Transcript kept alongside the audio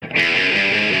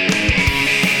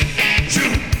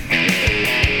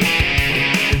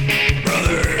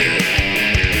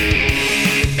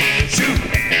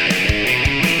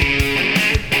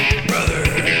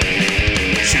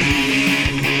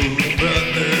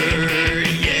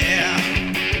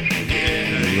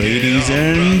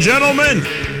and gentlemen,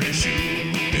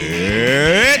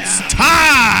 it's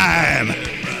time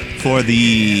for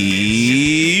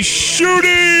the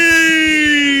Shooties!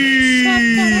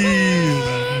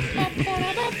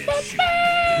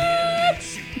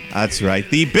 That's right,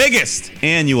 the biggest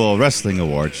annual wrestling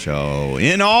award show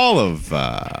in all of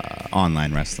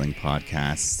online wrestling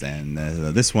podcasts. And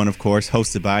this one, of course,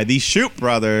 hosted by the Shoot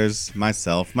Brothers,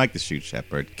 myself, Mike the Shoot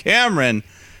Shepherd, Cameron,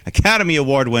 Academy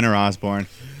Award winner Osborne.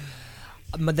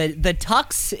 The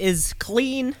tux is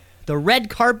clean. The red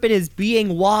carpet is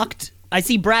being walked. I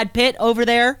see Brad Pitt over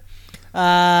there.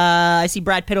 Leonardo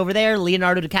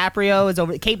DiCaprio is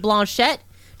over. Kate Blanchett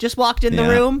just walked in the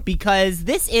room because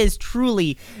this is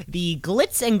truly the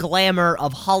glitz and glamour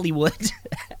of Hollywood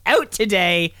out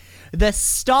today. The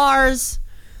stars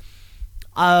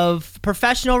of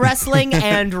professional wrestling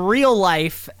and real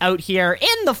life out here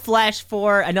in the flesh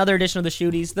for another edition of the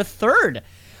Shooties, the third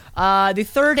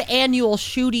annual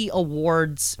Shootie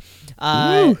Awards,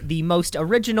 the most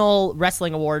original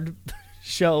wrestling award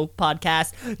show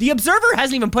podcast. The Observer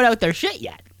hasn't even put out their shit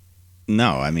yet.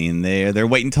 No, I mean they're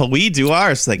waiting until we do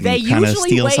ours so they can kind of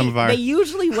steal some of our. They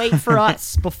usually wait for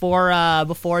us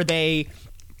before they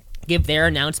give their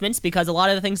announcements, because a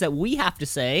lot of the things that we have to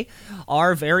say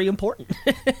are very important.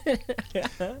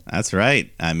 That's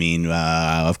right. I mean,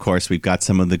 of course, we've got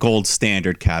some of the gold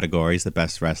standard categories, the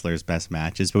best wrestlers, best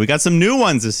matches, but we got some new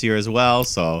ones this year as well,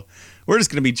 so we're just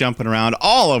going to be jumping around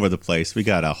all over the place. We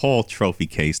got a whole trophy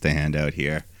case to hand out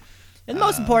here. And the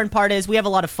most important part is we have a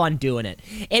lot of fun doing it.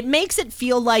 It makes it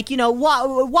feel like,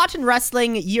 watching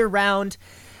wrestling year-round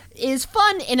is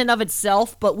fun in and of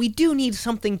itself, but we do need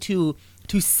something to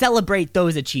celebrate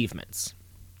those achievements.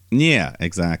 Yeah,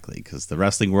 exactly, because the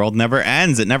wrestling world never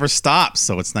ends. It never stops,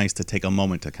 so it's nice to take a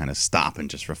moment to kind of stop and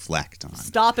just reflect on.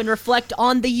 Stop and reflect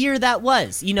on the year that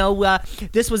was.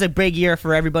 This was a big year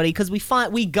for everybody because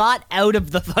we got out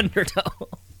of the Thunderdome.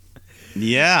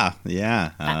 Yeah.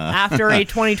 After a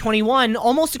 2021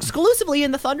 almost exclusively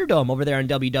in the Thunderdome over there in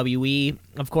WWE.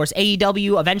 Of course,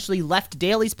 AEW eventually left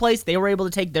Daly's place. They were able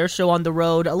to take their show on the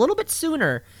road a little bit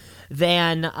sooner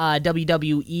than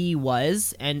WWE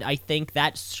was, and I think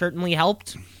that certainly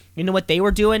helped. You know what they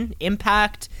were doing?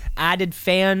 Impact added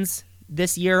fans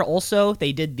this year also.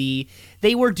 They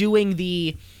were doing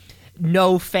the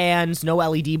no fans, no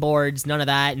LED boards, none of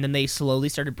that, and then they slowly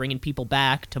started bringing people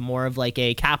back to more of like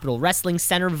a Capitol Wrestling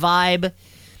Center vibe.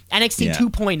 NXT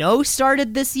 2.0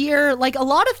 started this year. Like, a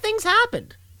lot of things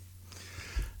happened.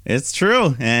 It's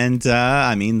true, and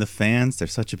I mean, the fans, they're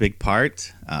such a big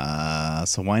part,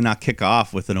 so why not kick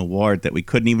off with an award that we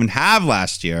couldn't even have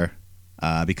last year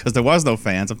because there was no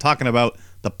fans. I'm talking about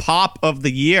the Pop of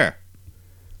the Year.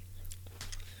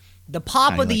 The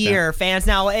Pop of the Year, fans.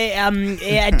 Now, in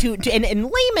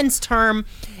layman's term,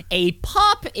 a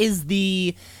pop is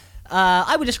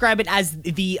I would describe it as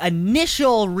the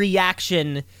initial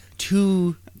reaction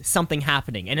to something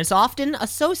happening, and it's often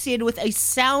associated with a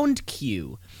sound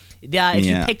cue. If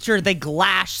you picture the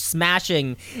glass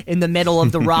smashing in the middle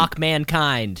of the Rock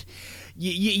Mankind,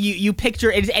 you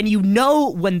picture it, and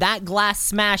when that glass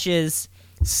smashes,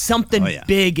 something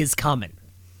big is coming.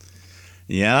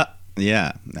 Yeah,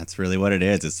 that's really what it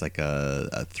is. It's like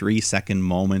a 3-second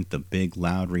moment, the big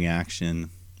loud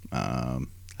reaction.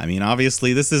 I mean,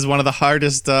 obviously, this is one of the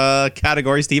hardest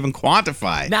categories to even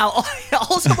quantify. Now,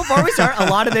 also, before we start, a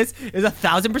lot of this is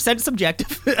 1,000%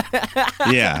 subjective.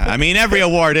 Yeah, I mean, every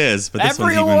award is. But this but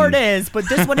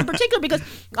this one in particular, because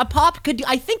a pop could,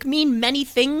 I think, mean many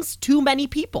things to many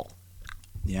people.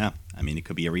 Yeah, I mean, it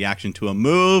could be a reaction to a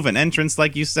move, an entrance,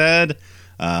 like you said.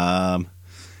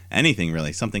 Anything,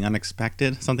 really. Something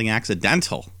unexpected, something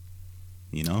accidental.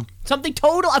 Something a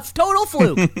total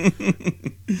fluke.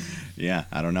 Yeah,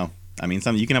 I don't know. I mean,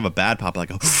 you can have a bad pop,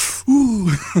 like, ooh,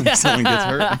 someone gets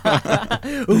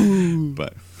hurt. Ooh.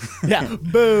 But yeah,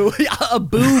 boo, a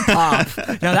boo pop.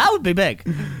 Now that would be big.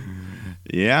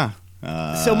 Yeah.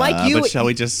 So, Mike, but shall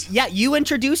we just? Yeah, you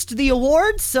introduced the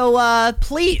award, so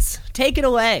please take it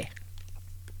away.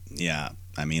 Yeah,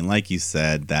 I mean, like you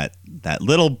said, that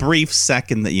little brief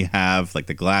second that you have, like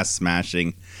the glass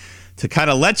smashing, to kind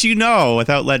of let you know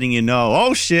without letting you know,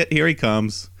 oh shit, here he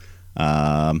comes.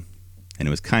 And it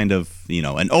was kind of,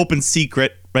 an open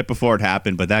secret right before it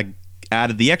happened, but that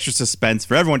added the extra suspense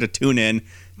for everyone to tune in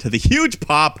to the huge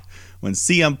pop when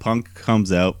CM Punk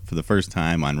comes out for the first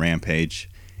time on Rampage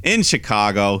in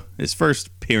Chicago, his first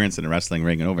appearance in a wrestling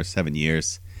ring in over 7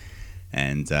 years.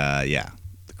 And the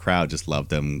crowd just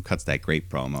loved him, cuts that great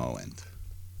promo, and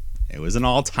it was an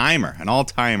all-timer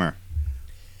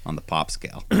on the pop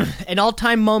scale. An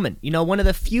all-time moment. One of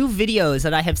the few videos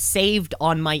that I have saved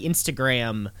on my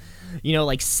Instagram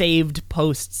like saved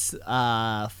posts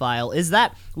file, is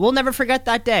that we'll never forget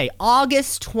that day,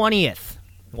 August 20th.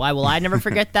 Why will I never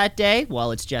forget that day?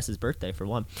 Well, it's Jess's birthday for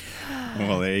one.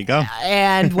 Well, there you go.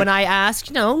 And when I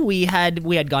asked, we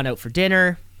had gone out for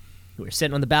dinner. We were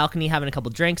sitting on the balcony having a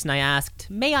couple drinks, and I asked,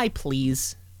 may I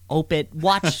please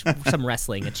watch some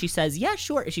wrestling? And she says, yeah,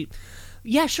 sure.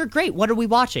 Yeah, sure, great. What are we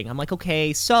watching? I'm like,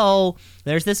 okay, so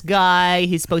there's this guy.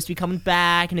 He's supposed to be coming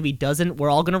back, and if he doesn't, we're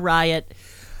all going to riot.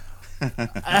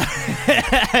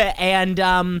 And,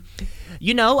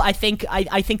 I think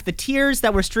the tears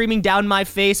that were streaming down my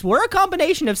face were a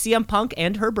combination of CM Punk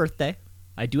and her birthday.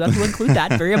 I do have to include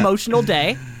that. Very emotional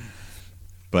day.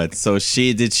 But so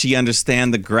did she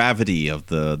understand the gravity of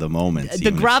the moment?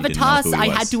 The gravitas, I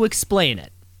had to explain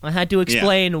it. I had to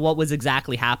explain what was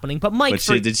exactly happening. But Mike,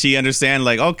 did she understand?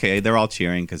 Like, okay, they're all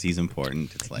cheering because he's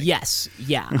important. It's like yes,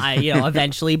 yeah,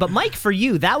 eventually. But Mike, for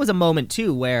you, that was a moment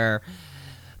too where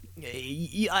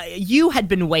you had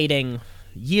been waiting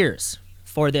years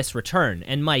for this return.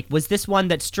 And Mike, was this one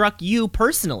that struck you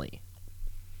personally?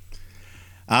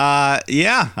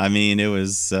 Yeah. I mean, it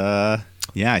was a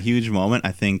huge moment.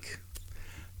 I think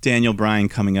Daniel Bryan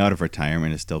coming out of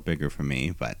retirement is still bigger for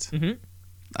me, but. Mm-hmm.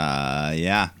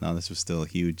 This was still a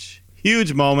huge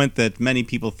moment that many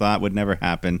people thought would never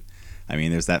happen. I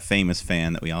mean, there's that famous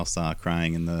fan that we all saw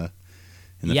crying in the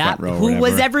front row. Who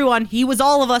was everyone? He was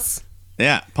all of us.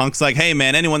 Yeah, Punk's like, hey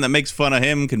man, anyone that makes fun of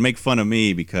him can make fun of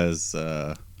me because,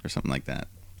 or something like that.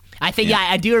 I think,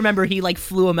 I do remember he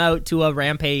flew him out to a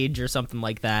rampage or something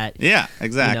like that. Yeah,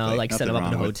 exactly. Set him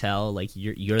up in a hotel. Like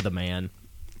you're the man.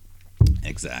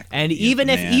 Exactly. And even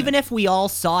if we all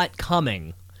saw it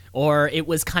coming, or it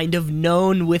was kind of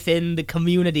known within the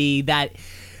community that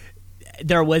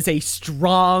there was a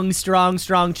strong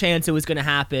chance it was going to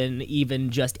happen,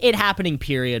 even just it happening,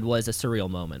 period, was a surreal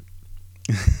moment.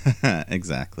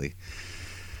 Exactly.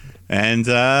 And,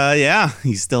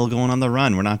 he's still going on the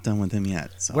run. We're not done with him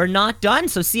yet. So. We're not done.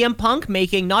 So CM Punk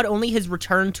making not only his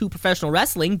return to professional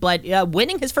wrestling, but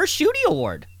winning his first Shootie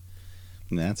Award.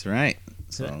 That's right.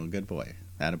 So, good boy.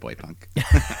 Attaboy, Punk.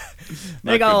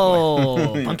 There you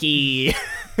go, Punky.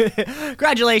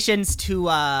 Congratulations to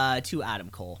Adam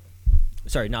Cole.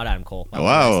 Sorry, not Adam Cole.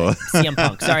 Whoa. CM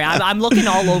Punk. Sorry, I'm looking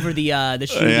all over the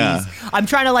Shooties. Yeah. I'm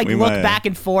trying to look back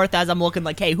and forth as I'm looking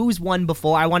hey, who's won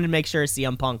before? I wanted to make sure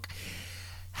CM Punk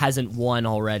hasn't won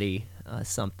already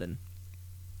something.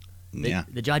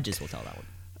 The judges will tell that one.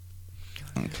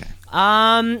 Okay.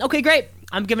 Okay, great.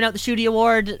 I'm giving out the Shootie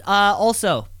Award.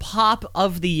 Also, Pop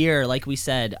of the Year, like we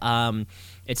said.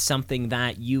 It's something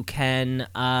that you can...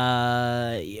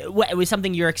 it was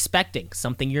something you're expecting,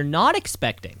 something you're not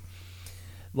expecting.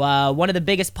 One of the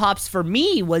biggest pops for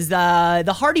me was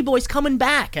the Hardy Boys coming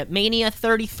back at Mania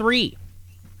 33.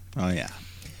 Oh, yeah.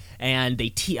 And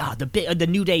the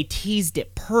New Day teased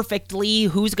it perfectly.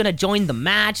 Who's gonna join the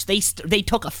match? They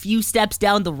took a few steps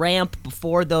down the ramp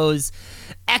before the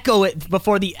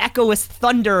echoous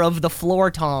thunder of the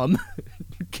floor tom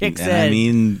kicks in. I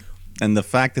mean, and the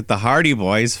fact that the Hardy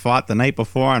Boys fought the night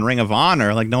before on Ring of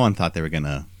Honor, no one thought they were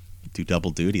gonna do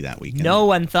double duty that weekend. No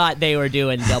one thought they were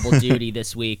doing double duty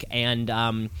this week,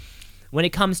 and when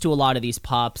it comes to a lot of these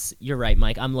pops, you're right,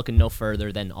 Mike. I'm looking no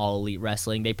further than All Elite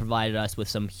Wrestling. They provided us with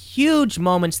some huge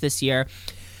moments this year.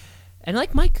 And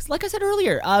like I said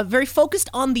earlier, very focused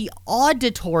on the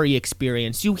auditory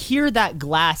experience. You hear that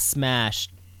glass smash.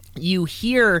 You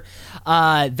hear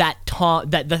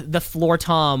the floor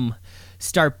tom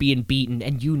start being beaten,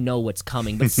 and you know what's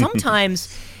coming. But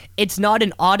sometimes it's not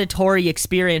an auditory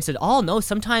experience at all. No,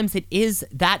 sometimes it is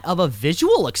that of a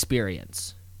visual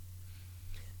experience.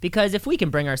 Because if we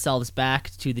can bring ourselves back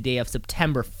to the day of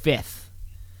September 5th,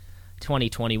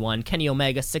 2021, Kenny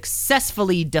Omega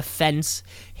successfully defends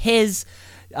his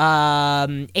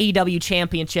AEW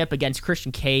championship against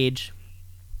Christian Cage,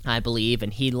 I believe,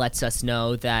 and he lets us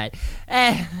know that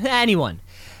anyone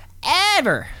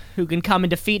ever who can come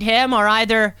and defeat him are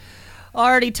either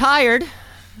already tired,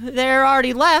 they're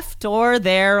already left, or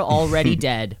they're already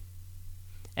dead.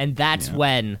 And that's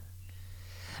when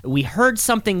we heard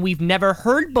something we've never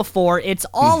heard before. It's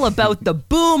all about the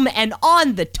boom, and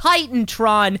on the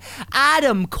Titantron,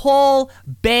 Adam Cole,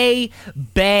 Bay.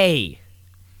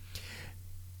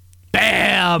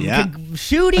 Bam! Yeah.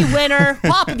 Shootie winner,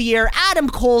 Pop of the Year,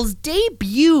 Adam Cole's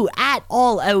debut at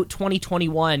All Out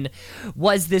 2021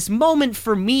 was this moment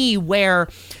for me where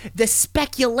the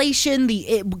speculation,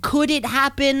 could it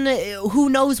happen?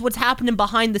 Who knows what's happening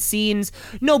behind the scenes?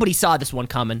 Nobody saw this one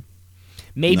coming.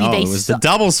 Maybe it was the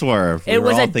double swerve. It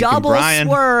was a double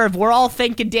swerve. We're all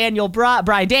thinking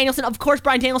Bryan Danielson. Of course,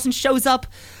 Bryan Danielson shows up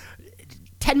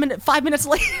 5 minutes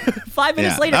later. 5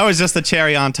 minutes later. That was just the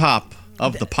cherry on top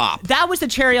of the pop. That was the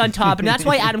cherry on top, and that's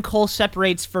why Adam Cole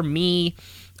separates for me.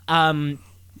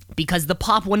 Because the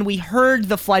pop, when we heard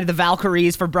the Flight of the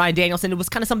Valkyries for Bryan Danielson, it was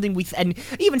kind of something and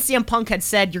even CM Punk had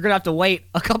said, you're going to have to wait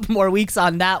a couple more weeks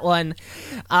on that one.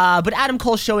 But Adam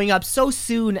Cole showing up so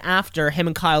soon after him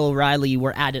and Kyle O'Reilly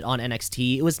were at it on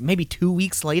NXT, it was maybe 2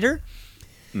 weeks later.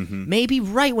 Mm-hmm. Maybe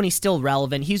right when he's still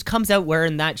relevant. He comes out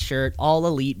wearing that shirt, all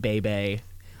elite, baby.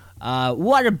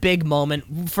 What a big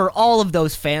moment for all of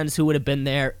those fans who would have been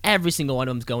there. Every single one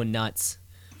of them's going nuts.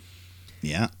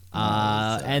 Yeah.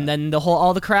 And then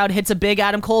all the crowd hits a big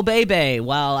Adam Cole baby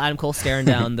while Adam Cole's staring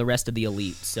down the rest of the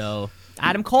elite. So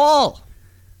Adam Cole.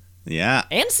 Yeah.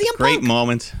 And CM Great Punk.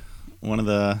 moment. One of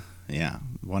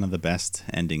the best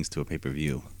endings to a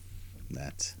pay-per-view.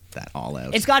 That all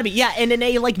out. It's got to be. Yeah, and in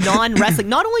a non-wrestling,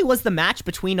 not only was the match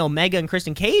between Omega and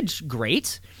Christian Cage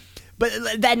great, but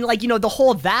then the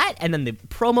whole that and then the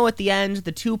promo at the end,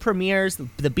 the 2 premieres,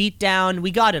 the beatdown,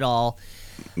 we got it all.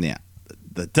 Yeah.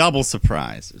 The double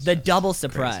surprise. The double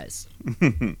surprise.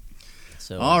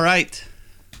 So, all right.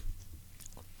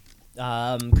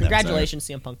 Congratulations,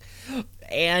 CM Punk.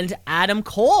 And Adam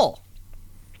Cole.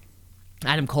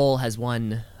 Adam Cole has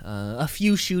won a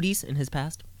few Shooties in his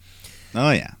past.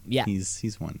 Oh, yeah. Yeah.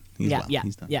 He's won. He's done. Yeah,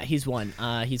 he's won.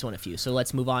 He's won a few. So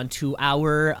let's move on to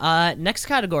our next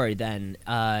category then.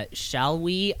 Shall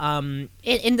we? In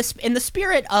the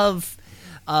spirit of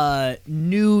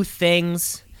new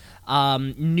things,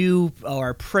 new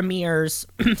or premieres,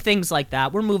 things like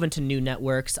that. We're moving to new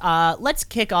networks. Let's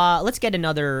kick off. Let's get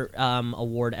another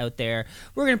award out there.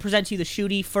 We're going to present to you the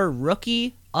Shootie for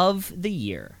Rookie of the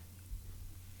Year.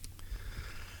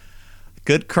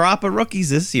 Good crop of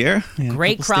rookies this year.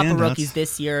 Great crop of rookies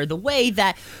this year. The way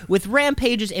that with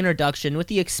Rampage's introduction, with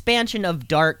the expansion of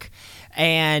Dark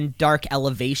and Dark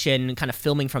Elevation kind of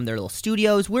filming from their little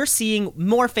studios, we're seeing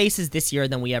more faces this year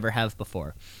than we ever have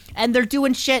before. And they're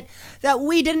doing shit that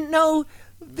we didn't know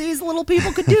these little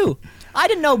people could do. I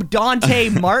didn't know Dante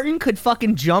Martin could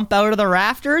fucking jump out of the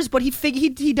rafters, but he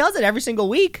does it every single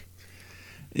week.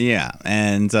 Yeah,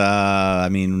 and I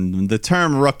mean the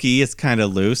term rookie is kind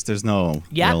of loose. There's no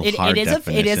real hard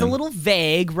definition. It is a little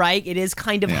vague, right? It is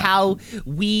kind of how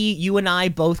you and I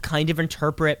both kind of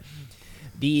interpret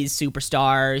these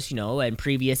superstars, in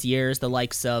previous years, the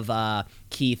likes of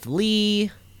Keith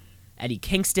Lee, Eddie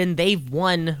Kingston. They've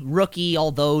won rookie,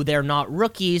 although they're not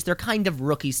rookies. They're kind of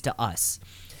rookies to us.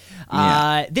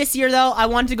 This year, though, I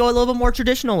wanted to go a little bit more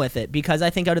traditional with it because I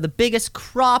think out of the biggest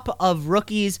crop of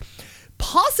rookies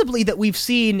possibly that we've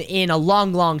seen in a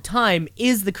long, long time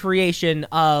is the creation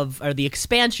of, or the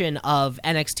expansion of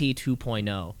NXT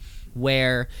 2.0,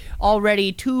 where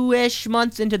already 2-ish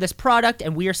months into this product,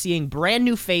 and we are seeing brand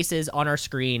new faces on our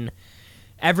screen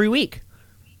every week.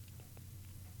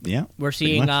 Yeah. We're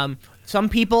seeing some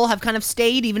people have kind of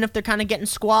stayed, even if they're kind of getting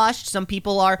squashed. Some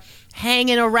people are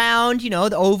hanging around,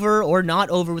 the over or not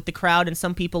over with the crowd, and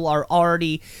some people are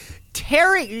already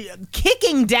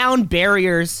kicking down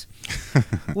barriers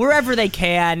wherever they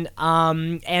can.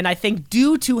 And I think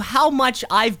due to how much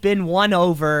I've been won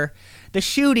over, the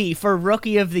Shootie for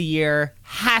Rookie of the Year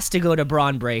has to go to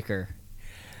Braun Breaker.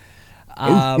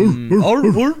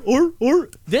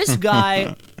 This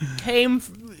guy came...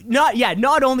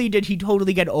 Not only did he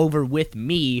totally get over with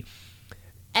me,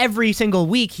 every single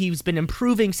week he's been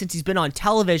improving since he's been on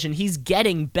television. He's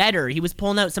getting better. He was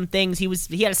pulling out some things. He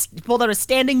pulled out a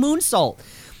standing moonsault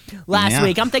last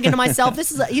week. I'm thinking to myself,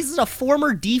 this is a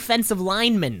former defensive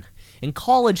lineman in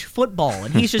college football,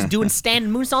 and he's just doing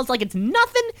standing moonsaults like it's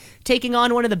nothing, taking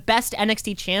on one of the best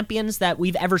NXT champions that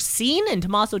we've ever seen in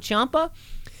Tommaso Ciampa.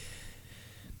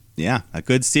 Yeah, a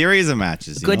good series of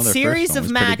matches. Good series of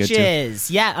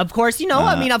matches. Yeah, of course,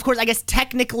 I guess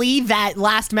technically that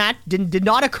last match did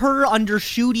not occur under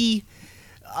Shootie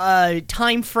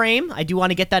time frame. I do want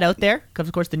to get that out there because,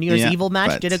 of course, the New Year's Evil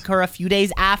match did occur a few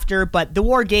days after, but the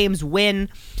War Games win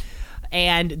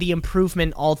and the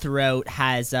improvement all throughout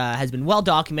has been well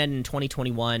documented in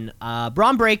 2021.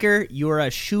 Braun Breaker, you're a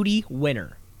Shootie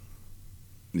winner.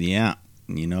 Yeah.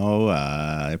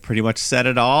 I pretty much said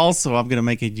it all, so I'm going to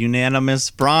make a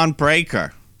unanimous Braun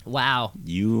Breaker. Wow.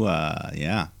 You've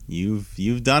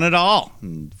done it all.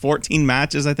 14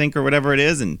 matches, I think, or whatever it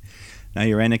is, and now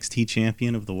you're NXT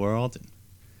champion of the world. And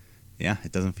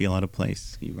it doesn't feel out of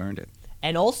place. You've earned it.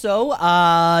 And also,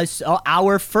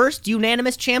 our first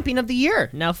unanimous champion of the year.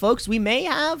 Now, folks,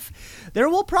 there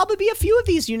will probably be a few of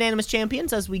these unanimous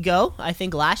champions as we go. I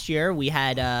think last year we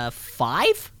had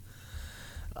 5.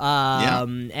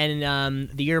 And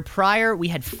the year prior we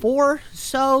had 4,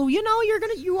 so you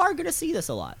are gonna see this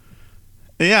a lot.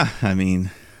 Yeah, I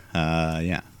mean,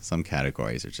 yeah, some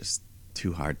categories are just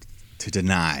too hard to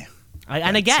deny.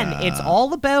 And again, it's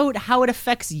all about how it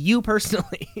affects you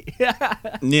personally.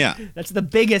 Yeah. That's the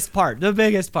biggest part. The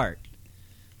biggest part.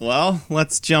 Well,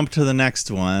 let's jump to the next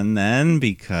one then,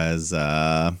 because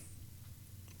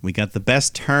we got the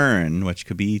best turn, which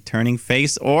could be turning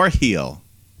face or heel.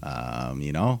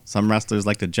 You know, some wrestlers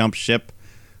like to jump ship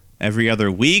every other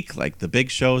week, like the big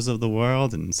shows of the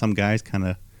world, and some guys kind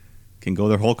of can go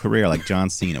their whole career like John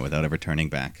Cena without ever turning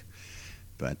back.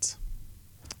 But,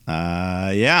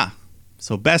 yeah.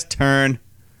 So best turn.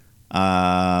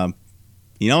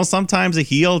 You know, sometimes a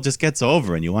heel just gets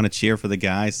over and you want to cheer for the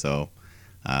guy, so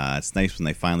it's nice when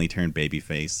they finally turn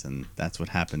babyface, and that's what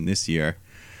happened this year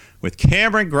with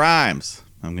Cameron Grimes.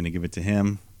 I'm going to give it to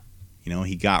him. You know,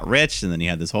 he got rich, and then he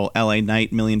had this whole LA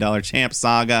Knight $1 Million Champ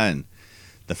saga, and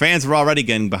the fans were already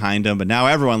getting behind him, but now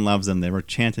everyone loves him. They were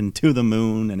chanting "to the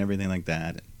moon" and everything like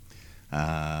that.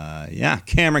 Yeah,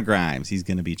 Cameron Grimes. He's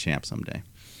going to be champ someday.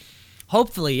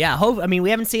 Hopefully, yeah. I mean, we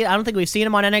haven't seen. I don't think we've seen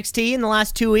him on NXT in the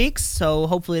last 2 weeks, so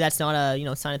hopefully that's not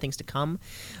a sign of things to come.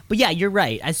 But yeah, you're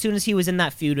right. As soon as he was in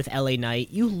that feud with LA Knight,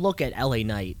 you look at LA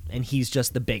Knight, and he's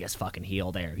just the biggest fucking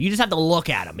heel there. You just have to look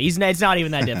at him. It's not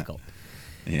even that difficult.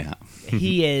 Yeah,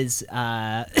 he is.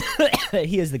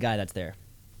 He is the guy that's there.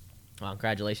 Well,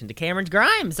 congratulations to Cameron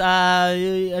Grimes,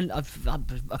 a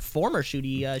former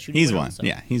Shootie. He's winner, won. so.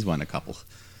 Yeah, he's won a couple.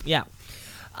 Yeah.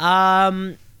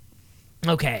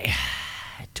 Okay.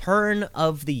 Turn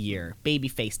of the year.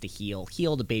 Babyface to heel.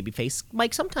 Heel to babyface.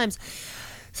 Mike, sometimes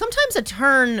a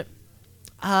turn,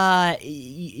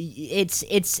 it's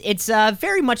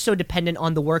very much so dependent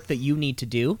on the work that you need to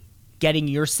do, getting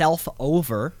yourself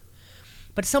over.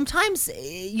 But sometimes,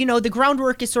 the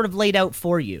groundwork is sort of laid out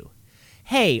for you.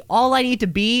 Hey, all I need to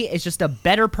be is just a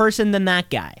better person than that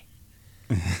guy.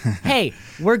 Hey,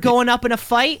 we're going up in a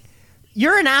fight.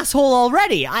 You're an asshole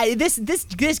already. This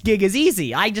gig is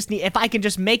easy. I just need, if I can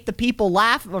just make the people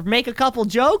laugh or make a couple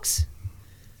jokes,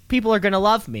 people are gonna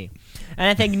love me. And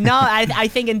I think I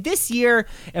think in this year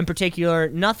in particular,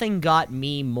 nothing got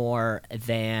me more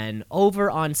than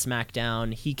over on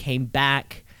SmackDown. He came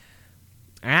back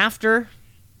after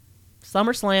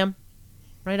SummerSlam,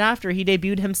 right after he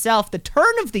debuted himself. The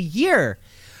turn of the year,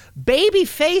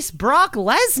 babyface Brock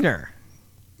Lesnar.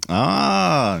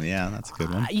 Oh, yeah, that's a good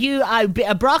one.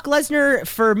 Brock Lesnar,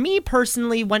 for me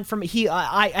personally, went from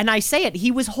I say it, he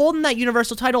was holding that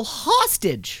Universal title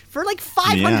hostage for like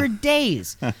 500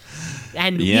 days,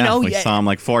 and we saw him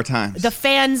like 4 times. The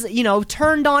fans,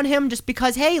 turned on him just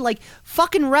because, hey, like,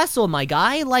 fucking wrestle, my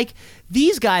guy. Like,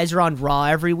 these guys are on Raw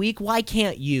every week. Why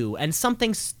can't you? And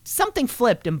something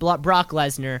flipped in Brock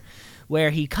Lesnar,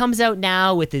 where he comes out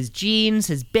now with his jeans,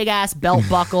 his big-ass belt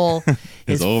buckle,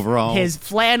 his overall, his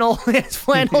flannel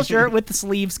shirt with the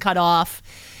sleeves cut off.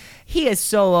 He is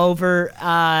so over.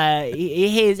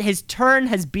 His turn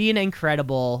has been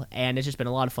incredible, and it's just been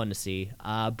a lot of fun to see.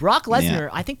 Brock Lesnar,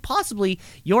 I think possibly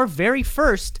your very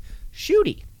first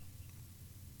Shootie.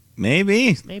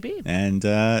 Maybe. And,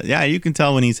 you can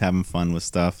tell when he's having fun with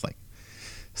stuff, like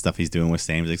stuff he's doing with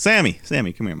Sammy. He's like,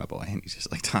 Sammy, come here, my boy. And he's just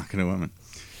like talking to him.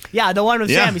 Yeah, the one with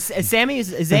Sammy. Sammy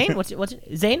is Zayn? What's it?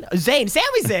 Zayn? Zayn.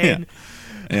 Sammy Zayn.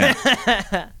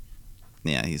 Yeah.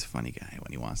 Yeah, he's a funny guy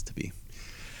when he wants to be.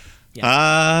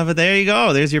 Yeah. But there you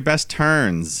go. There's your best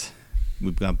turns.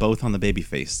 We've got both on the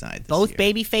babyface side. Both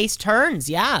babyface turns.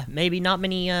 Yeah, maybe not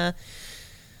many.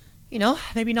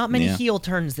 Maybe not many heel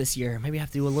turns this year. Maybe I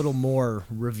have to do a little more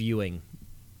reviewing.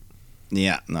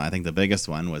 Yeah, no, I think the biggest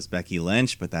one was Becky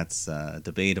Lynch, but that's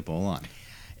debatable on.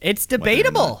 It's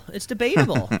debatable. It's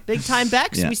debatable. Big time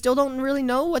Bex. Yeah. We still don't really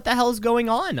know what the hell's going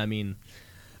on. I mean,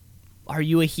 are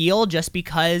you a heel just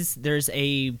because there's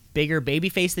a bigger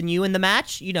babyface than you in the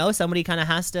match? Somebody kind of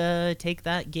has to take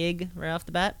that gig right off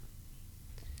the bat.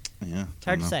 Yeah. It's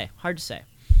hard to say.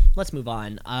 Let's move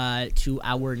on to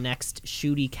our next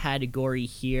Shootie category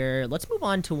here. Let's move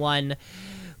on to one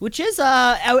which is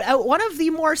one of the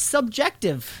more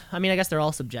subjective. I mean, I guess they're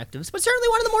all subjective, but certainly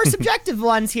one of the more subjective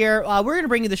ones here. We're going to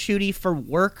bring you the Shootie for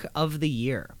Work of the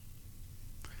Year.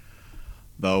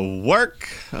 The Work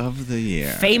of the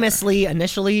Year. Famously,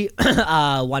 initially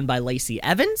won by Lacey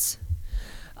Evans.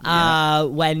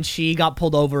 When she got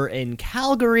pulled over in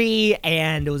Calgary,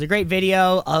 and it was a great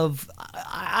video of,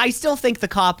 I still think the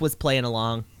cop was playing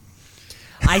along.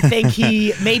 I think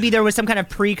maybe there was some kind of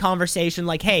pre-conversation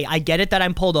like, hey, I get it that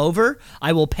I'm pulled over.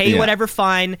 I will pay whatever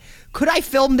fine. Could I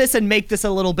film this and make this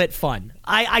a little bit fun?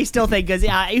 I still think, because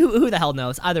who the hell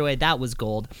knows? Either way, that was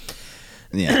gold.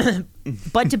 Yeah.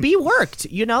 but to be worked,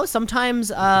 sometimes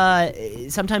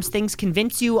things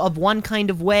convince you of one kind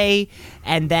of way,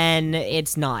 and then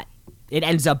it's not. It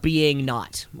ends up being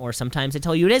not. Or sometimes they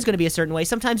tell you it is going to be a certain way.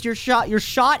 Sometimes you're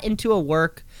shot into a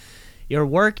work. You're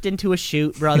worked into a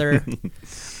shoot, brother.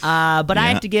 But I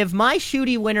have to give my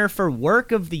Shootie winner for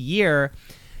work of the year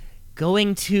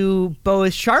going to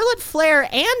both Charlotte Flair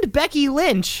and Becky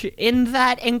Lynch in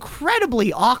that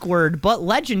incredibly awkward but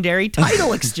legendary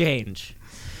title exchange.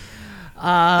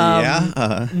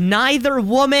 Neither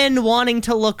woman wanting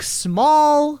to look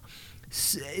small,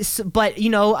 but,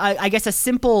 I guess a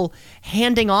simple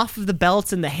handing off of the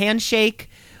belts and the handshake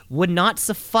would not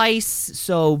suffice,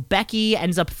 so Becky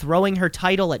ends up throwing her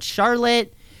title at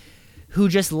Charlotte, who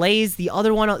just lays the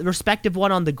respective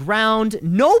one on the ground.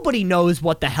 Nobody knows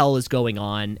what the hell is going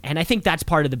on, and I think that's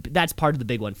part of the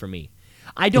big one for me.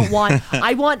 I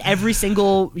want every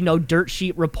single dirt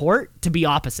sheet report to be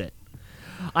opposite.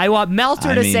 I want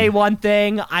Meltzer to say one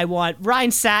thing. I want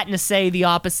Ryan Satin to say the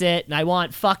opposite, and I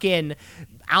want fucking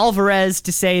Alvarez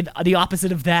to say the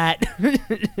opposite of that.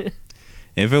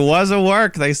 If it was a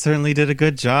work, they certainly did a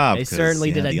good job. They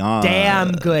certainly did a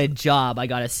damn good job, I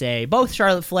gotta say. Both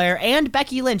Charlotte Flair and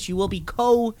Becky Lynch, you will be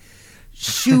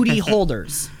co-Shootie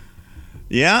holders.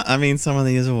 Yeah, some of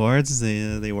these awards,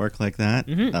 they work like that.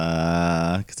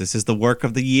 Because this is the work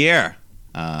of the year.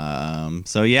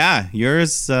 So yeah,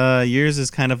 yours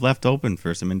is kind of left open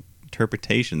for some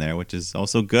interpretation there, which is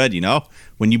also good,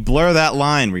 when you blur that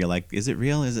line where you're like, is it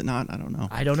real, is it not? I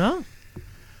don't know.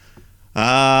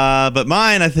 But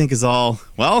mine I think is all,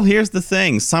 well, here's the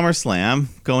thing.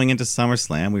 Going into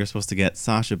SummerSlam, we were supposed to get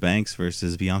Sasha Banks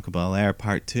versus Bianca Belair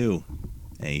Part 2,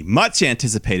 a much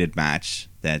anticipated match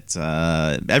that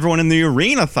everyone in the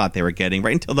arena thought they were getting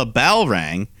right until the bell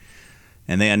rang.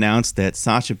 And they announced that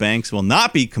Sasha Banks will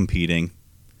not be competing,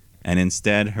 and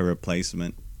instead her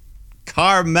replacement,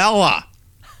 Carmella.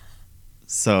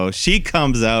 So she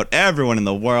comes out. Everyone in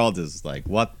the world is like,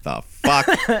 what the fuck?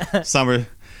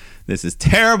 This is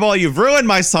terrible. You've ruined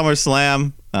my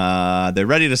SummerSlam. They're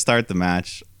ready to start the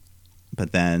match.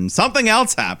 But then something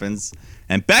else happens,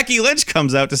 and Becky Lynch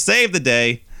comes out to save the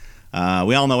day.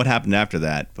 We all know what happened after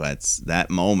that, but that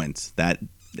moment,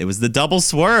 it was the double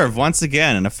swerve once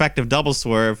again, an effective double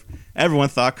swerve. Everyone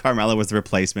thought Carmella was the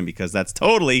replacement because that's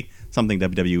totally something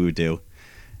WWE would do.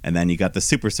 And then you got the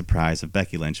super surprise of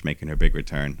Becky Lynch making her big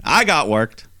return. I got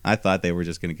worked. I thought they were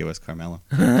just going to give us Carmella.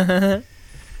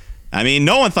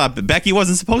 No one thought Becky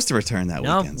wasn't supposed to return that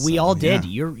weekend. No, we all did.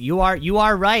 Yeah. You are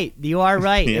right. You are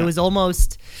right. Yeah. It was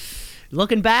almost,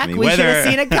 looking back, we should have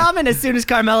seen it coming as soon as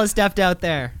Carmella stepped out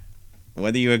there.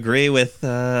 Whether you agree with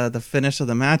the finish of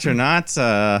the match or not,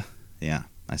 I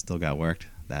still got worked.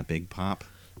 That big pop.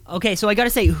 Okay, so I got to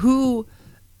say, who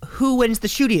wins the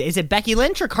Shootie? Is it Becky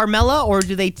Lynch or Carmella, or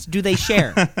do they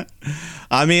share?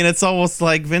 It's almost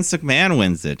like Vince McMahon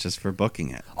wins it just for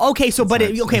booking it. Okay, so but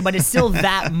it's still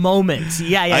that moment.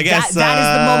 Yeah. I guess that is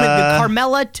the moment. The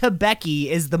Carmella to Becky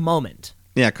is the moment.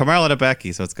 Yeah, Carmella to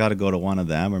Becky, so it's got to go to one of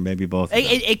them or maybe both of them.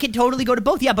 It could totally go to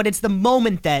both, yeah, but it's the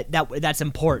moment that's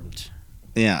important.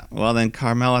 Yeah, well then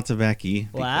Carmella to Becky.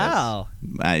 Wow.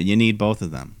 You need both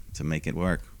of them to make it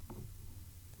work.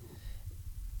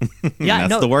 Yeah,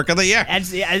 that's the work of the year.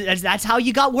 That's how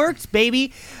you got worked,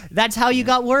 baby. That's how you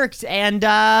got worked. And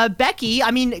Becky,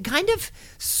 kind of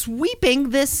sweeping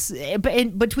this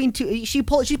in between two. She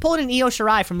pulled an Io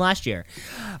Shirai from last year,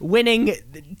 winning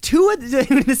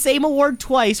the same award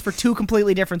twice for two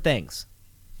completely different things.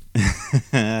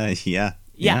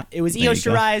 Yeah, it was Io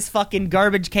Shirai's fucking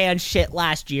garbage can shit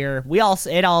last year. We all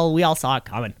saw it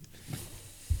coming.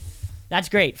 That's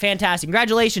great, fantastic.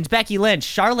 Congratulations, Becky Lynch,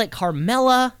 Charlotte,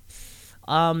 Carmella,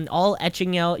 all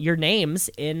etching out your names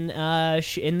in the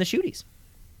Shooties.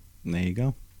 There you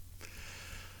go.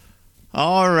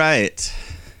 All right,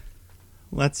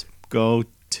 let's go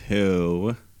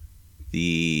to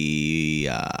the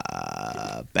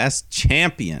best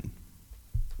champion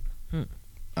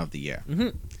of the year.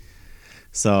 Mm-hmm.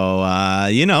 So,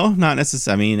 not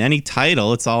necessarily, any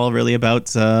title. It's all really about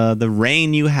the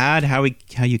reign you had, how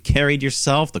you carried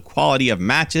yourself, the quality of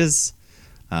matches.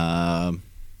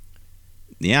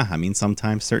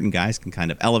 Sometimes certain guys can kind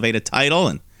of elevate a title,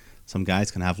 and some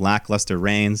guys can have lackluster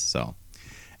reigns. So,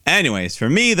 anyways, for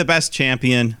me, the best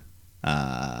champion,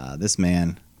 this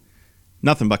man,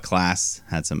 nothing but class,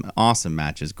 had some awesome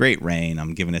matches, great reign.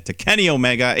 I'm giving it to Kenny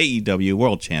Omega, AEW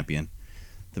World Champion,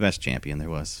 the best champion there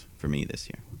was for me this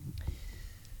year.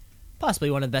 Possibly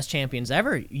one of the best champions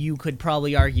ever. You could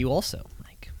probably argue also,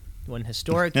 one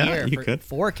historic year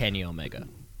for Kenny Omega.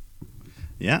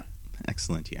 Yeah,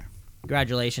 excellent year.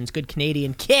 Congratulations. Good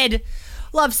Canadian kid.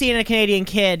 Love seeing a Canadian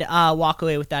kid walk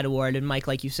away with that award. And Mike,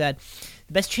 like you said,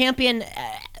 the best champion,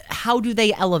 how do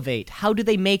they elevate? How do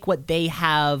they make what they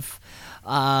have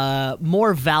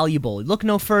more valuable? Look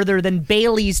no further than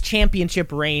Bayley's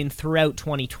championship reign throughout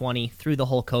 2020, through the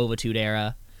whole COVID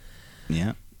era.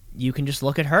 Yeah. You can just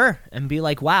look at her and be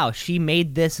like, wow, she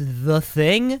made this the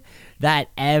thing that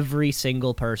every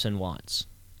single person wants.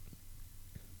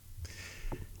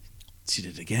 She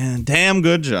did it again. Damn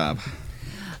good job.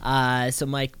 So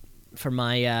Mike, for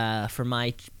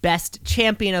my best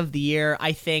champion of the year,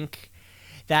 I think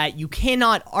that you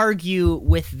cannot argue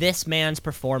with this man's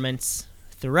performance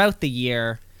throughout the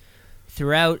year,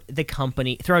 throughout the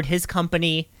company, throughout his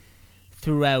company,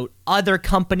 throughout other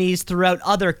companies, throughout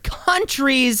other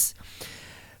countries.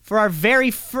 For our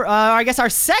our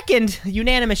second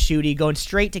unanimous shootie, going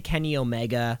straight to Kenny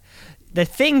Omega. The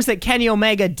things that Kenny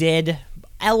Omega did,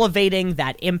 elevating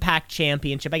that Impact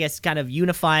Championship, I guess kind of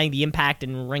unifying the Impact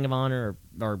and Ring of Honor,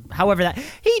 or however that,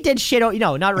 he did shit,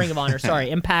 no, not Ring of Honor, sorry,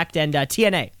 Impact and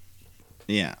TNA.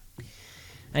 Yeah.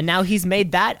 And now he's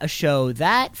made that a show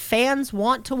that fans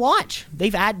want to watch. They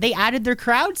added their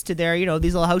crowds to their,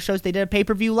 these little house shows. They did a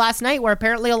pay-per-view last night where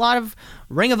apparently a lot of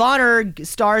Ring of Honor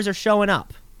stars are showing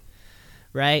up,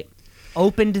 right?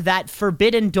 Opened that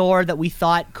forbidden door that we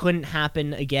thought couldn't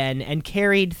happen again, and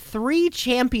carried 3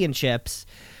 championships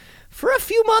for a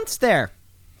few months there,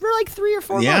 for like 3 or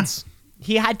 4 months.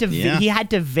 He had to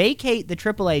vacate the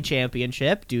AAA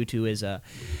championship due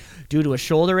to a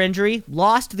shoulder injury.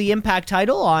 Lost the Impact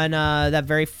title on that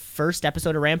very first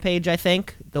episode of Rampage, I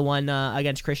think, the one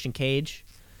against Christian Cage.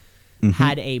 Mm-hmm.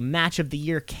 Had a match of the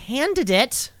year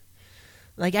candidate.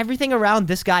 Like, everything around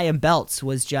this guy and belts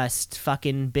was just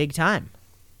fucking big time.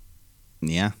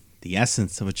 Yeah, the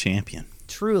essence of a champion.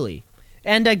 Truly.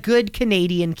 And a good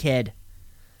Canadian kid.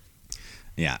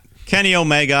 Yeah. Kenny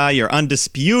Omega, your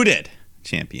undisputed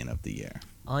champion of the year.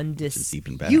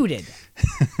 Undisputed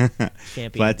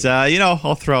champion. But,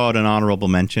 I'll throw out an honorable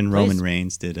mention. Please. Roman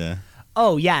Reigns did a...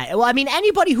 Oh, yeah. Well, I mean,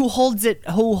 anybody who holds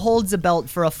a belt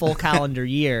for a full calendar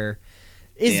year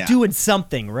is doing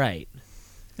something right.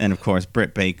 And of course,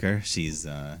 Britt Baker, she's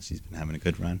been having a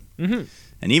good run. Mm-hmm.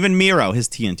 And even Miro, his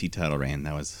TNT title reign,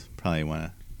 that was probably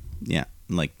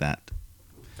like that.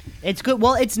 It's good.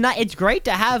 Well, it's great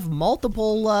to have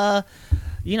multiple,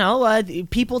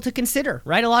 people to consider,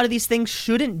 right? A lot of these things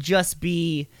shouldn't just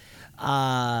be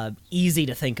easy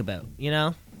to think about,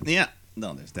 Yeah.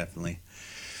 No, there's definitely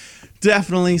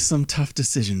some tough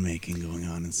decision making going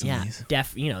on in some of these.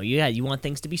 You want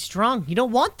things to be strong. You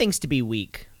don't want things to be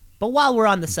weak. But while we're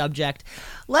on the subject,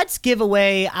 let's give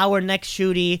away our next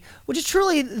shootie, which is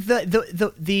truly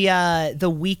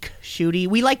the weak shootie.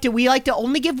 We like to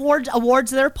only give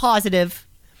awards that are positive.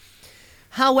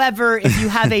 However, if you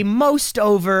have a most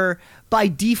over, by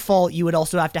default, you would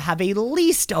also have to have a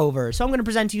least over. So I'm going to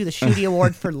present to you the shootie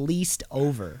award for least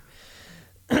over.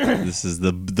 This is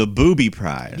the booby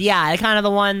prize. Yeah, kind of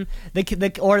the one,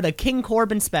 the King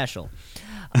Corbin special.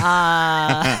 To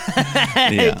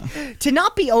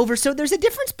not be over. So there's a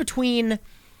difference between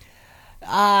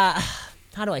how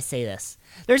do I say this?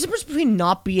 There's a difference between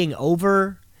not being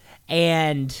over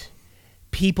and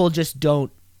people just no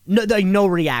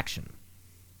reaction.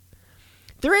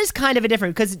 There is kind of a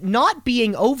difference, because not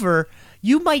being over,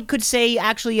 you could say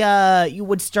actually you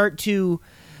would start to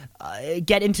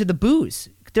get into the boos,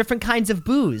 different kinds of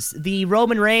boos. The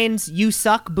Roman Reigns "you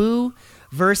suck" boo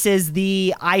versus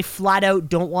the "I flat out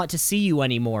don't want to see you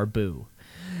anymore" boo.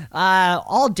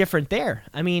 All different there.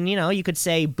 I mean, you could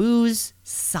say boos,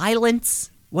 silence,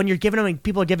 when you're giving them and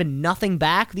people are giving nothing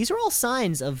back. These are all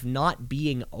signs of not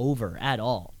being over at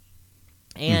all.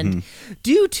 And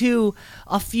due to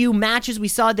a few matches we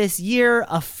saw this year,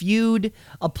 a feud,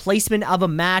 a placement of a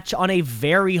match on a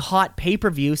very hot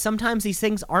pay-per-view, sometimes these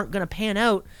things aren't going to pan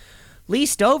out.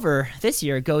 Least over this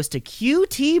year goes to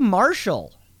QT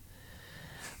Marshall.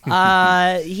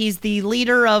 He's the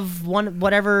leader of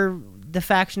whatever the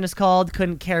faction is called,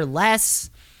 couldn't care less.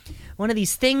 One of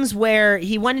these things where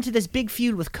he went into this big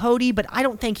feud with Cody, but I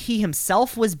don't think he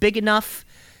himself was big enough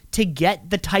to get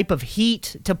the type of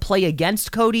heat to play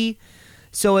against Cody.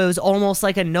 So it was almost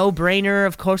like a no-brainer.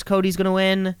 Of course Cody's going to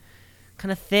win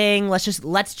kind of thing. Let's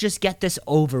just get this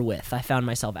over with, I found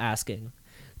myself asking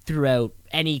throughout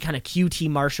any kind of QT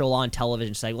Marshall on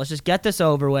television site. Let's just get this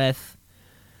over with.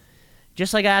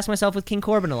 Just like I ask myself with King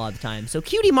Corbin a lot of the time. So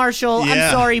QT Marshall,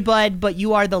 I'm sorry, bud, but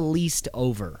you are the least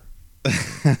over.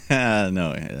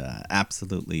 No,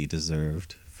 absolutely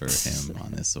deserved for him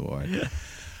on this award.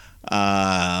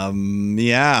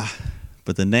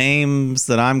 But the names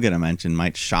that I'm going to mention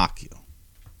might shock you.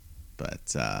 But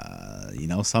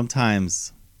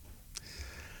sometimes,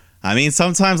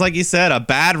 like you said, a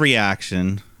bad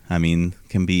reaction,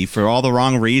 can be for all the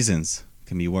wrong reasons.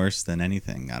 Can be worse than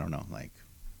anything. I don't know.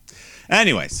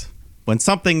 Anyways, when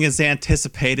something is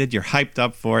anticipated, you're hyped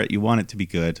up for it. You want it to be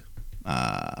good.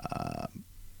 I'm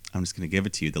just going to give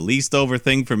it to you. The least over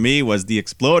thing for me was the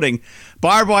exploding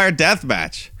barbed wire death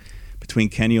match between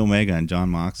Kenny Omega and Jon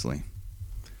Moxley.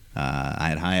 I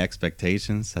had high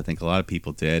expectations. I think a lot of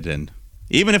people did. And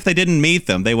even if they didn't meet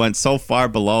them, they went so far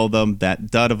below them. That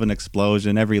dud of an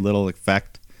explosion, every little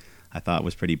effect, I thought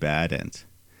was pretty bad. And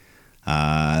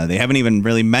they haven't even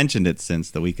really mentioned it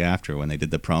since the week after when they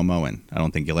did the promo. And I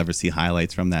don't think you'll ever see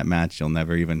highlights from that match.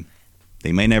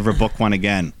 They may never book one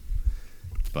again.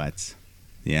 But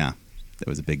yeah, that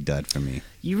was a big dud for me.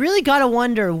 You really got to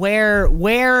wonder what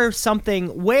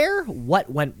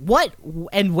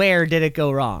and where did it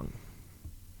go wrong?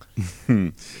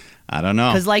 I don't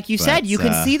know. Because like you said, you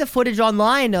can see the footage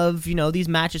online of, these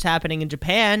matches happening in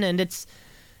Japan, and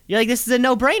you're like, this is a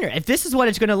no-brainer. If this is what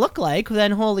it's going to look like,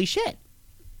 then holy shit.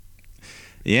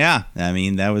 Yeah,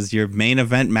 that was your main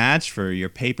event match for your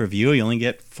pay-per-view. You only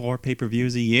get 4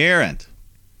 pay-per-views a year, and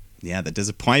yeah, the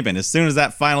disappointment. As soon as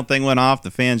that final thing went off, the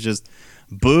fans just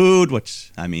booed,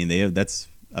 which, that's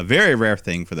a very rare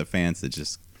thing for the fans to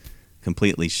just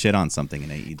completely shit on something in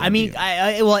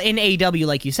AEW. In AEW,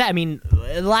 like you said,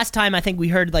 the last time I think we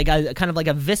heard like a kind of like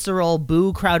a visceral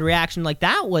boo crowd reaction like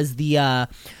that was the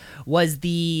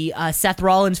Seth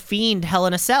Rollins Fiend Hell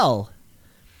in a Cell.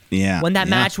 Yeah. When that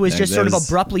match was just sort of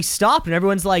abruptly stopped and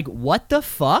everyone's like, what the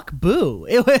fuck? Boo.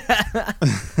 Yeah,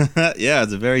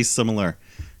 it's a very similar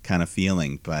kind of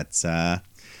feeling, but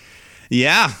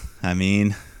yeah,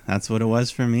 that's what it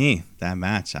was for me. That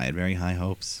match, I had very high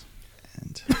hopes,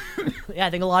 and yeah,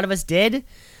 I think a lot of us did.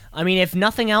 If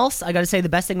nothing else, I gotta say the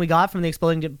best thing we got from the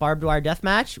exploding barbed wire death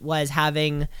match was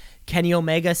having Kenny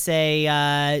Omega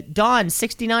say, Don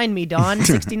 69 me, Don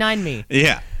 69 me.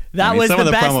 Yeah, that was the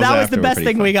best. That was the best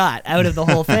thing we got out of the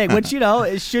whole thing. Which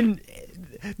it shouldn't.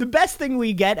 The best thing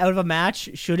we get out of a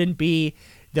match shouldn't be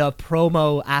the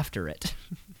promo after it.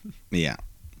 Yeah,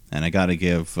 and I got to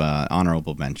give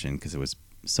honorable mention because it was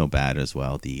so bad as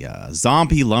well. The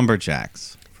Zombie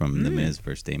Lumberjacks from The Miz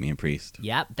versus Damian Priest.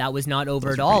 Yep, that was not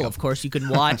over at all. Of course, you can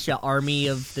watch Army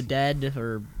of the Dead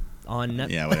or on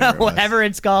whatever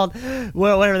it's called,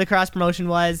 whatever the cross promotion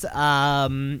was.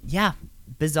 Yeah,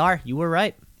 bizarre. You were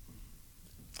right.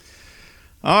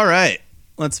 All right,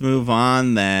 let's move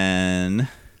on then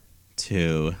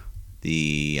to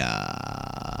the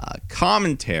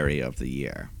commentary of the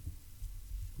year.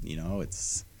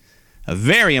 It's a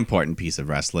very important piece of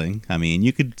wrestling.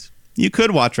 You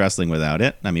could watch wrestling without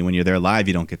it. When you're there live,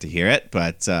 you don't get to hear it,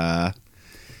 but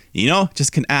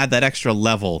just can add that extra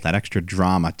level, that extra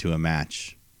drama to a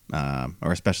match.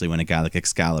 Or especially when a guy like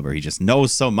Excalibur, he just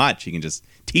knows so much. He can just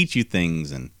teach you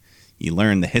things, and you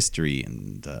learn the history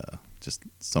and just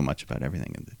so much about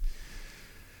everything.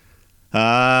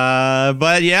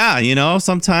 But yeah,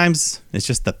 sometimes it's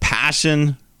just the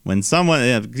passion. When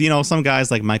someone, some guys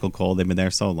like Michael Cole, they've been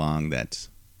there so long that,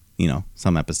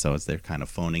 some episodes they're kind of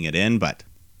phoning it in, but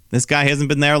this guy hasn't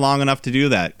been there long enough to do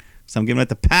that. So I'm giving it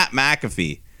to Pat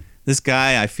McAfee. This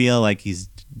guy, I feel like he's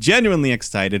genuinely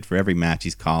excited for every match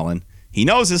he's calling. He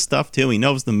knows his stuff too. He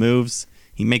knows the moves.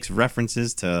 He makes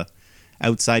references to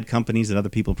outside companies that other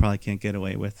people probably can't get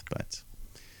away with. But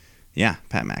yeah,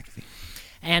 Pat McAfee.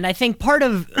 And I think part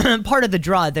of the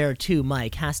draw there too,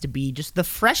 Mike, has to be just the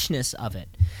freshness of it.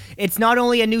 It's not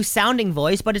only a new sounding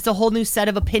voice, but it's a whole new set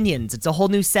of opinions. It's a whole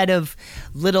new set of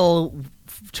little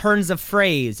turns of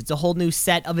phrase. It's a whole new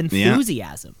set of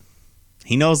enthusiasm. Yeah.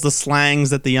 He knows the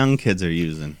slangs that the young kids are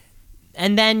using.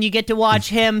 And then you get to watch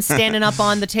him standing up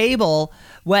on the table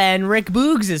when Rick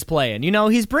Boogs is playing.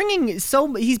 He's bringing so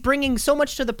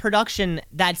much to the production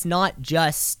that's not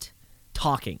just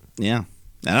talking. Yeah.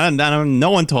 No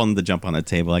one told him to jump on a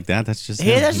table like that. That's just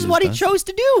that's just what he chose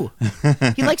to do.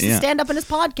 He likes to stand up in his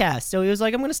podcast, so he was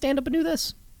like, "I'm going to stand up and do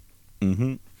this."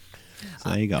 Mm-hmm. So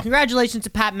there you go. Congratulations to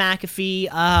Pat McAfee.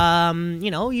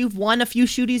 You've won a few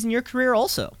Shooties in your career,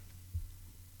 also.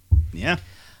 Yeah.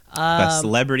 Best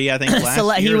celebrity, I think.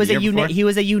 Last year, he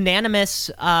was a unanimous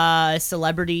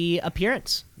celebrity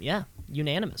appearance. Yeah,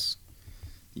 unanimous.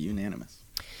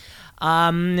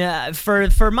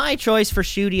 For my choice for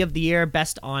Shootie of the Year,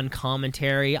 best on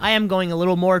commentary, I am going a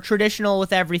little more traditional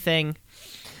with everything.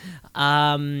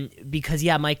 Because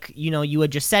yeah, Mike, you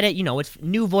had just said it. It's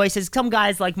new voices. Some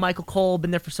guys like Michael Cole been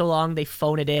there for so long they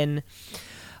phone it in.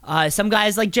 Some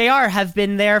guys like JR have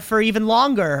been there for even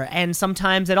longer, and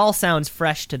sometimes it all sounds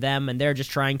fresh to them, and they're just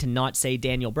trying to not say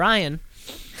Daniel Bryan.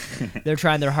 They're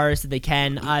trying their hardest that they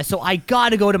can. So I got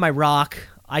to go to my Rock.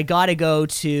 I got to go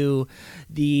to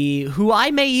who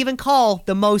I may even call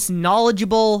the most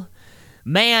knowledgeable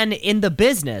man in the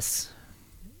business.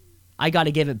 I got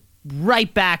to give it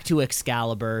right back to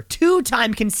Excalibur,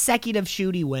 2-time consecutive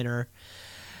Shooty winner.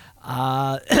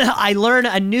 I learn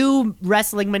a new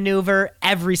wrestling maneuver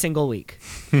every single week.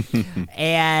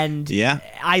 And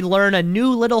I learn a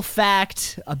new little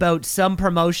fact about some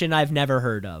promotion I've never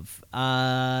heard of.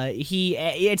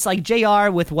 It's like JR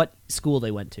with what school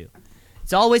they went to.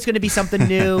 It's always going to be something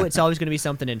new. It's always going to be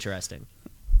something interesting.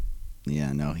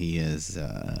 Yeah, no, he is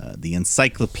the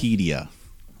encyclopedia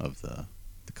of the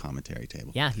commentary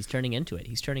table. Yeah, he's turning into it.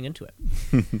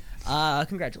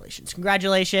 Congratulations.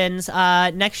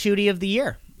 Next Shooty of the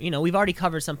year. We've already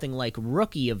covered something like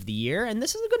Rookie of the Year, and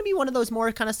this is going to be one of those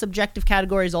more kind of subjective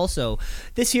categories also.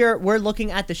 This year, we're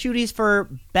looking at the Shooties for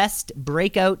Best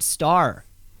Breakout Star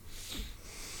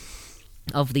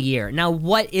of the year. Now,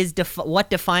 what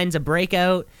defines a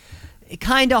breakout?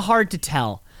 Kind of hard to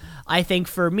tell. I think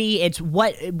for me, it's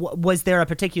was there a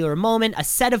particular moment, a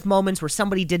set of moments where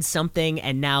somebody did something,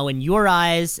 and now in your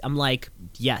eyes, I'm like,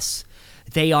 yes,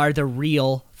 they are the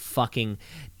real fucking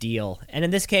deal. And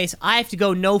in this case, I have to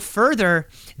go no further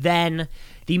than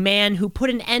the man who put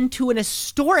an end to an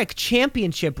historic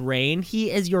championship reign.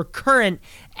 He is your current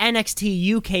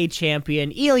NXT UK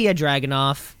champion, Ilya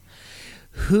Dragunov,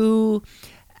 who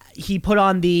he put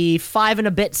on the 5 and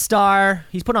a bit star.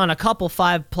 He's put on a couple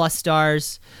 5+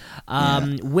 stars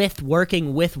with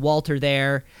working with Walter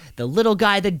there. The little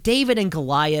guy, the David and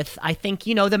Goliath. I think,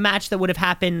 the match that would have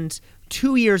happened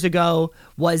 2 years ago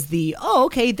was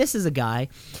this is a guy.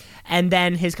 And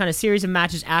then his kind of series of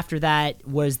matches after that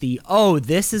was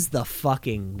this is the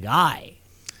fucking guy.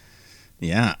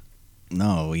 Yeah.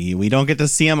 No, we don't get to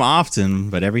see him often,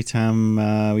 but every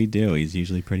time we do, he's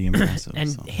usually pretty impressive.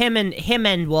 And him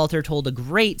and Walter told a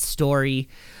great story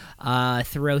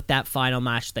throughout that final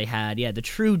match they had. Yeah, the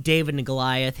true David and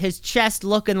Goliath. His chest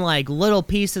looking like little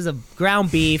pieces of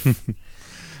ground beef.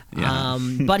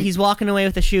 But he's walking away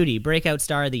with a Shooty, Breakout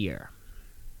Star of the Year.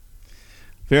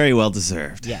 Very well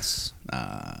deserved. Yes.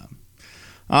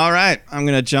 All right, I'm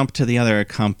going to jump to the other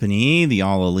company, the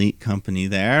All Elite company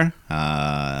there.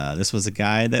 This was a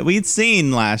guy that we'd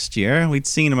seen last year. We'd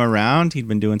seen him around. He'd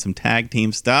been doing some tag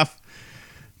team stuff.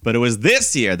 But it was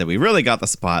this year that we really got the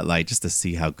spotlight just to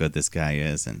see how good this guy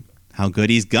is and how good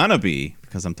he's going to be.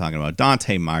 Because I'm talking about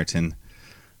Dante Martin.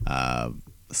 The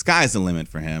sky's the limit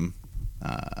for him.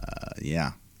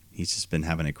 He's just been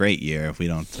having a great year. If we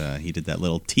don't, he did that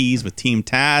little tease with Team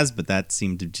Taz, but that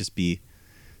seemed to just be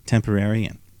temporary.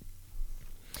 And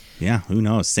who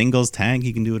knows? Singles, tag,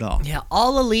 he can do it all. Yeah,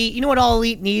 All Elite. You know what All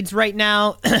Elite needs right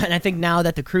now? And I think now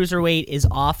that the Cruiserweight is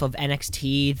off of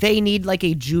NXT, they need like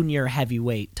a junior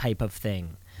heavyweight type of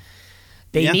thing.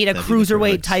 They need a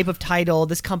Cruiserweight type of title.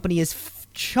 This company is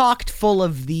chocked full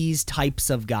of these types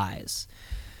of guys.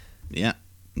 Yeah,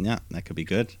 that could be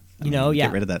good.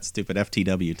 Get rid of that stupid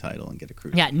FTW title and get a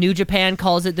Cruiserweight. Yeah, New Japan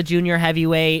calls it the junior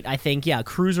heavyweight. I think,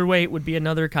 Cruiserweight would be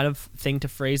another kind of thing to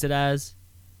phrase it as.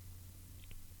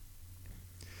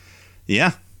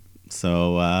 Yeah.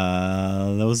 So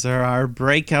those are our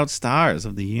breakout stars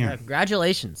of the year. Yeah,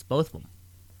 congratulations, both of them.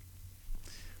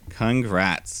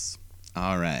 Congrats.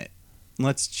 All right.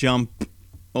 Let's jump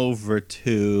over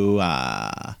to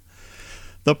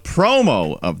the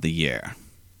promo of the year.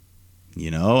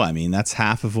 That's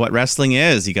half of what wrestling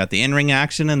is. You got the in-ring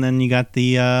action, and then you got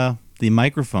the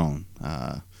microphone,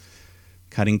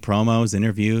 cutting promos,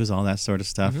 interviews, all that sort of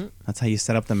stuff. Mm-hmm. That's how you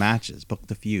set up the matches, book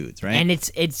the feuds, right? And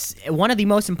it's one of the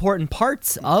most important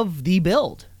parts of the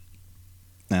build.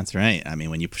 That's right.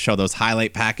 When you show those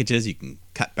highlight packages, you can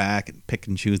cut back and pick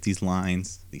and choose these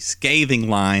lines, these scathing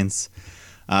lines.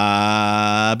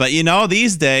 But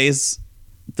these days,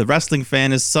 the wrestling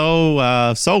fan is so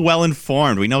well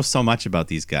informed. We know so much about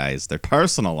these guys, their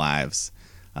personal lives,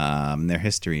 their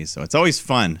histories. So it's always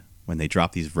fun when they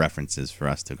drop these references for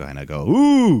us to kind of go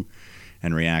ooh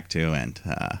and react to. And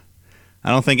I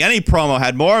don't think any promo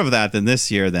had more of that than this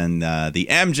year than the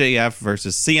MJF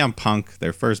versus CM Punk,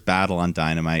 their first battle on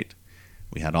Dynamite.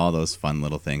 We had all those fun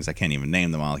little things. I can't even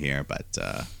name them all here, but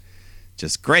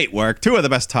just great work. Two of the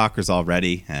best talkers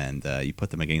already, and you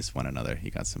put them against one another.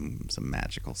 You got some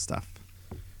magical stuff.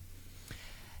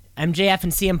 MJF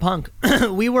and CM Punk.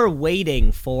 We were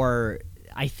waiting for,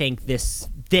 I think, this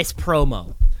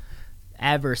promo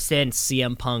ever since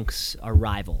CM Punk's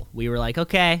arrival. We were like,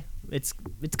 okay, it's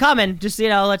coming. Just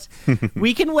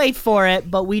we can wait for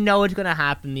it, but we know it's gonna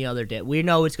happen the other day. We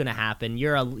know it's gonna happen.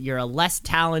 You're a less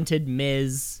talented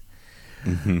Miz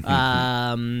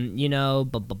You know,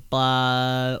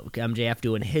 MJF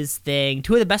doing his thing.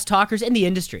 Two of the best talkers in the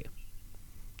industry.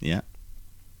 Yeah.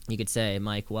 You could say,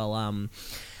 Mike. Well, I'm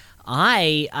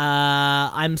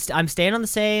staying on the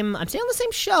same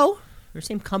show, or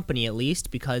same company at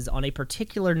least, because on a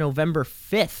particular November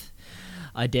 5th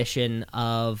edition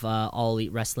of All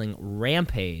Elite Wrestling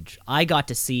Rampage, I got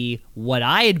to see what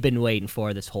I had been waiting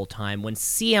for this whole time, when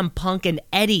CM Punk and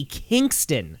Eddie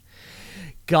Kingston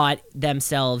got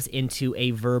themselves into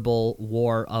a verbal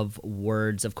war of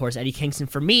words. Of course, Eddie Kingston,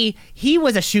 for me, he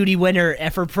was a Shootie winner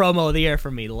for promo of the year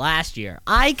for me last year.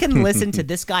 I can listen to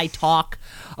this guy talk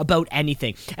about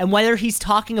anything. And whether he's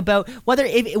talking about,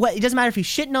 it doesn't matter if he's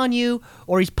shitting on you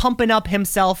or he's pumping up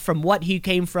himself from what he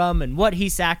came from and what he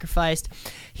sacrificed,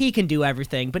 he can do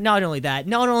everything. But not only that,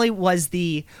 not only was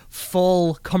the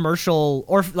full commercial,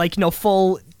 or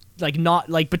full, not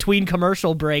between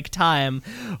commercial break time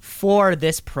for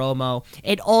this promo,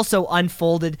 it also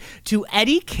unfolded to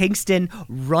Eddie Kingston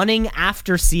running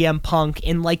after CM Punk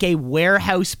in a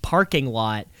warehouse parking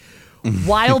lot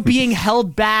while being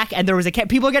held back, and there was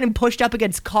people are getting pushed up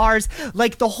against cars.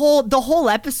 The whole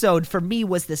episode for me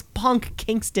was this Punk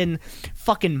Kingston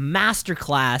fucking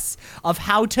masterclass of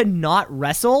how to not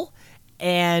wrestle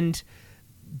and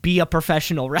be a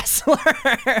professional wrestler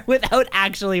without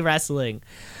actually wrestling.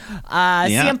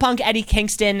 CM Punk, Eddie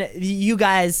Kingston, you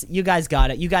guys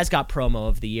got it. You guys got promo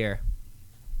of the year.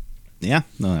 Yeah,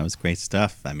 no, that was great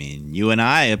stuff. I mean, you and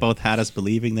I both had us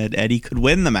believing that Eddie could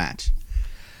win the match.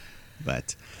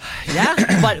 But God.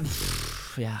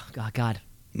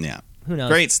 Yeah. Who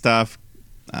knows? Great stuff.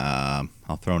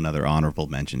 I'll throw another honorable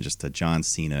mention just to John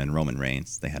Cena and Roman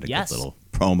Reigns. They had a good little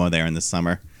promo there in the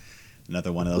summer.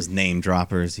 Another one of those name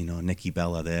droppers, Nikki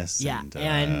Bella this, and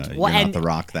The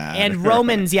Rock that. And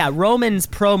Roman's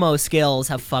promo skills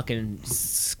have fucking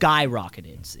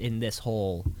skyrocketed in this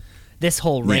whole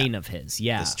reign of his.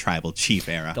 Yeah. This tribal chief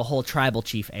era. The whole tribal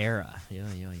chief era. Yeah.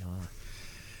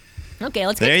 Okay,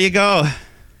 let's There you go.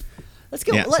 Let's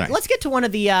go. Let's get to one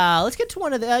of the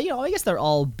I guess they're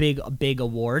all big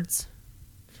awards.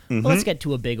 Mm-hmm. Well, let's get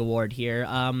to a big award here.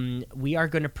 We are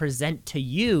going to present to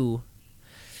you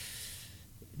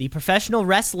the Professional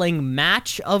Wrestling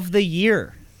Match of the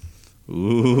Year.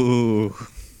 Ooh.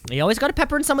 You always got to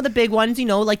pepper in some of the big ones,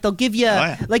 they'll give you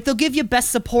they'll give you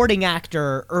Best Supporting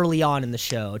Actor early on in the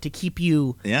show to keep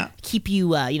you there.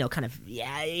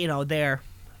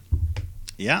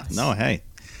 Yeah, no, hey.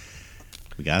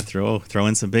 We got to throw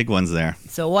in some big ones there.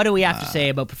 So what do we have to say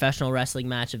about Professional Wrestling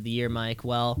Match of the Year, Mike?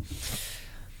 Well,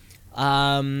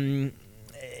 God,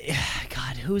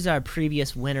 who's our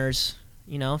previous winners?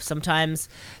 Sometimes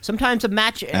a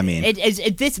match. I mean,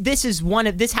 this is one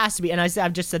of, this has to be, and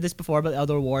I've just said this before about the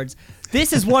other awards.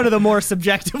 This is one of the more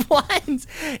subjective ones.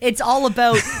 It's all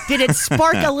about, did it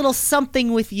spark a little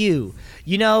something with you?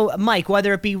 Mike,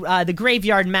 whether it be the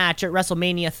Graveyard match at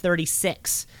WrestleMania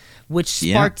 36, which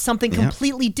sparked something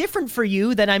completely different for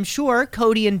you than I'm sure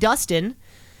Cody and Dustin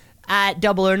at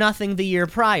Double or Nothing the year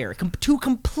prior. Two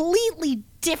completely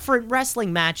different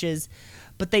wrestling matches.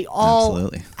 But they all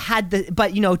had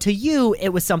to you, it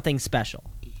was something special.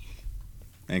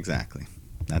 Exactly.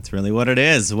 That's really what it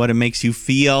is, what it makes you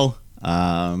feel. But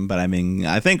I mean,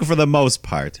 I think for the most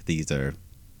part, these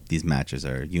matches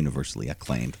are universally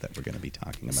acclaimed that we're going to be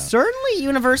talking about. Certainly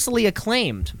universally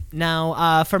acclaimed.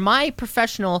 Now, for my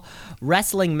Professional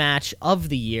Wrestling Match of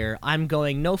the Year, I'm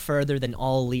going no further than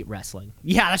All Elite Wrestling.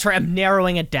 Yeah, that's right. I'm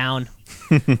narrowing it down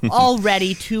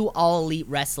already to All Elite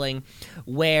Wrestling,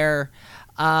 where...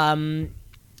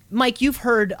 Mike, you've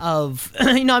heard of,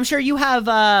 I'm sure you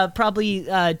have probably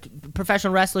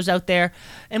professional wrestlers out there,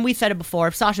 and we've said it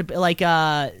before. Sasha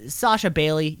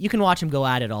Bailey, you can watch him go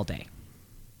at it all day.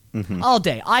 Mm-hmm. All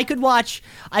day. I could watch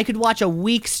a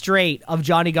week straight of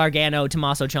Johnny Gargano,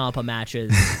 Tommaso Ciampa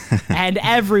matches, and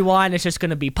everyone is just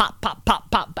going to be pop, pop, pop,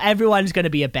 pop. Everyone's going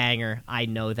to be a banger. I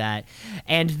know that.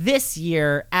 And this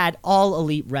year at All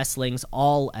Elite Wrestling's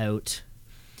All Out,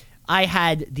 I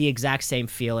had the exact same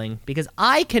feeling because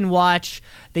I can watch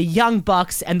the Young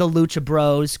Bucks and the Lucha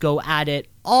Bros go at it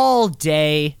all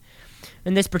day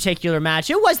in this particular match.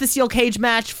 It was the steel cage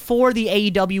match for the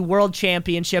AEW World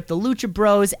Championship. The Lucha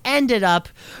Bros ended up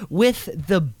with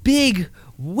the big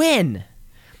win.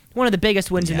 One of the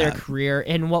biggest wins in their career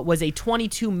in what was a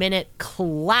 22-minute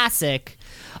classic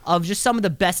of just some of the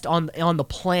best on the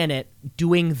planet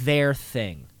doing their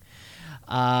thing.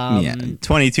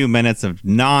 22 minutes of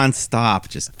non-stop,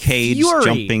 just cage, fury.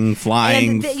 Jumping,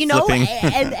 flying, and, flipping.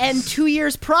 and 2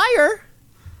 years prior,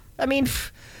 I mean,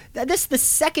 this is the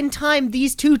second time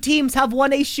these two teams have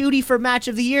won a Shootie for Match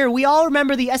of the Year. We all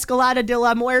remember the Escalada de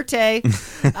la Muerte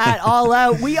at All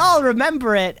Out. We all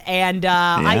remember it, and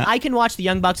I can watch the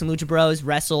Young Bucks and Lucha Bros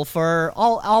wrestle for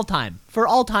all time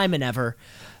and ever.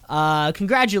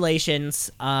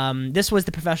 Congratulations. This was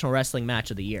the professional wrestling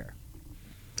match of the year.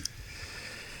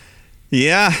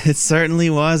 Yeah, it certainly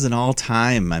was an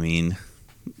all-time. I mean,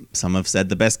 some have said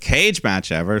the best cage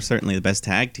match ever. Certainly the best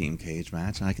tag team cage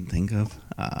match I can think of.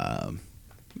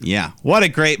 Yeah, what a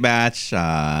great match.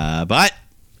 But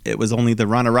it was only the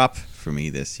runner-up for me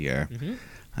this year. Mm-hmm.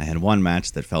 I had one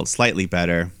match that felt slightly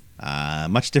better.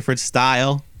 Much different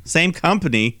style. Same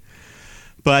company.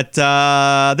 But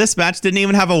this match didn't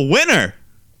even have a winner.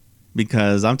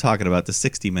 Because I'm talking about the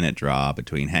 60-minute draw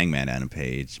between Hangman Adam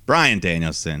Page, Bryan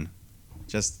Danielson.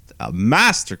 Just a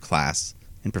masterclass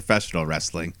in professional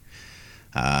wrestling.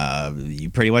 You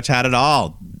pretty much had it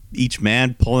all. Each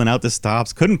man pulling out the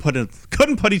stops, couldn't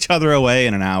put each other away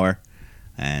in an hour,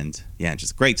 and yeah,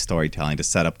 just great storytelling to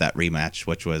set up that rematch,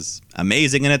 which was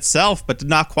amazing in itself, but did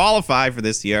not qualify for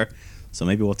this year. So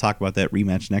maybe we'll talk about that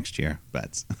rematch next year.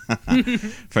 But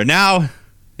for now,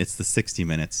 it's the 60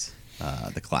 minutes,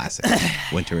 the classic.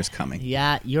 Winter is coming.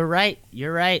 Yeah, you're right.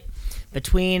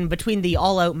 Between the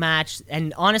all-out match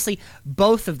and honestly,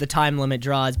 both of the time limit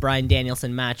draws, Bryan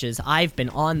Danielson matches, I've been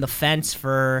on the fence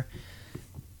for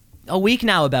a week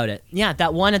now about it. Yeah,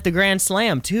 that one at the Grand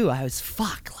Slam too. I was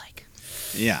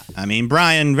Yeah, I mean,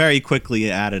 Bryan very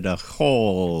quickly added a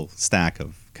whole stack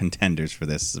of contenders for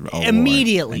this award.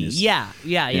 Immediately. Yeah.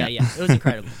 It was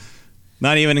incredible.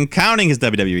 Not even counting his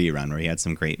WWE run, where he had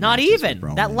some great. Not even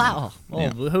that loud. Who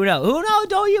knows? Who knows?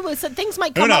 Don't you? Things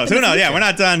might come up. Who knows? Yeah, we're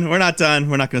not done. We're not going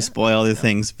to spoil other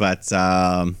things, but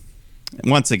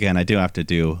once again, I do have to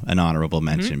do an honorable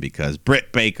mention because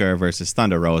Britt Baker versus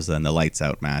Thunder Rosa in the Lights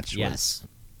Out match was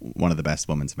one of the best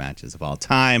women's matches of all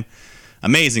time.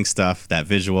 Amazing stuff. That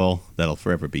visual that'll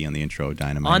forever be on the intro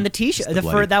Dynamite. On the T-shirt,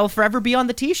 that will forever be on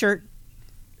the T-shirt.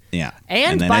 Yeah,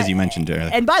 and then as you mentioned earlier.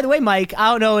 And by the way, Mike,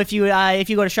 I don't know if you go to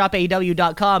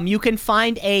shopaew.com, you can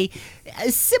find a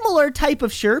similar type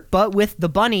of shirt, but with the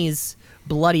bunny's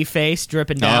bloody face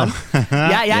dripping down. They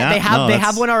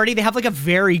have one already. They have like a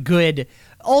very good,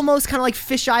 almost kind of like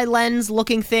fisheye lens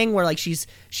looking thing, where like she's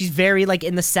very like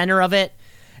in the center of it,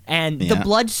 and the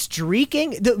blood streaking.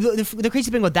 The crazy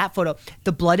thing with that photo,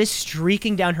 the blood is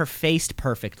streaking down her face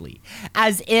perfectly,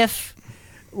 as if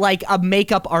like a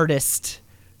makeup artist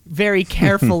very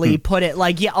carefully put it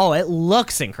it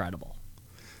looks incredible.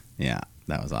 Yeah,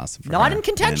 that was awesome. Not in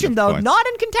contention though. Not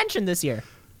in contention this year.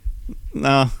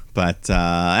 No, but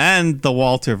and the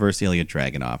Walter versus Ilya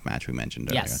Dragunov match we mentioned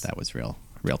earlier. Yes. That was real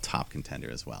top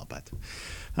contender as well. But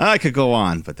I could go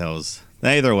on, but those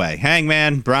either way.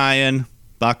 Hangman, Bryan,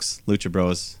 Bucks, Lucha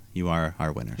Bros, you are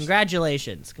our winners.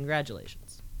 Congratulations.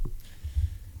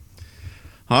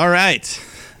 All right.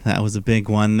 That was a big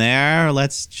one there.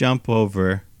 Let's jump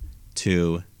over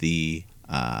to the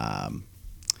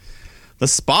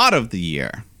spot of the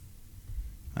year.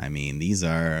 I mean,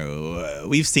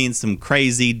 we've seen some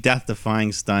crazy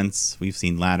death-defying stunts. We've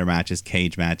seen ladder matches,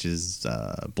 cage matches,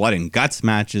 blood and guts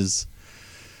matches,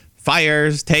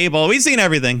 fires, table. We've seen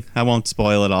everything. I won't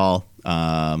spoil it all.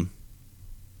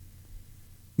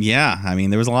 Yeah, I mean,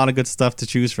 there was a lot of good stuff to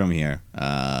choose from here.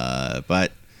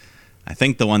 But I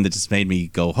think the one that just made me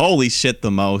go, holy shit,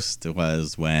 the most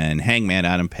was when Hangman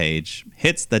Adam Page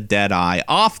hits the dead eye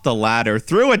off the ladder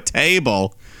through a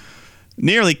table,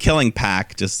 nearly killing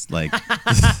Pac. Just like,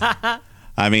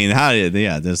 I mean,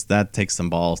 that takes some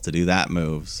balls to do that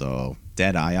move. So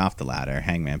dead eye off the ladder,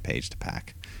 Hangman Page to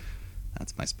Pac.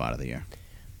 That's my spot of the year.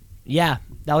 Yeah,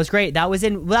 that was great. That was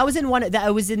in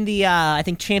the I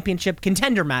think championship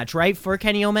contender match, right, for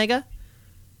Kenny Omega.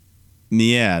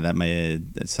 Yeah, I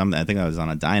think that was on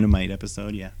a Dynamite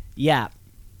episode. Yeah.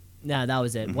 No, that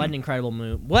was it. Mm-hmm. What an incredible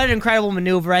move! What an incredible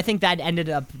maneuver! I think that ended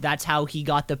up. That's how he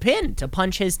got the pin to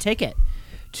punch his ticket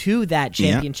to that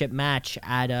championship match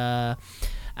at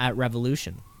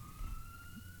Revolution.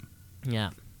 Yeah.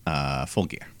 Full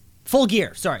Gear. Full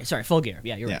Gear. Sorry. Full Gear.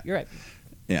 Yeah, you're right. You're right.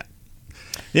 Yeah.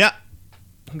 Yeah.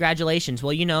 Congratulations.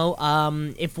 Well,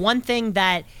 if one thing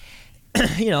that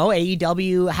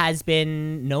AEW has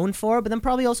been known for, but then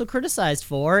probably also criticized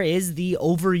for, is the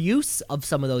overuse of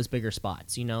some of those bigger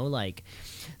spots.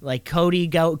 Like Cody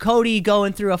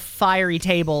going through a fiery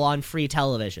table on free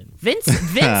television. Vince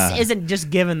isn't just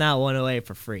giving that one away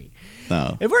for free.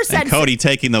 No. If we're and Cody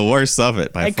taking the worst of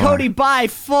it by far. Cody by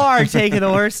far taking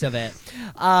the worst of it.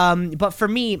 But for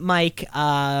me, Mike,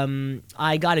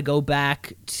 I got to go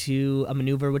back to a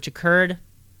maneuver which occurred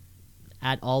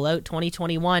at All Out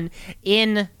 2021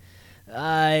 in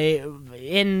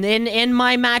in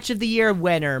my match of the year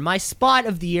winner, my spot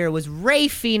of the year was Rey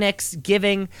Fenix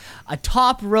giving a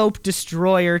top rope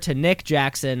destroyer to Nick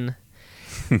Jackson.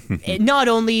 Not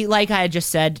only, like I had just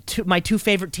said, my two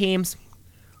favorite teams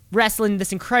wrestling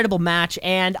this incredible match,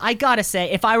 and I gotta say,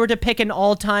 if I were to pick an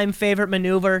all-time favorite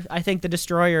maneuver, I think the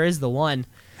destroyer is the one.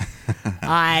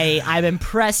 I'm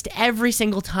impressed every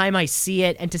single time I see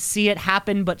it, and to see it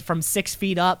happen, but from 6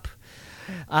 feet up.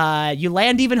 You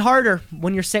land even harder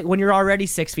when you're already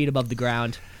 6 feet above the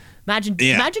ground.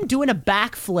 Imagine doing a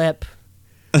backflip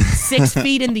 6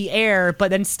 feet in the air, but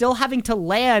then still having to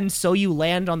land so you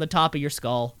land on the top of your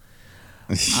skull.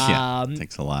 Yeah, it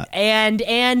takes a lot.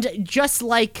 And just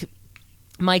like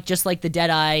Mike, just like the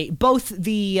Deadeye, both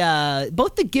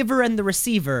the giver and the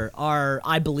receiver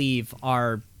I believe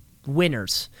are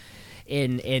winners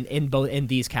in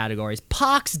these categories.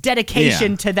 Pac's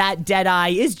dedication to that Deadeye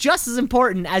is just as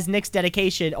important as Nick's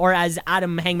dedication or as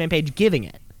Adam Hangman Page giving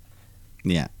it.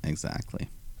 Yeah, exactly.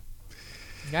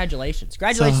 Congratulations,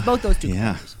 both those two.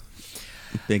 Yeah,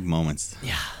 big moments.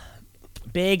 Yeah,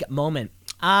 big moment.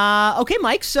 Okay,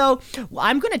 Mike. So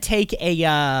I'm going to take a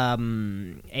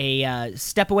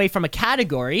step away from a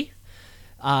category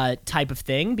type of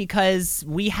thing because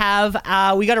we got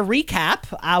to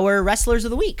recap our wrestlers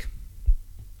of the week.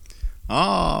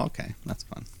 Oh, okay. That's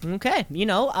fun. Okay.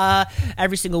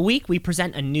 Every single week we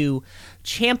present a new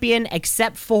champion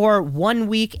except for 1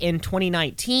 week in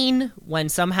 2019 when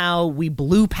somehow we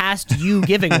blew past you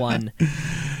giving one.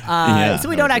 So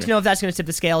we don't actually know if that's going to tip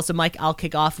the scale. So, Mike, I'll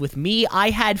kick off with me.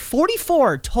 I had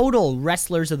 44 total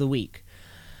wrestlers of the week.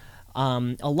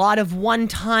 A lot of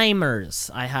one-timers.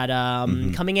 I had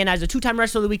coming in as a 2-time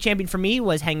Wrestler of the Week champion for me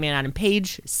was Hangman Adam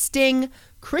Page, Sting,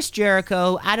 Chris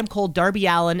Jericho, Adam Cole, Darby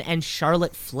Allin, and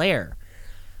Charlotte Flair.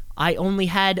 I only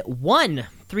had one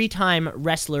 3-time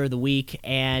Wrestler of the Week,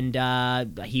 and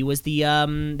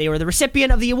they were the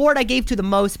recipient of the award I gave to the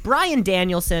most. Bryan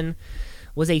Danielson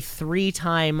was a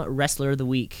 3-time Wrestler of the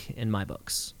Week in my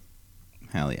books.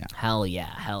 Hell yeah. Hell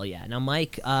yeah. Hell yeah. Now,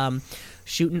 Mike,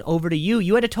 shooting over to you.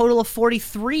 You had a total of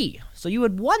 43, so you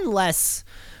had one less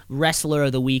Wrestler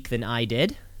of the Week than I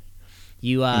did.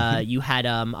 You had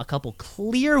a couple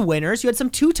clear winners. You had some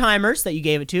 2-timers that you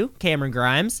gave it to. Cameron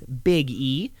Grimes, Big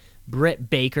E, Britt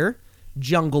Baker,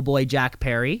 Jungle Boy Jack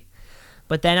Perry.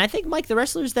 But then I think, Mike, the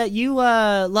wrestlers that you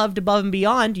loved above and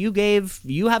beyond, you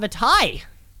have a tie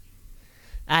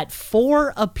at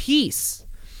 4 apiece.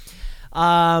 So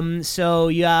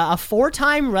a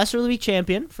 4-time Wrestler of the Week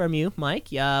champion from you, Mike,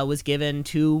 was given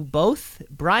to both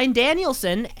Bryan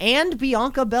Danielson and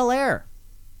Bianca Belair.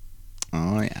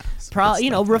 Oh yeah,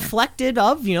 reflected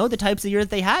of the types of year that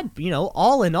they had.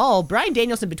 All in all, Bryan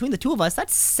Danielson, between the two of us,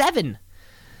 that's 7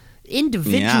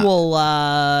 individual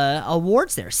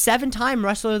awards there. 7-time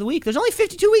Wrestler of the Week. There's only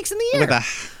 52 weeks in the year,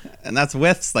 and that's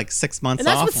with like 6 months off.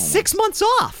 And that's with almost. 6 months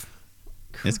off.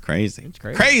 It's crazy.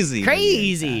 Crazy.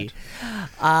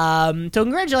 So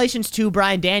congratulations to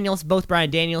Bryan Danielson, both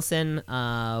Bryan Danielson,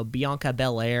 Bianca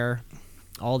Belair,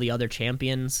 all the other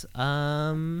champions.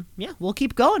 We'll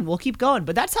keep going.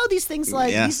 But that's how these things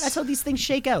that's how these things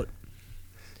shake out.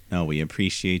 No, we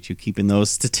appreciate you keeping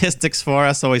those statistics for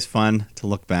us. Always fun to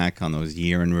look back on those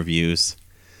year in reviews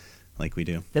like we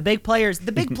do. The big players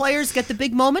get the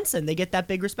big moments and they get that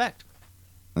big respect.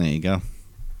 There you go.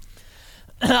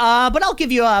 But I'll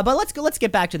give you. But let's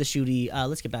get back to the Shootie.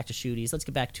 Let's get back to Shooties. Let's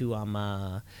get back to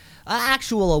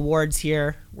actual awards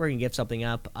here. We're gonna give something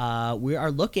up. We are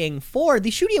looking for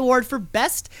the Shootie Award for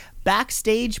Best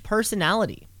Backstage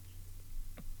Personality.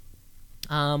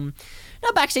 Now,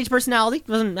 backstage personality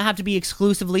doesn't have to be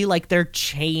exclusively like they're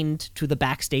chained to the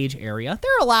backstage area.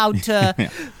 They're allowed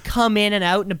to come in and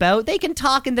out and about. They can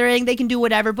talk in their ring. They can do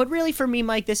whatever. But really, for me,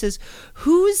 Mike, this is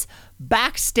whose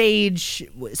backstage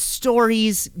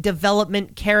stories,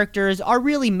 development, characters are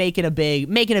really making a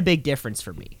big difference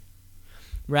for me.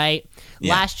 Right?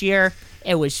 Yeah. Last year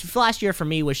for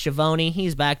me was Schiavone.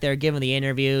 He's back there giving the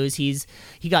interviews. He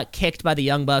got kicked by the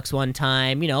Young Bucks one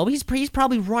time. He's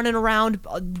probably running around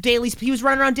Daly's. He was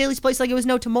running around Daly's place like it was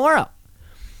no tomorrow.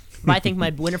 But I think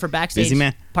my winner for backstage. Busy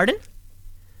man. Pardon?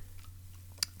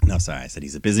 No, sorry. I said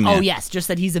he's a busy man. Oh yes, just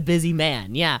that he's a busy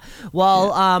man. Yeah.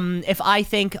 Well, if I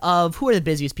think of who are the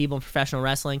busiest people in professional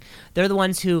wrestling, they're the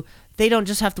ones who they don't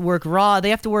just have to work Raw. They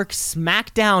have to work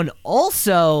SmackDown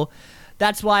also.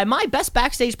 That's why my best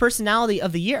backstage personality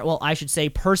of the year, well, I should say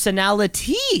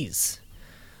personalities.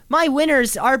 My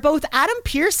winners are both Adam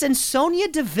Pearce and Sonya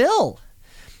Deville.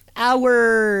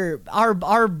 Our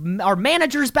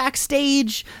managers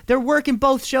backstage, they're working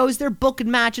both shows, they're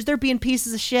booking matches, they're being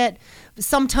pieces of shit.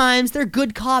 Sometimes they're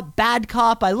good cop, bad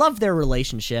cop. I love their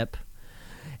relationship.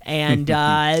 And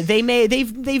they've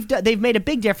made a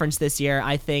big difference this year,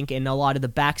 I think, in a lot of the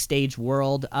backstage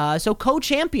world. So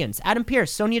co-champions, Adam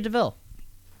Pearce, Sonya Deville.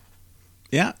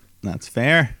 Yeah, that's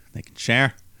fair. They can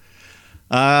share.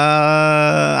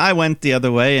 I went the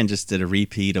other way and just did a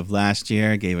repeat of last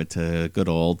year. Gave it to good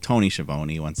old Tony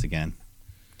Schiavone once again,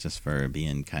 just for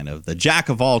being kind of the jack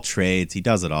of all trades. He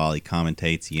does it all. He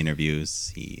commentates, he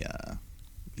interviews,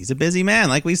 he's a busy man,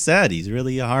 like we said. He's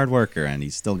really a hard worker, and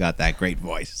he's still got that great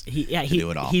voice to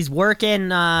do it all. He's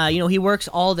working, he works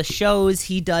all the shows.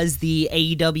 He does the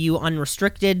AEW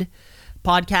Unrestricted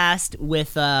podcast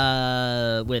with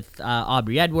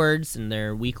Aubrey Edwards and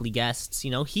their weekly guests.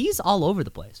 He's all over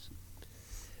the place.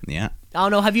 Yeah. I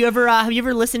don't know. Have you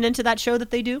ever listened into that show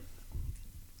that they do?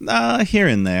 Here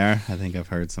and there. I think I've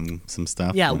heard some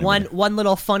stuff. Yeah, one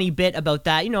little funny bit about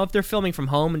that. If they're filming from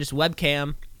home and just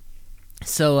webcam.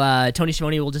 So Tony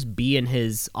Schiavone will just be in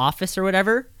his office or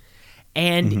whatever,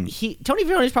 and Tony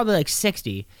Schiavone is probably like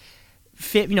 60,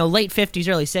 late 50s,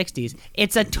 early 60s.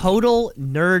 It's a total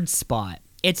nerd spot.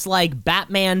 It's like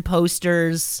Batman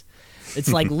posters.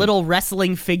 It's like little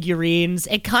wrestling figurines.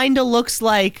 It kind of looks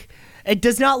like. It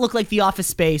does not look like the office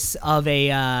space of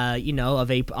a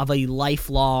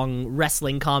lifelong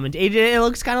wrestling comment. It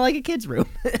looks kind of like a kid's room.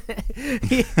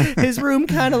 His room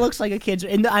kind of looks like a kid's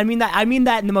room. And I mean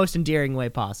that in the most endearing way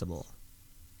possible.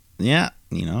 Yeah,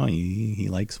 he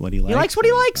likes what he likes. He likes what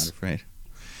he likes. Not afraid.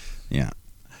 Yeah,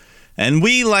 and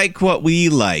we like what we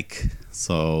like.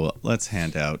 So let's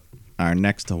hand out our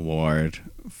next award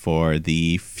for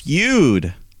the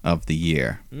feud of the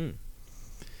year.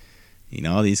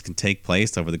 These can take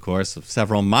place over the course of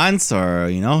several months,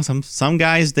 or, some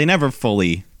guys, they never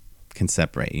fully can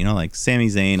separate. Like Sami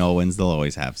Zayn, Owens, they'll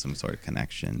always have some sort of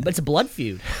connection. But it's a blood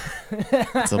feud.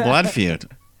 It's a blood feud.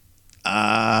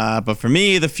 But for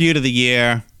me, the feud of the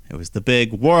year, it was the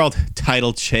big world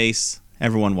title chase.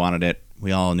 Everyone wanted it.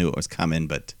 We all knew it was coming,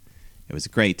 but it was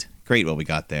great what we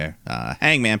got there.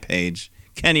 Hangman Page,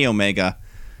 Kenny Omega,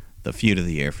 the feud of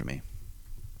the year for me.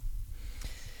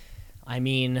 I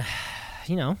mean,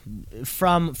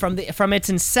 from its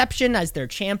inception as their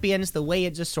champions, the way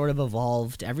it just sort of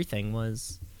evolved, everything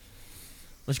was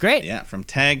great. Yeah, from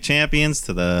tag champions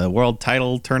to the world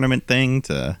title tournament thing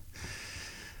to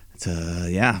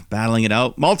battling it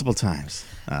out multiple times.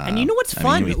 And you know what's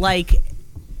fun?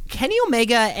 Kenny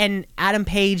Omega and Adam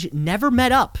Page never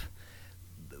met up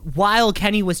while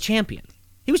Kenny was champion.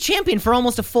 He was champion for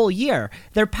almost a full year.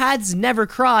 Their paths never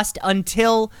crossed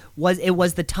until it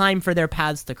was the time for their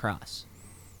paths to cross.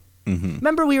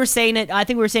 Remember we were saying it, I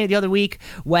think we were saying it the other week,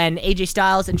 when AJ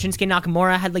Styles and Shinsuke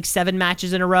Nakamura had like 7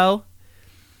 matches in a row?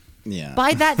 Yeah.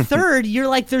 By that third, you're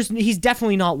like, he's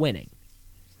definitely not winning.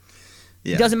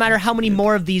 Yeah. It doesn't matter how many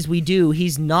more of these we do,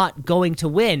 he's not going to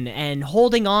win. And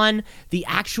holding on the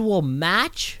actual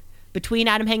match between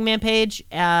Hangman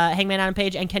Adam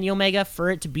Page and Kenny Omega for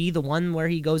it to be the one where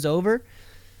he goes over,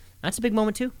 that's a big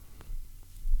moment too.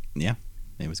 Yeah,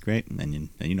 it was great. And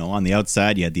on the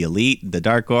outside you had the Elite, the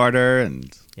Dark Order,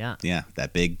 and that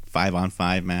big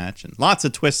 5-on-5 match, and lots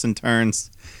of twists and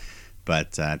turns.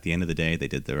 But at the end of the day, they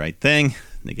did the right thing.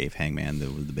 They gave Hangman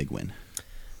the big win.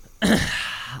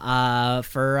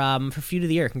 For feud of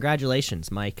the year,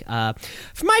 congratulations, Mike.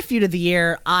 For my feud of the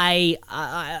year, I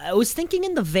was thinking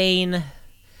in the vein.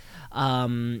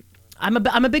 I'm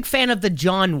a big fan of the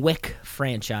John Wick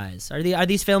franchise. Are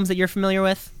these films that you're familiar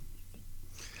with?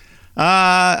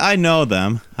 I know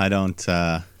them. I don't.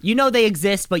 They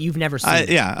exist, but you've never seen.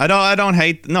 Yeah, I don't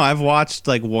hate. No, I've watched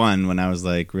like one when I was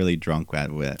like really drunk at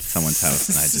someone's house,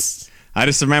 and I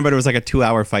just remembered it was like a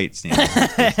 2-hour fight scene.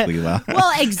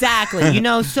 Well, exactly.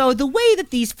 So the way that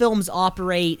these films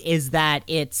operate is that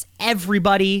it's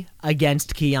everybody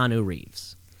against Keanu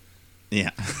Reeves. Yeah.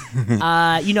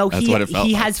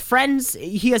 He has friends.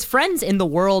 He has friends in the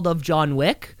world of John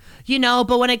Wick.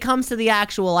 But when it comes to the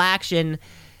actual action,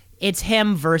 it's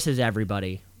him versus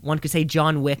everybody. One could say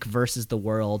John Wick versus the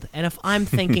world. And if I'm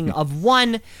thinking of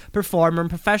one performer in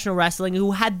professional wrestling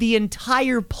who had the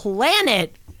entire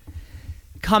planet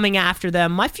coming after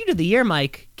them, my feud of the year,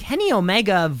 Mike, Kenny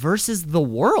Omega versus the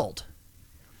world.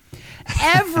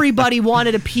 Everybody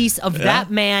wanted a piece of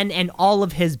that man and all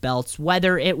of his belts,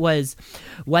 whether it was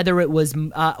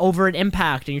over at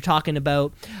Impact, and you're talking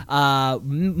about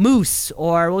Moose,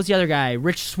 or what was the other guy,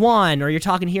 Rich Swann, or you're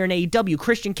talking here in AEW,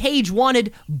 Christian Cage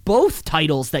wanted both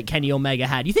titles that Kenny Omega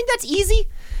had. You think that's easy?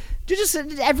 To just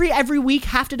every week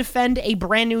have to defend a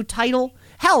brand new title?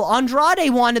 Hell, Andrade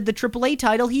wanted the AAA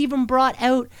title. He even brought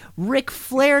out Ric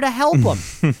Flair to help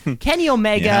him. Kenny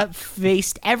Omega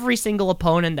faced every single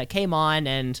opponent that came on,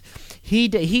 and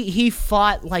he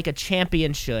fought like a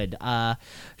champion should.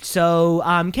 So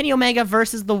Kenny Omega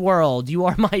versus the World. You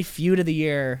are my feud of the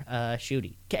year,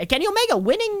 Shooty. Kenny Omega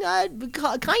winning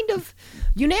kind of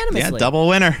unanimously. Yeah, double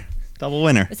winner. Double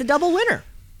winner. It's a double winner.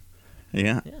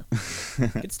 Yeah.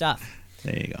 Good stuff.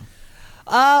 There you go.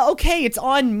 Okay, it's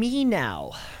on me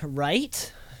now,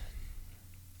 right?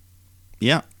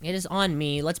 Yeah. It is on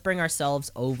me. Let's bring ourselves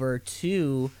over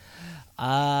to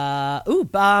we're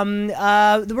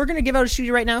gonna give out a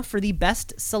Shooty right now for the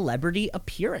best celebrity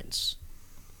appearance.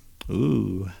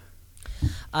 Ooh.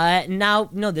 Now,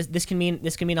 no, this can mean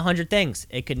 100 things.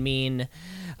 It could mean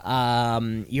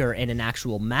you're in an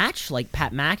actual match like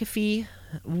Pat McAfee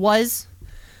was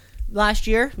last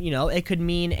year. It could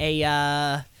mean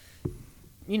a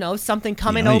something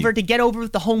coming over to get over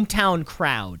with the hometown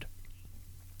crowd.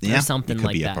 Yeah, or something it could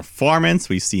like be that. A performance.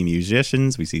 We see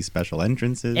musicians. We see special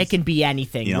entrances. It can be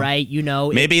anything, right?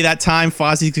 Maybe that time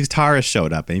Fozzie's guitarist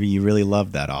showed up. Maybe you really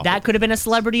loved that awful. That could have been a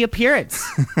celebrity appearance,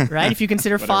 right? If you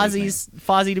consider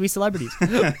Fozzie to be celebrities.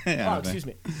 Excuse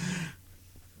me.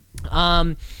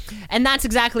 And that's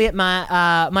exactly it,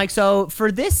 Mike. So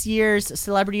for this year's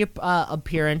celebrity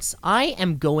appearance, I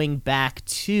am going back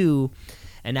to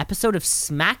an episode of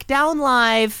SmackDown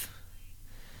Live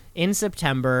in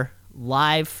September.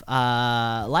 Live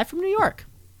from New York.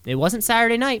 It wasn't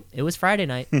Saturday night. It was Friday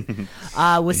night.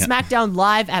 With SmackDown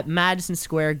Live at Madison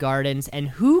Square Gardens. And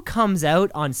who comes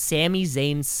out on Sami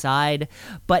Zayn's side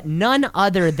but none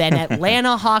other than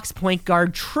Atlanta Hawks point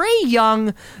guard Trae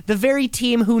Young, the very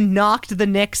team who knocked the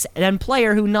Knicks and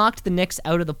player who knocked the Knicks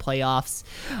out of the playoffs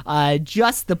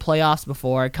just the playoffs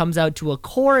before. It comes out to a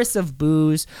chorus of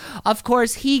boos. Of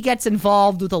course, he gets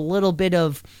involved with a little bit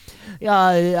of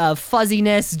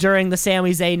fuzziness during the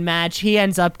Sami Zayn match. He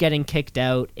ends up getting kicked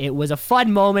out. It was a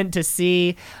fun moment to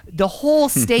see the whole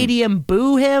stadium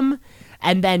boo him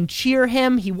and then cheer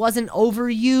him. He wasn't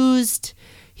overused.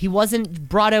 He wasn't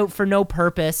brought out for no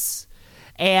purpose.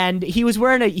 And he was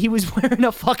wearing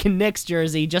a fucking Knicks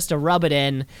jersey just to rub it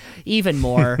in even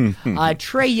more.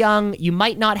 Trae Young, you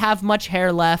might not have much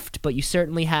hair left, but you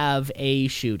certainly have a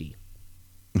Shooty.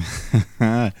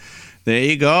 There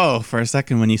you go. For a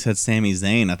second, when you said Sami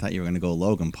Zayn, I thought you were going to go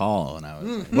Logan Paul, and I was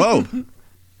like, whoa.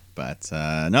 But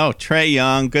no, Trae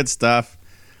Young, good stuff.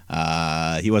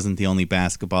 He wasn't the only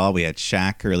basketball. We had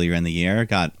Shaq earlier in the year.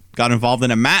 Got involved in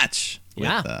a match.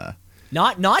 Yeah. With,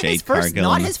 not Jade his first. Cargill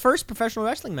Not his first professional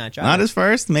wrestling match. Either. Not his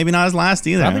first. Maybe not his last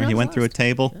either. He went through a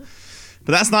table. Yeah.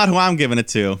 But that's not who I'm giving it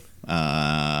to.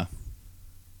 I'm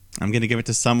going to give it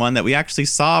to someone that we actually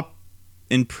saw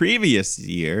in previous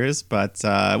years, but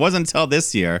it wasn't until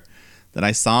this year that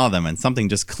I saw them and something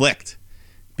just clicked.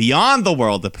 Beyond the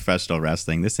world of professional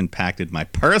wrestling, this impacted my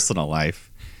personal life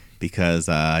because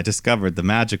I discovered the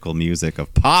magical music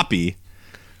of Poppy.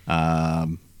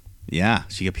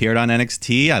 She appeared on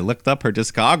NXT. I looked up her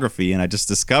discography and I just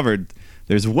discovered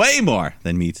there's way more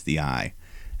than meets the eye.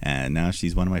 And now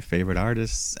she's one of my favorite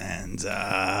artists. And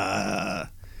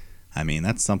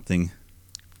that's something.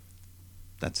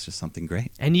 That's just something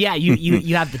great. And you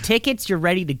have the tickets. You're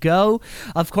ready to go.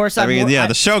 Of course,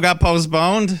 the show got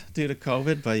postponed due to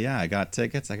COVID, but I got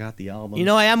tickets. I got the album.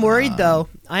 I am worried though.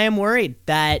 I am worried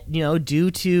that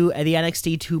due to the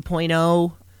NXT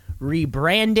 2.0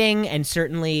 rebranding, and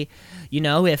certainly,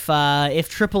 if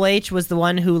Triple H was the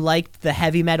one who liked the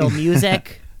heavy metal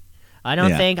music. I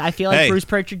don't think. I feel like Bruce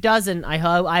Pritchard doesn't.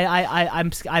 I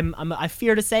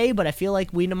fear to say, but I feel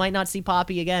like we might not see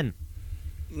Poppy again.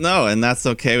 No, and that's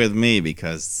okay with me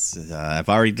because I've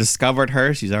already discovered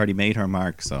her. She's already made her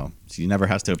mark, so she never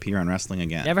has to appear on wrestling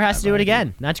again. Never has to do it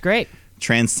again. That's great.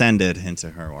 Transcended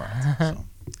into her world. So.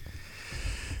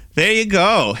 There you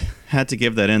go. Had to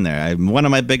give that in there. One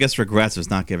of my biggest regrets was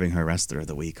not giving her Wrestler of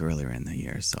the Week earlier in the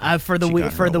year. So for the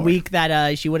week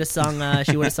that she would have sung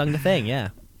the thing,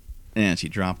 yeah. And she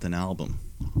dropped an album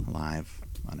live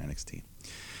on NXT.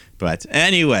 But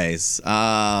anyways,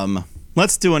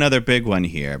 let's do another big one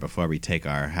here before we take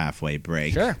our halfway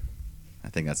break. Sure. I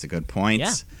think that's a good point.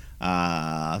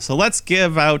 Yeah. So let's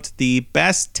give out the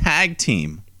best tag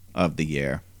team of the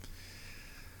year.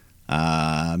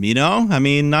 Not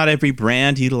every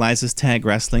brand utilizes tag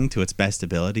wrestling to its best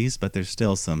abilities, but there's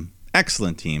still some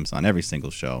excellent teams on every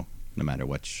single show, no matter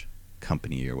which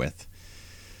company you're with.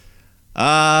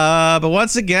 But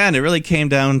once again, it really came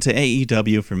down to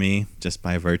AEW for me, just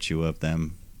by virtue of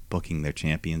them booking their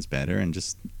champions better, and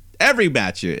just every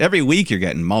week you're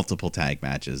getting multiple tag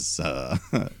matches.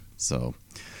 So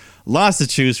lots to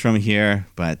choose from here.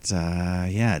 But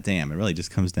yeah, damn, it really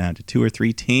just comes down to 2 or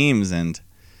 3 teams, and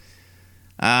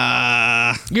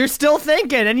you're still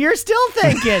thinking, and you're still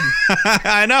thinking.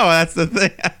 I know, that's the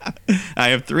thing. I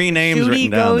have 3 names Shooty written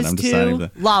down goes that I'm deciding to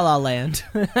to. La La Land.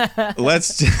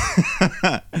 Let's.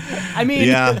 I mean,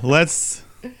 yeah, let's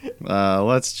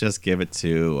just give it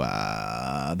to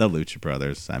the Lucha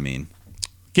Brothers. I mean,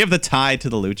 give the tie to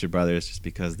the Lucha Brothers just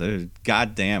because they're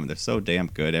so damn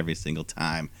good every single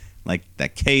time. Like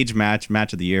that cage match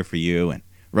of the year for you, and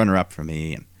runner up for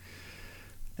me, and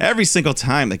every single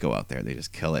time they go out there, they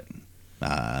just kill it.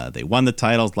 They won the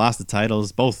titles, lost the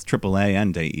titles, both AAA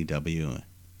and AEW.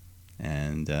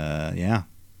 And, yeah,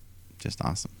 just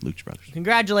awesome. Lucha Brothers.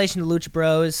 Congratulations to Lucha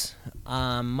Bros.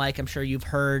 Mike, I'm sure you've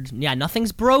heard. Yeah,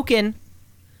 nothing's broken.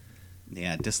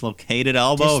 Yeah, dislocated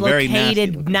elbow. Very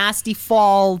nasty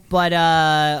fall. But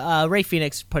Ray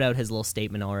Phoenix put out his little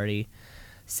statement already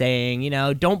saying,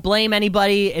 don't blame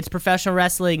anybody. It's professional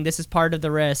wrestling. This is part of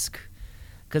the risk.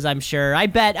 Because I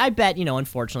bet,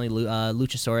 unfortunately,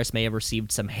 Luchasaurus may have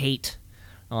received some hate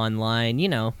online,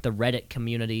 the Reddit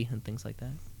community and things like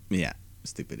that. Yeah,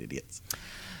 stupid idiots.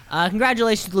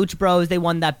 Congratulations to Lucha Bros. They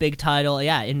won that big title.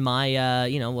 Yeah, in my,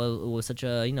 it was such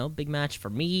a, big match for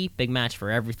me, big match for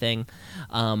everything.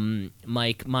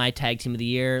 Mike, my tag team of the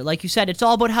year. Like you said, it's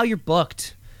all about how you're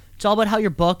booked. It's all about how you're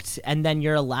booked, and then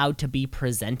you're allowed to be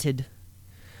presented.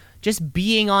 Just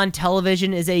being on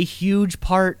television is a huge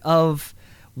part of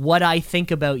what I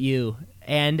think about you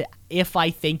and if I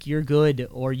think you're good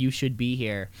or you should be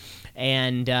here.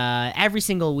 And every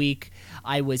single week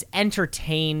I was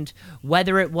entertained,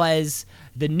 whether it was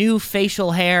the new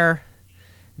facial hair,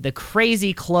 the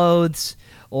crazy clothes,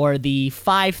 or the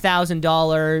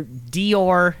 $5,000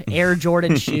 Dior Air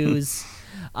Jordan shoes.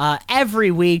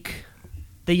 Every week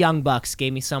the Young Bucks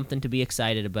gave me something to be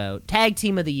excited about. Tag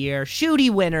team of the year, Shooty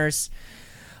winners.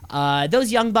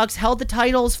 Those Young Bucks held the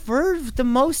titles for the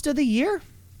most of the year.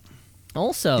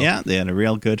 Also, yeah, they had a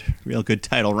real good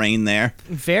title reign there.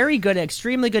 Very good,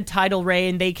 extremely good title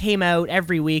reign. They came out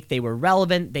every week. They were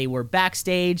relevant. They were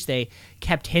backstage. They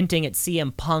kept hinting at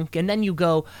CM Punk. And then you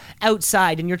go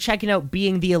outside and you're checking out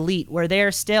Being the Elite, where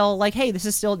they're still like, hey, this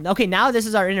is still okay. Now this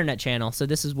is our internet channel, so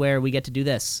this is where we get to do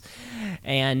this.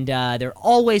 And they're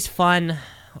always fun,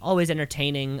 always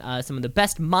entertaining. Some of the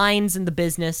best minds in the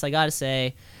business, I gotta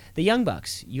say. The Young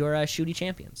Bucks, you're Shooty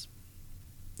champions.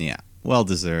 Yeah, well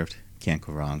deserved. Can't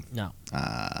go wrong. No.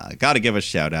 Got to give a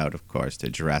shout out, of course, to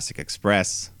Jurassic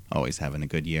Express. Always having a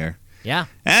good year. Yeah.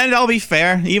 And I'll be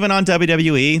fair, even on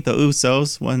WWE, the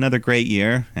Usos, another great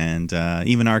year. And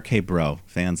even RK Bro,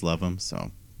 fans love them. So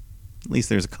at least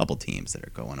there's a couple teams that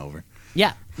are going over.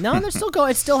 Yeah. No, they're still going.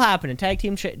 It's still happening. Tag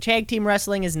team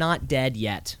wrestling is not dead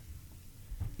yet.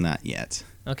 Not yet.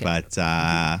 Okay. But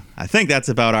I think that's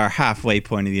about our halfway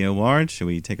point of the award. Should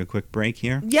we take a quick break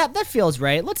here? Yeah, that feels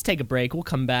right. Let's take a break. We'll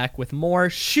come back with more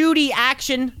Shooty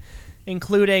action,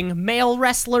 including Male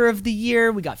Wrestler of the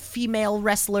Year. We got Female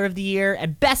Wrestler of the Year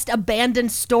and Best Abandoned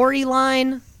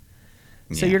Storyline.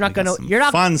 So Yeah, you're not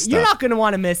gonna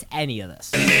want to miss any of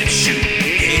this. Let's shoot,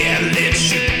 yeah, let's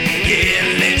shoot,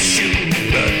 yeah, let's shoot,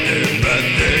 brother,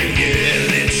 yeah,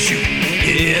 let's shoot,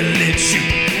 yeah, let's shoot,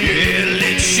 yeah,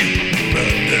 let's shoot,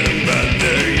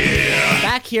 brother, yeah.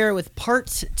 Back here with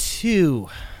part 2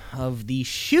 of the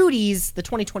Shooties, the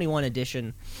 2021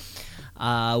 edition,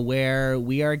 where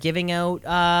we are giving out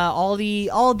all the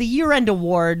year-end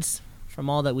awards from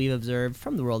all that we've observed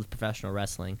from the world of professional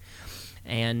wrestling.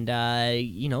 And,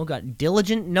 got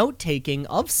diligent note-taking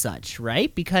of such,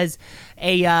 right? Because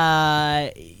you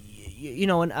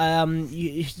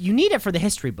need it for the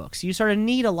history books. You sort of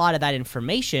need a lot of that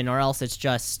information, or else it's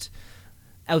just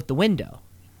out the window.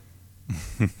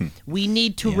 We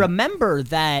need to remember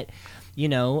that,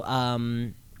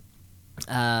 who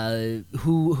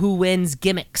wins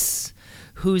gimmicks,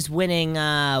 who's winning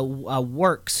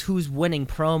works, who's winning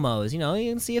promos. You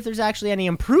can see if there's actually any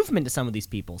improvement to some of these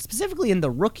people, specifically in the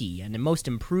rookie and the most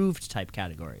improved type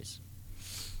categories.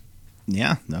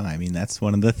 Yeah, no, I mean, that's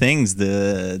one of the things,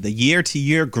 the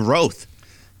year-to-year growth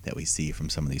that we see from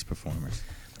some of these performers.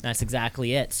 That's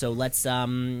exactly it. So let's.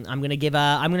 I'm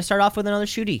gonna start off with another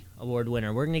Shooty Award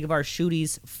winner. We're gonna give our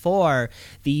Shooties for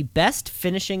the best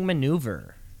finishing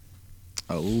maneuver.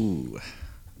 Oh,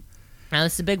 now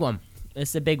this is a big one.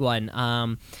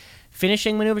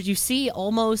 Finishing maneuvers. You see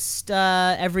almost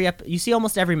every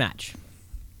match.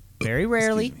 Very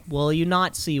rarely will you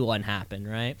not see one happen,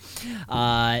 right?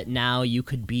 Now you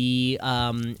could be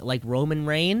like Roman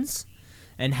Reigns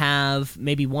and have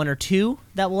maybe one or two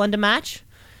that will end a match.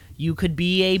 You could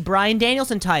be a Bryan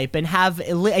Danielson type and have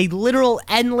a literal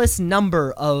endless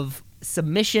number of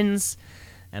submissions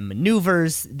and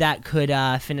maneuvers that could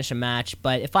finish a match.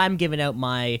 But if I'm giving out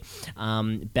my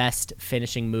best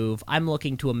finishing move, I'm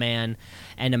looking to a man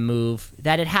and a move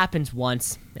that it happens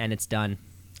once and it's done.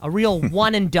 A real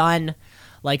one and done,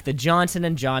 like the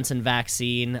Johnson & Johnson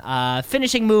vaccine.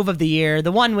 Finishing move of the year,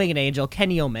 the one-winged angel,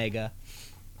 Kenny Omega.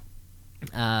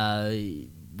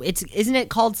 Isn't it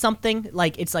called something?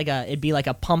 Like it'd be like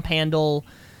a pump handle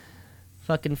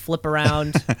fucking flip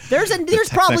around. There's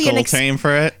probably an name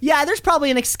for it. Yeah, there's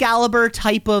probably an Excalibur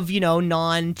type of,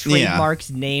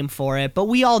 non-trademarked name for it, but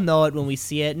we all know it when we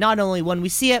see it. Not only when we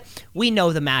see it, we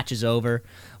know the match is over.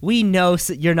 We know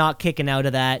you're not kicking out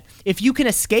of that. If you can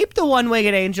escape the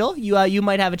one-winged angel, you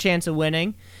might have a chance of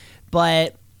winning,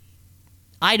 but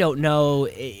I don't know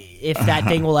if that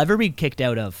thing will ever be kicked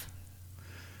out of.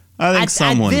 I think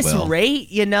someone will. At this rate,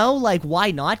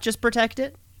 why not just protect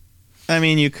it? I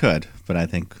mean, you could, but I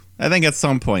think at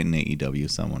some point in AEW,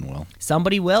 someone will.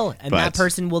 Somebody will, and that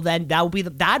person will then. That will be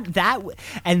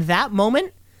that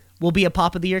moment will be a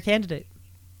Pop of the Year candidate.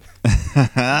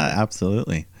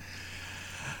 Absolutely.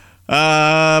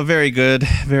 Very good,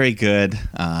 very good.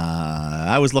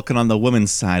 I was looking on the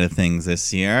women's side of things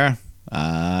this year.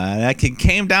 That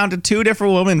came down to two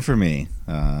different women for me.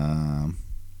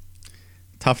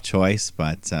 Tough choice,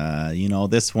 but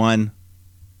this one.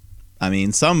 I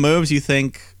mean, some moves you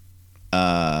think,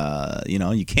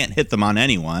 you can't hit them on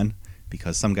anyone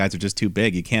because some guys are just too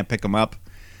big. You can't pick them up.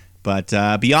 But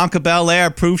Bianca Belair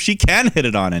proved she can hit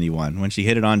it on anyone when she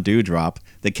hit it on Doudrop.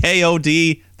 The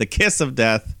KOD, the kiss of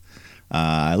death.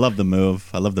 I love the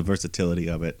move. I love the versatility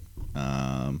of it.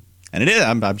 And it is,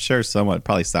 I'm sure somewhat,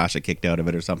 probably Sasha kicked out of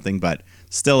it or something, but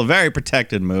still a very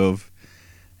protected move.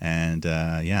 And,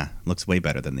 looks way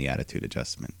better than the attitude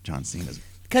adjustment. John Cena's.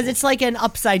 Because it's like an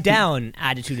upside-down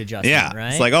attitude adjustment, right?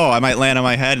 It's like, I might land on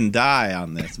my head and die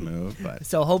on this move. But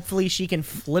so hopefully she can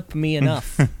flip me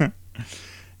enough.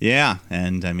 Yeah,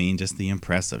 and I mean, just the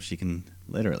impressive. She can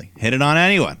literally hit it on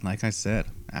anyone, like I said,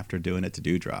 after doing it to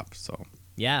Doudrop. So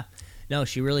yeah, no,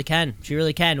 she really can. She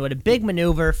really can. What a big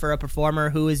maneuver for a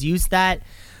performer who has used that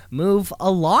move a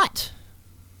lot.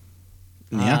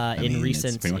 Yeah, in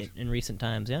recent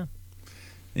times. Yeah.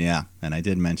 Yeah, and I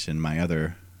did mention my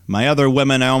other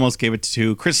women. I almost gave it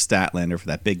to Chris Statlander for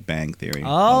that Big Bang Theory.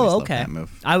 Oh, okay.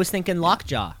 I was thinking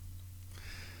Lockjaw.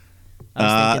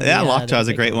 Lockjaw's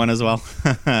a great one as well.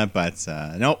 But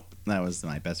nope, that was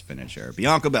my best finisher.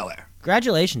 Bianca Belair.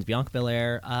 Congratulations, Bianca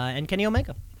Belair and Kenny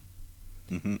Omega.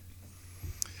 Mm-hmm.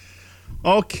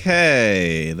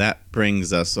 Okay, that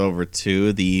brings us over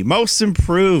to the Most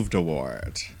Improved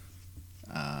Award.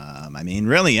 I mean,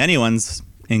 really, anyone's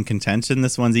in contention.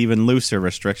 This one's even looser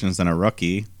restrictions than a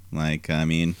rookie. Like, I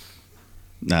mean,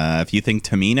 if you think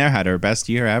Tamina had her best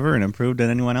year ever and improved than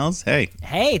anyone else, hey,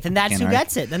 then that's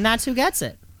who gets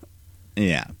it.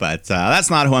 Yeah, but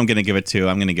that's not who I'm going to give it to.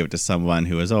 I'm going to give it to someone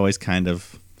who is always kind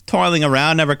of toiling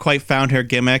around, never quite found her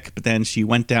gimmick, but then she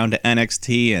went down to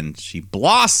NXT and she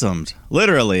blossomed,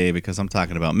 literally, because I'm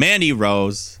talking about Mandy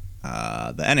Rose,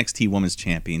 the NXT Women's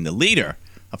Champion, the leader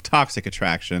of Toxic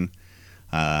Attraction.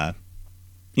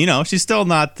 She's still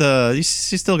not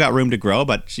she's still got room to grow,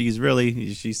 but she's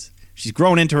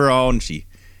grown into her own. She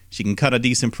can cut a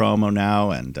decent promo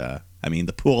now, and I mean,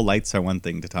 the pool lights are one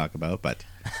thing to talk about, but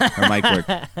her mic work.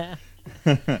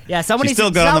 Yeah, someone needs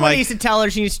to tell her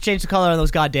she needs to change the color on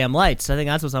those goddamn lights. I think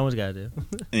that's what someone's got to do.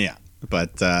 Yeah,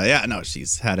 but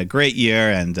she's had a great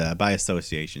year, and by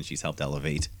association, she's helped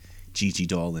elevate Gigi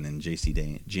Dolan and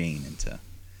JC Jane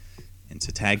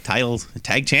into tag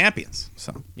champions.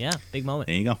 So yeah, big moment.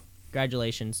 There you go.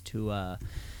 Congratulations to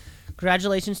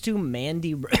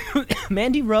Mandy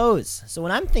Mandy Rose. So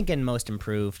when I'm thinking most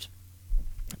improved,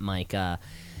 Mike,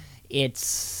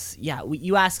 it's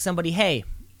you ask somebody, hey,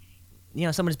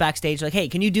 someone's backstage like, hey,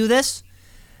 can you do this?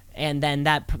 And then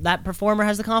that performer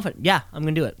has the confidence. Yeah, I'm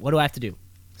gonna do it. What do I have to do?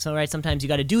 So right, sometimes you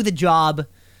got to do the job.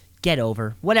 Get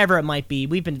over whatever it might be.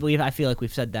 I feel like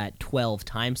we've said that 12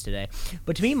 times today.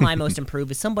 But to me, my most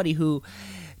improved is somebody who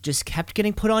just kept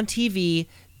getting put on TV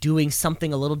doing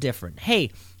something a little different. Hey,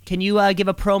 can you give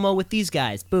a promo with these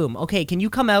guys? Boom. Okay, can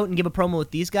you come out and give a promo with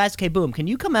these guys? Okay, boom. Can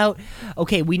you come out?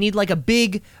 Okay, we need like a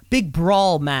big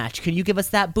brawl match. Can you give us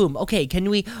that? Boom. Okay,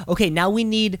 now we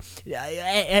need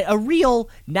a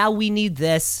real, now we need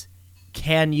this.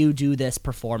 Can you do this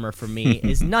performer for me?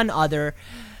 Is none other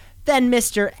than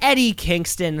Mr. Eddie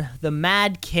Kingston, the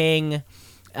Mad King,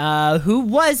 who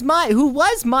was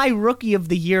my Rookie of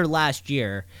the Year last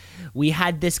year. We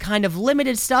had this kind of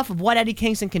limited stuff of what Eddie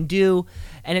Kingston can do,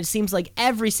 and it seems like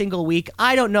every single week,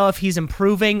 I don't know if he's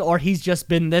improving or he's just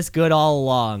been this good all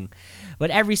along. but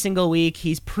every single week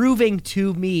he's proving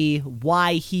to me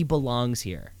why he belongs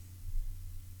here.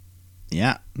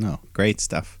 Yeah, no, great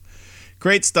stuff.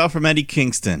 Great stuff from Eddie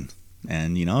Kingston.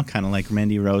 And, kind of like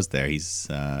Randy Rose there, he's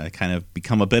kind of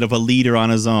become a bit of a leader on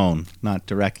his own. Not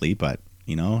directly, but,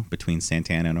 between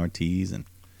Santana and Ortiz. And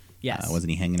yes.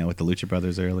 Wasn't he hanging out with the Lucha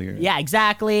Brothers earlier? Yeah,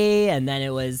 exactly. And then it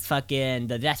was fucking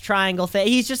the Death Triangle thing.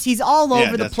 He's all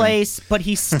over the place, but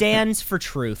he stands for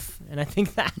truth. And I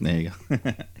think that... There you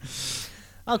go.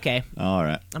 Okay. All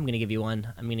right. I'm going to give you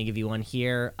one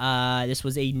here. This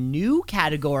was a new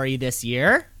category this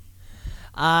year.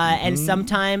 And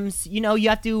sometimes, you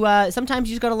have to, sometimes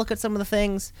you just got to look at some of the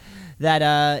things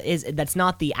that's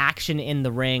not the action in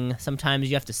the ring. Sometimes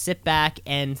you have to sit back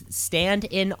and stand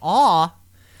in awe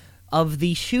of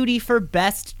the Shootie for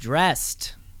Best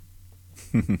Dressed.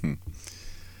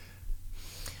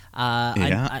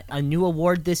 A new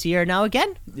award this year. Now,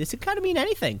 again, this could kind of mean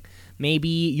anything. Maybe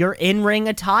your in-ring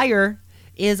attire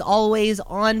is always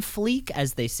on fleek,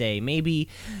 as they say. Maybe,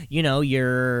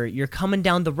 you're coming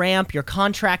down the ramp, your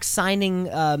contract signing,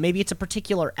 maybe it's a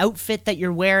particular outfit that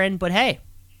you're wearing, but hey.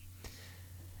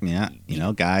 Yeah,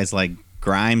 guys like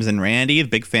Grimes and Randy,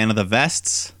 big fan of the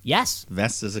vests. Yes.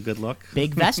 Vest is a good look.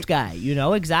 Big vest guy,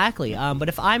 exactly. But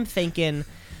if I'm thinking...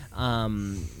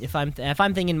 if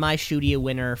I'm thinking my Shootie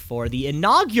winner for the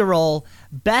inaugural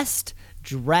Best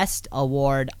Dressed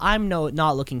Award, I'm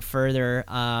not looking further.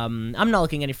 I'm not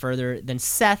looking any further than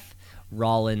Seth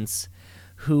Rollins,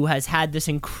 who has had this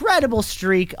incredible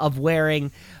streak of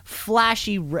wearing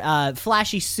flashy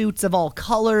suits of all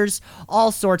colors,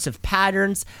 all sorts of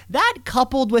patterns. That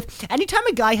coupled with anytime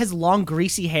a guy has long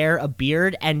greasy hair, a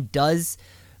beard, and does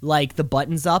like the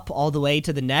buttons up all the way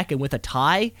to the neck and with a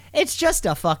tie, it's just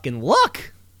a fucking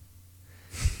look.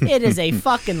 It is a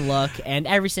fucking look, and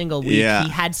every single week he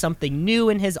had something new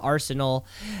in his arsenal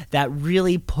that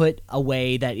really put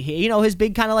away that his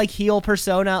big kind of like heel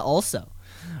persona also,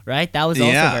 right? That was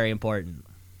also very important.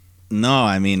 No,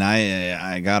 I mean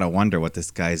I gotta wonder what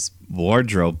this guy's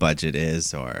wardrobe budget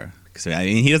is, or because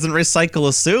he doesn't recycle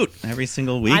a suit every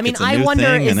single week. I mean, I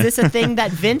wonder, is this a thing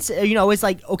that Vince, is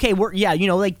like, okay,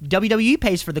 like WWE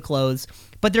pays for the clothes,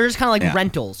 but they're just kind of like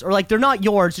rentals, or like they're not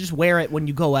yours, just wear it when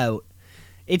you go out.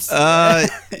 It's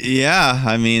yeah.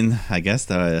 I mean, I guess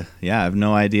I have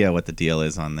no idea what the deal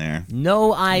is on there.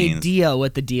 No idea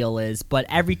what the deal is, but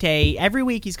every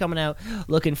week he's coming out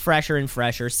looking fresher and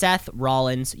fresher. Seth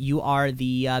Rollins, you are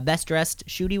the best dressed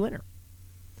Shootie winner.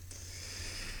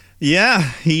 Yeah,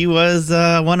 he was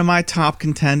one of my top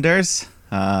contenders.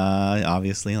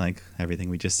 Obviously, like everything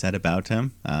we just said about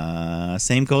him.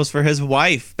 Same goes for his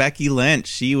wife, Becky Lynch.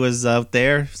 She was out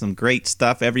there, some great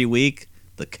stuff every week.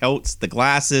 The coats, the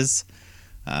glasses.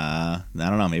 I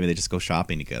don't know, maybe they just go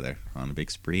shopping together on a big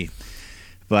spree.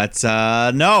 But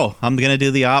no, I'm going to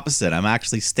do the opposite. I'm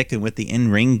actually sticking with the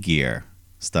in-ring gear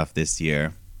stuff this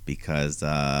year because,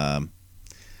 I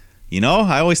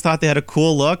always thought they had a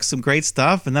cool look, some great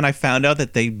stuff, and then I found out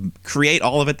that they create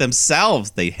all of it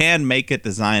themselves. They hand make it,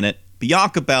 design it.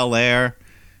 Bianca Belair,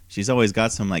 she's always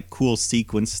got some like cool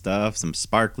sequin stuff, some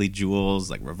sparkly jewels,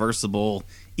 like reversible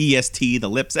EST, the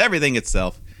lips, everything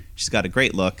itself. She's got a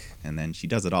great look, and then she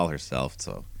does it all herself,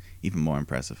 so even more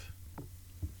impressive.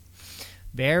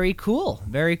 Very cool.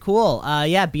 Very cool.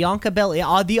 Bianca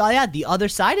Belair. The other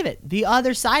side of it. The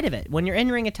other side of it. When your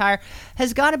in-ring attire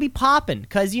has got to be popping,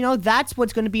 because, that's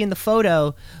what's going to be in the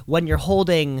photo when you're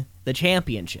holding the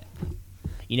championship.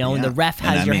 And the ref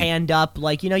has your hand up.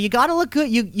 Like, you got to look good.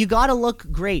 You got to look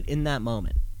great in that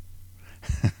moment.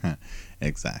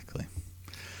 Exactly.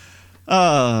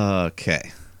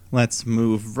 Okay. Let's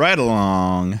move right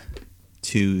along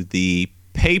to the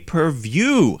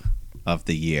pay-per-view of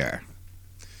the year.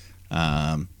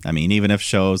 Even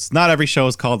if not every show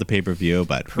is called the pay-per-view,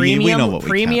 but we know what we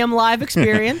premium live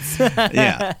experience.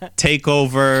 Yeah,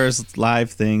 takeovers,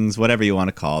 live things, whatever you want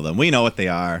to call them. We know what they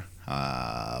are.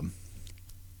 And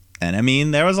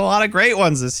there was a lot of great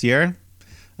ones this year.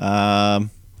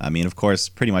 Of course,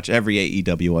 pretty much every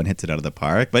AEW one hits it out of the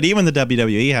park, but even the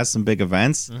WWE has some big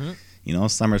events. Mm-hmm.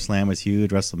 SummerSlam was huge,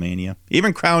 WrestleMania.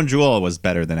 Even Crown Jewel was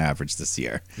better than average this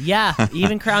year. Yeah,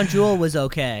 even Crown Jewel was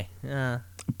okay. Yeah.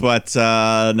 But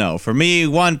no, for me,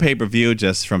 one pay-per-view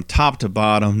just from top to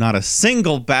bottom, not a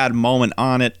single bad moment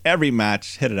on it. Every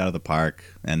match hit it out of the park.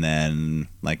 And then,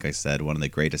 like I said, one of the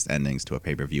greatest endings to a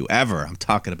pay-per-view ever. I'm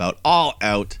talking about All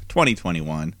Out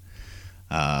 2021.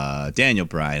 Bryan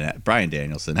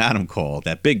Danielson, Adam Cole,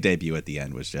 that big debut at the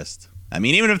end was just...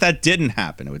 even if that didn't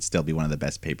happen, it would still be one of the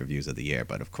best pay-per-views of the year.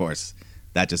 But, of course,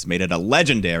 that just made it a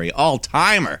legendary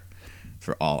all-timer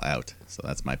for All Out. So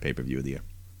that's my pay-per-view of the year.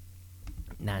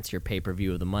 That's your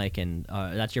pay-per-view of the mic, and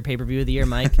that's your pay-per-view of the year,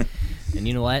 Mike. And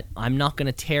you know what? I'm not going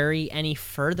to tarry any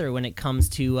further when it comes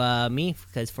to me,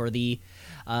 because for the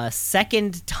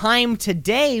second time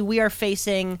today, we are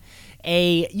facing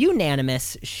a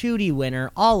unanimous Shooty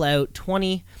winner, All Out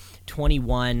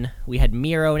 2021. We had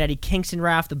Miro and Eddie Kingston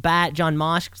right off the bat, John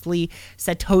Moxley,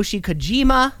 Satoshi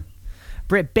Kojima,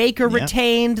 Britt Baker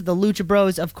retained, the Lucha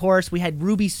Bros, of course. We had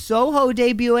Ruby Soho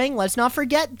debuting. Let's not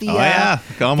forget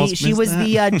she was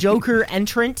the Joker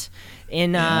entrant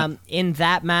in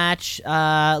that match.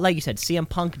 Like you said, CM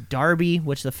Punk Darby,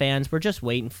 which the fans were just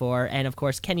waiting for, and of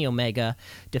course Kenny Omega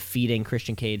defeating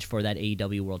Christian Cage for that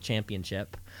AEW World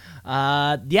Championship.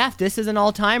 This is an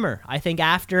all-timer. I think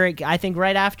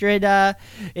right after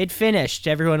it finished,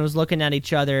 everyone was looking at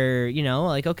each other,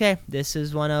 like, okay, this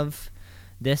is one of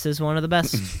the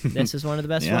best. This is one of the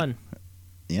best one.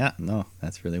 Yeah, no,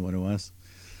 that's really what it was.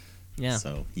 Yeah.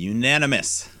 So,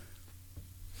 unanimous.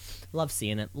 Love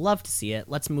seeing it. Love to see it.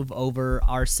 Let's move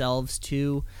ourselves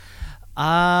to the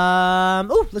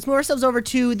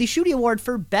Shooty Award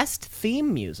for Best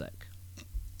Theme Music.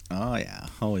 Oh, yeah.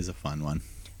 Always a fun one.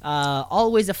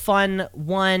 Always a fun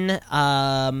one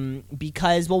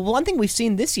because, one thing we've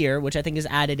seen this year, which I think has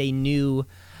added a new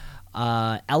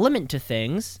element to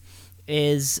things,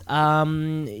 is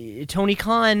Tony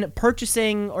Khan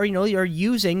purchasing or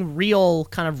using real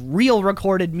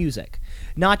recorded music,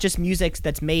 not just music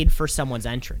that's made for someone's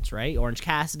entrance, right? Orange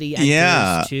Cassidy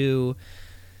enters to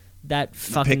that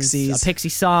fucking Pixie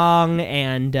song,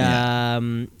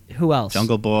 and who else?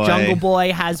 Jungle Boy. Jungle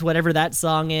Boy has whatever that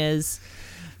song is.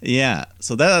 Yeah,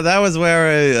 so that was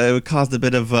where it caused a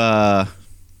bit of I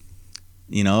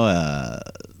don't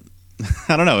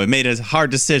know. It made a hard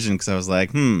decision because I was like,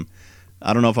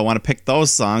 I don't know if I want to pick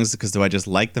those songs because do I just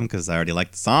like them because I already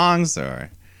like the songs, or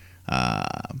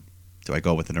do I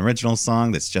go with an original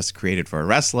song that's just created for a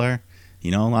wrestler?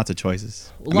 Lots of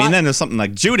choices. Then there's something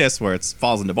like Judas where it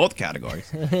falls into both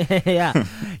categories.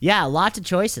 yeah, lots of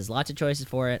choices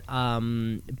for it.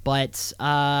 But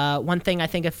one thing I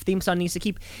think a theme song needs to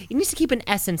keep an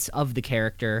essence of the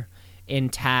character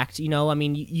intact. You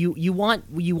want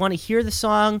to hear the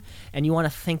song and you want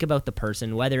to think about the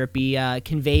person, whether it be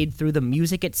conveyed through the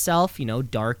music itself,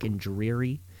 dark and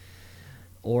dreary,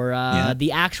 or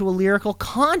the actual lyrical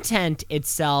content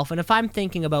itself. And if I'm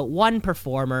thinking about one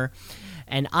performer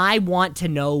and I want to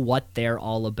know what they're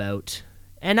all about,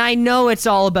 and I know it's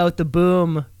all about the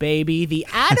boom, baby, the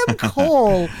Adam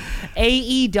Cole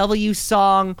AEW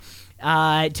song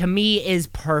to me is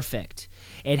perfect.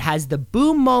 It has the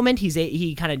boom moment.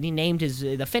 He kind of named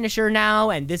the finisher now,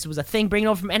 and this was a thing bringing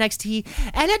over from NXT,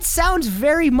 and it sounds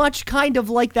very much kind of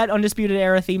like that Undisputed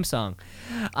Era theme song.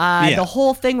 The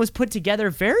whole thing was put together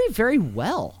very, very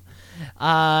well,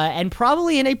 and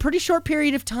probably in a pretty short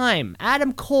period of time.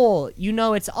 Adam Cole,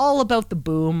 it's all about the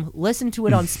boom. Listen to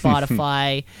it on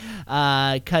Spotify,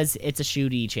 because it's a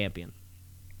Shooty champion.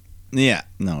 Yeah,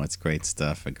 no, it's great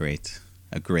stuff. A great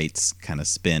kind of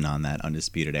spin on that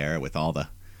Undisputed Era with all the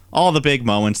big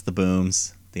moments, the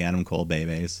booms, the Adam Cole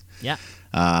babies. Yeah.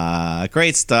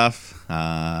 Great stuff.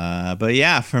 But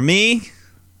yeah, for me,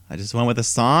 I just went with a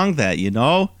song that,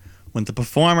 when the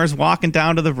performer's walking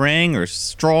down to the ring or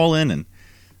strolling and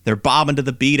they're bobbing to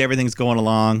the beat, everything's going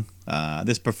along.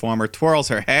 This performer twirls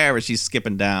her hair as she's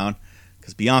skipping down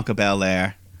because Bianca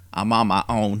Belair, I'm on my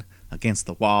own against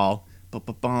the wall.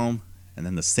 Boom. And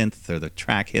then the synth or the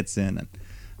track hits in, and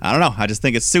I don't know. I just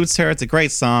think it suits her. It's a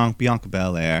great song. Bianca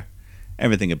Belair,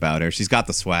 everything about her. She's got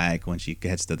the swag when she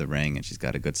gets to the ring, and she's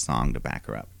got a good song to back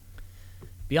her up.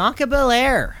 Bianca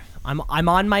Belair. I'm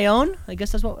on my own. I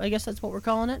guess that's what we're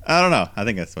calling it. I don't know. I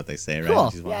think that's what they say, right?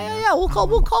 Cool. Yeah. We'll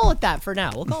call it that for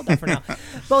now.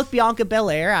 Both Bianca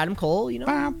Belair, Adam Cole.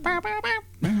 Yeah.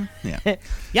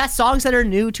 Yeah. Songs that are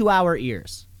new to our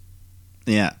ears.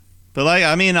 Yeah. But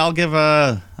I'll give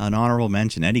an honorable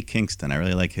mention. Eddie Kingston, I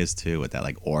really like his too, with that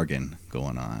organ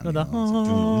going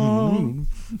on.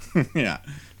 Yeah,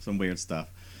 some weird stuff.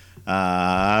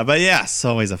 But yeah, it's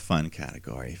always a fun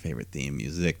category. Favorite theme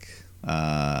music.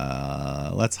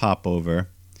 Let's hop over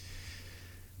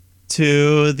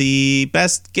to the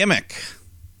best gimmick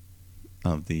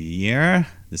of the year.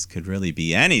 This could really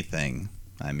be anything.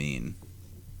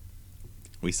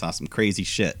 We saw some crazy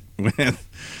shit with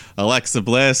Alexa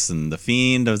Bliss and The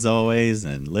Fiend as always,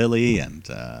 and Lily, and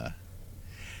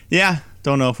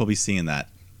don't know if we'll be seeing that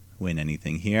win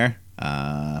anything here.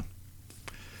 For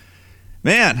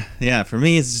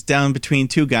me it's just down between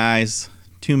two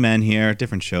men here,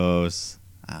 different shows.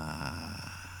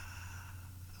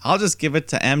 I'll just give it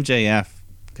to MJF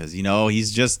because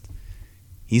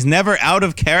he's never out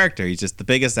of character. He's just the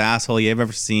biggest asshole you've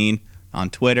ever seen. on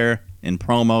Twitter, in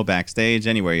promo, backstage,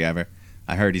 anywhere you ever.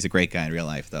 I heard he's a great guy in real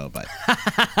life, though, but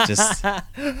just,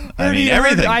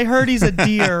 everything. I heard he's a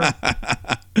deer.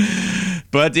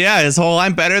 But yeah, his whole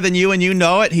 "I'm better than you and you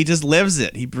know it," he just lives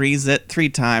it. He breathes it.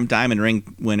 3-time Diamond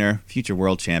Ring winner, future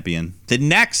world champion. The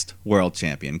next world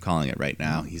champion, calling it right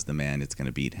now. He's the man that's going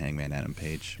to beat Hangman Adam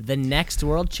Page. The next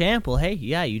world champ. Well, hey,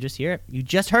 yeah, you just hear it. You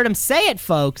just heard him say it,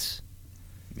 folks.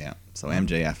 Yeah, so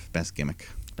MJF, best gimmick.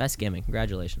 Best gimmick.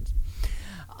 Congratulations.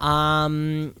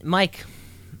 Mike,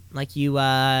 like you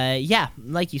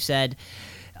said,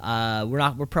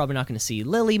 we're probably not going to see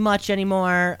Lily much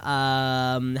anymore.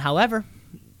 However,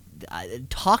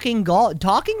 talking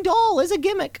doll is a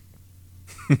gimmick.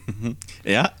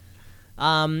 Yeah.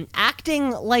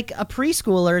 Acting like a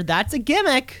preschooler, that's a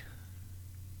gimmick.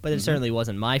 But it certainly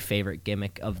wasn't my favorite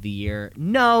gimmick of the year.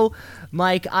 No,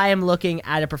 Mike, I am looking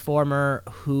at a performer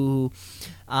who,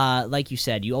 like you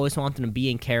said, you always want them to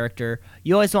be in character.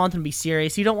 You always want them to be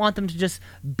serious. You don't want them to just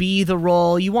be the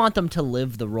role. You want them to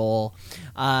live the role.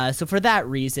 So for that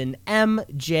reason,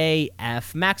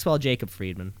 MJF, Maxwell Jacob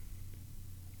Friedman.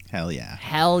 Hell yeah.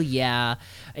 Hell yeah.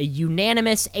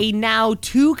 A now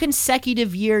 2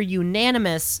 consecutive year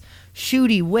unanimous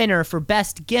Shooty winner for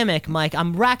best gimmick, Mike. I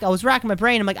was racking my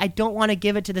brain. I'm like, I don't want to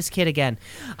give it to this kid again.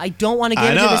 And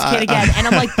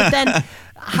I'm like, but then,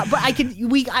 but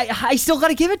I still got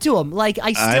to give it to him. Like,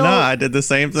 I know. I did the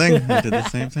same thing.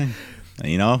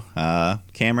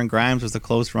 Cameron Grimes was the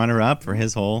close runner-up for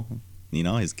his whole,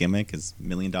 his gimmick, his $1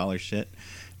 million shit.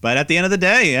 But at the end of the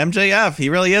day, MJF, he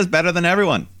really is better than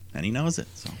everyone. And he knows it.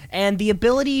 So. And the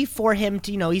ability for him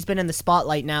to, he's been in the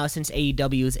spotlight now since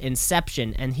AEW's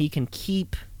inception, and he can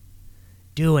keep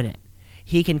doing it.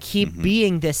 He can keep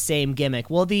being this same gimmick.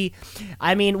 Well,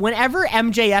 whenever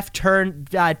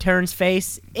MJF turns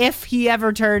face, if he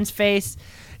ever turns face,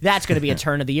 that's going to be a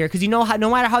turn of the year. Because no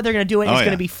matter how they're going to do it, it's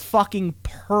going to be fucking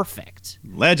perfect.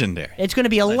 Legendary. It's going to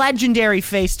be a legendary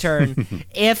face turn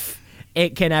if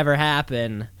it can ever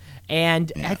happen.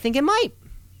 And I think it might.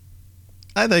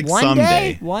 I think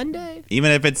someday. One day.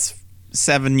 Even if it's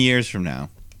 7 years from now.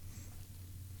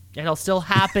 It'll still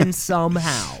happen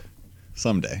somehow.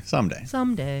 Someday.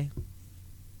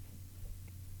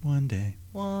 One day.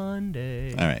 All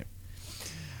right.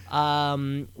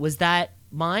 Was that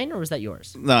mine or was that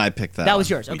yours? No, I picked that. That was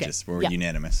yours. Okay. We're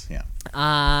unanimous. Yeah.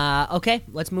 Okay.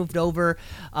 Let's move it over.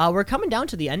 We're coming down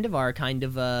to the end of our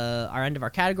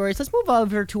categories. Let's move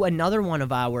over to another one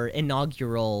of our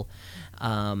inaugural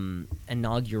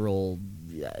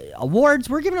awards.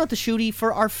 We're giving out the Shooty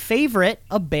for our favorite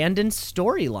abandoned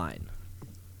storyline.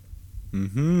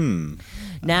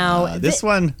 Now this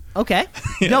one. Okay.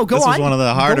 No, go on. This was one of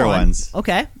the harder ones.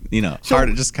 Okay. Hard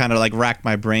to just kind of like rack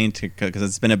my brain because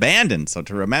it's been abandoned. So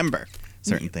to remember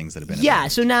certain things that have been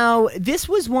abandoned. So now this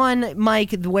was one,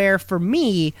 Mike, where for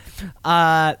me,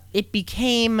 it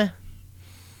became in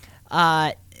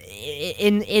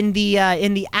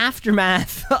the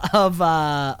aftermath of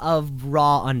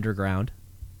Raw Underground.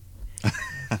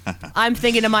 I'm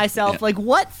thinking to myself, like,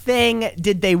 what thing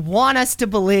did they want us to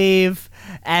believe?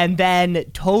 And then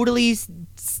totally,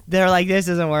 they're like, this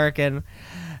isn't working.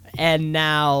 And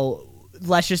now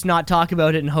let's just not talk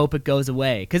about it and hope it goes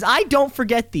away. Because I don't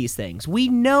forget these things. We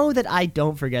know that I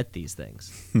don't forget these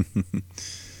things.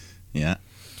 Yeah.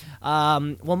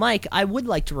 Well, Mike, I would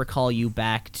like to recall you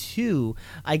back to,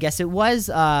 I guess it was,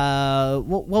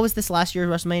 what was this last year's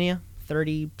WrestleMania?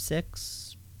 36?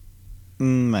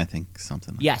 I think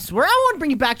something like yes, where I want to bring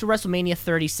you back to WrestleMania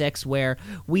 36, where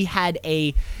we had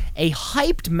a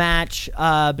hyped match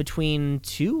between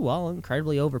two,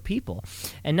 incredibly over people.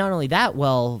 And not only that,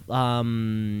 was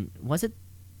it?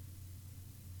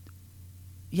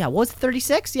 Yeah, was it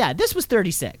 36? Yeah, this was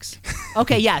 36.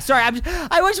 Okay, yeah. Sorry, I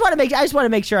just want to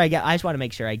make sure I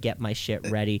get my shit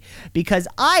ready, because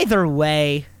either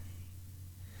way,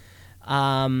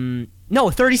 no,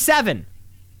 37.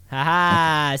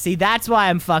 Haha. Okay. See, that's why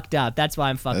I'm fucked up. That's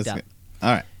up. Good.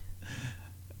 All right.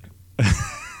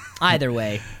 Either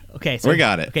way. Okay, so we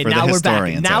got it. Okay, for now the we're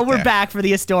back. Now we're there. back for the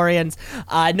historians.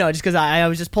 No, just because I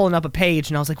was just pulling up a page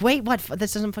and I was like, wait, what?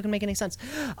 This doesn't fucking make any sense.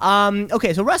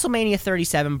 Okay, so WrestleMania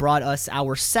 37 brought us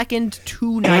our second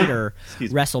two-nighter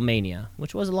WrestleMania,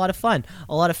 which was a lot of fun.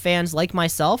 A lot of fans like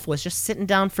myself was just sitting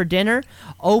down for dinner,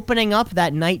 opening up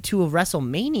that night 2 of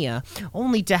WrestleMania,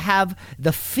 only to have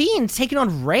The Fiend taking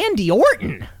on Randy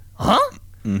Orton. Huh?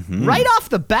 Mm-hmm. Right off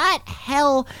the bat,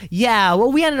 hell yeah.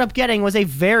 What we ended up getting was a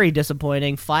very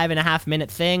disappointing 5.5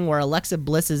 minute thing where Alexa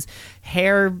Bliss's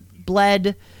hair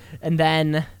bled and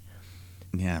then...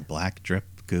 Yeah, black drip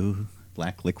goo.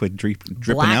 black liquid dripping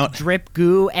black out. drip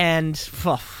goo, and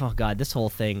oh god, this whole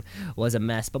thing was a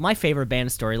mess. But my favorite band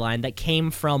storyline that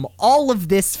came from all of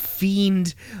this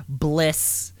Fiend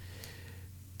Bliss,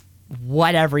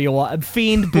 whatever you want,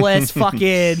 Fiend Bliss,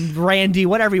 fucking Randy,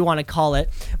 whatever you want to call it.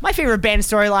 My favorite band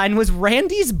storyline was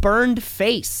Randy's burned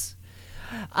face.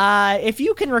 If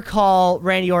you can recall,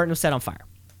 Randy Orton was set on fire.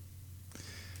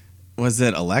 Was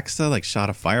it Alexa like shot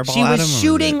a fireball She at him? was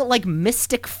shooting like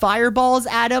mystic fireballs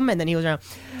at him, and then he was around.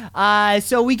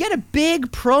 So we get a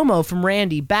big promo from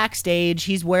Randy backstage.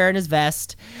 He's wearing his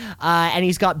vest, and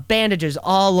he's got bandages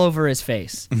all over his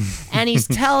face. And he's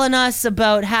telling us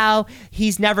about how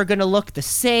he's never going to look the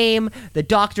same. The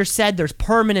doctor said there's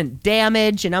permanent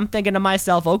damage, and I'm thinking to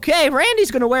myself, okay,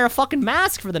 Randy's going to wear a fucking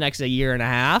mask for the next year and a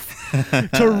half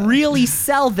to really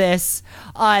sell this.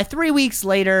 3 weeks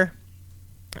later,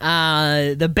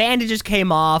 the bandages came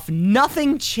off.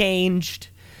 Nothing changed.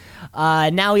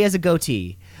 Now he has a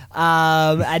goatee.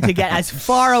 And to get as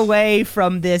far away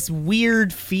from this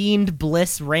weird Fiend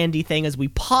Bliss Randy thing as we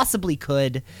possibly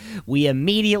could, we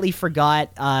immediately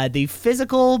forgot the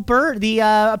physical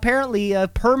apparently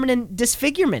permanent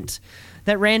disfigurement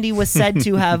that Randy was said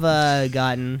to have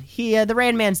gotten. The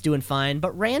Rand Man's doing fine,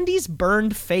 but Randy's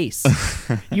burned face.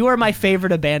 You are my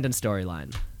favorite abandoned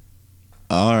storyline.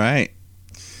 All right.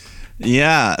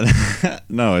 Yeah,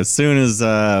 no, as soon as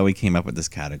we came up with this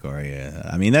category,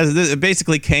 I mean, it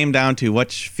basically came down to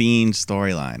which Fiend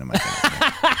storyline am I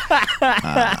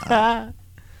going to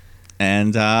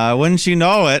And wouldn't you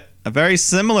know it, a very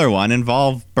similar one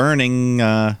involved burning,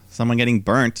 someone getting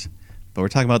burnt. But we're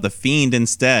talking about the Fiend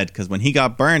instead, because when he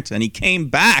got burnt and he came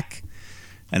back,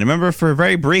 and remember for a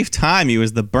very brief time, he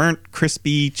was the burnt,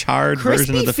 crispy, charred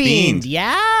version of the Fiend.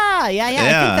 Yeah. Yeah,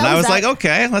 and I was like,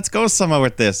 okay, let's go somewhere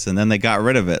with this. And then they got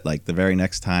rid of it like the very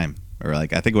next time. Or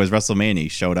like, I think it was WrestleMania. He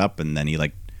showed up and then he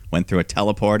like went through a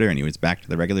teleporter and he was back to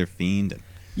the regular Fiend. And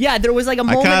yeah, there was like a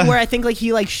moment where I think like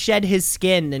he like shed his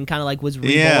skin and kind of like was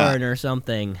reborn or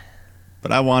something.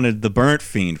 But I wanted the burnt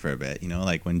Fiend for a bit, you know,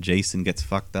 like when Jason gets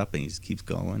fucked up and he just keeps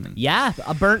going. And yeah,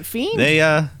 a burnt Fiend.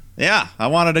 I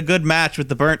wanted a good match with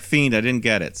the burnt Fiend. I didn't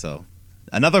get it, so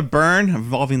another burn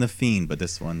involving the Fiend, but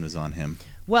this one was on him.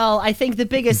 Well, I think the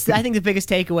biggest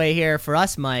takeaway here for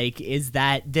us, Mike, is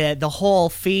that the whole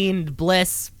Fiend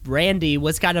Bliss Randy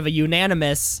was kind of a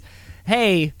unanimous,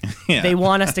 hey, they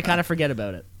want us to kind of forget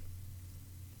about it.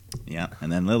 Yeah,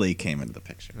 and then Lily came into the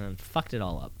picture. And fucked it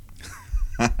all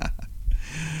up.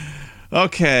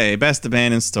 Okay, best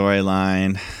abandoned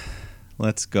storyline.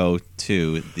 Let's go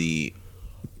to the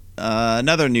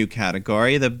another new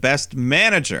category, the best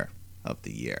manager of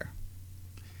the year.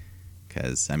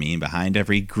 Because, I mean, behind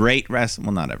every great wrestler,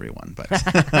 well, not everyone, but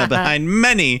behind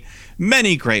many,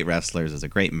 many great wrestlers is a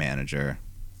great manager.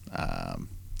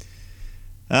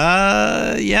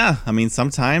 Yeah, I mean,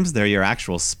 sometimes they're your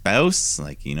actual spouse,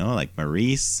 like, you know, like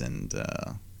Maurice and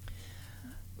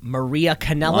Maria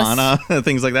Kanellis. Lana,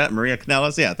 things like that. Maria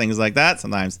Kanellis, yeah, things like that.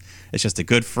 Sometimes it's just a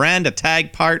good friend, a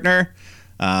tag partner.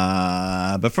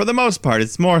 But for the most part,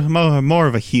 it's more of a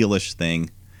heelish thing.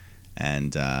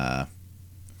 And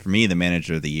for me, the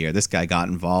manager of the year, this guy got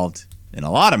involved in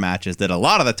a lot of matches, did a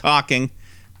lot of the talking,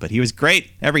 but he was great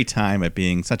every time at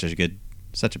being such a big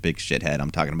shithead.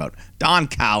 I'm talking about Don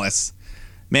Callis,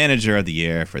 manager of the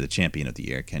year for the champion of the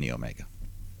year, Kenny Omega.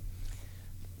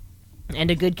 And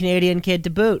a good Canadian kid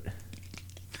to boot.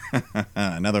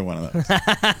 Another one of those.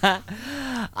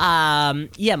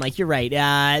 Yeah, Mike, you're right.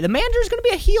 The manager's going to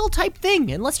be a heel type thing,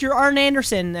 unless you're Arn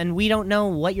Anderson and we don't know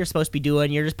what you're supposed to be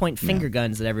doing. You're just pointing finger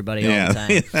guns at everybody all the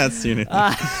time. That's unit.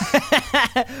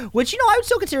 Which, you know, I would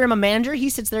still consider him a manager. He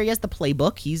sits there, he has the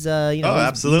playbook. He's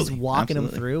absolutely. He's walking him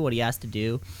through what he has to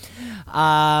do.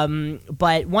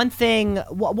 But one thing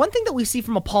that we see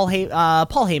from a Paul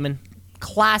Heyman,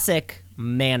 classic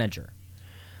manager.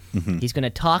 Mm-hmm. He's going to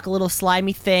talk a little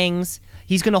slimy things.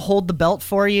 He's going to hold the belt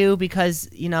for you because,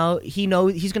 you know, he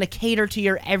knows he's going to cater to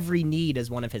your every need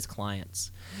as one of his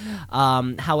clients.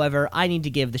 However, I need to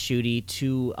give the Shootie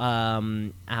to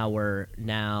our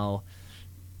now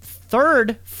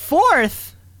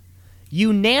fourth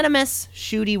unanimous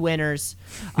Shootie winners.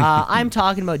 I'm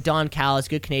talking about Don Callis,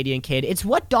 good Canadian kid. It's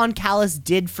what Don Callis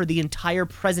did for the entire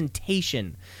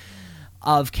presentation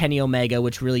of Kenny Omega,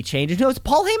 which really changed. You know,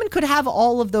 Paul Heyman could have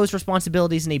all of those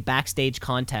responsibilities in a backstage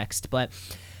context, but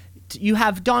you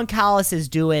have Don Callis is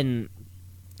doing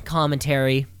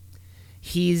commentary.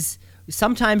 He's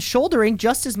sometimes shouldering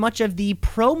just as much of the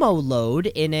promo load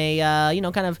in a,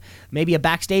 kind of maybe a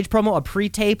backstage promo, a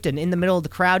pre-taped and in the middle of the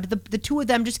crowd. The two of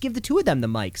them, just give the two of them the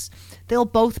mics. They'll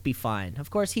both be fine. Of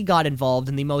course, he got involved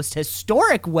in the most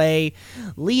historic way,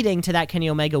 leading to that Kenny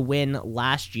Omega win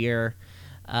last year.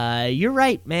 You're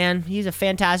right, man. He's a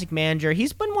fantastic manager.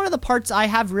 He's been one of the parts I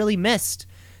have really missed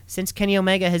since Kenny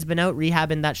Omega has been out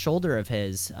rehabbing that shoulder of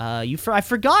his. I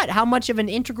forgot how much of an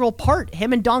integral part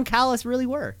him and Don Callis really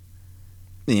were.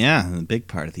 Yeah, a big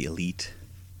part of the Elite.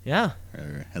 Yeah.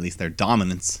 Or at least their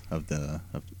dominance of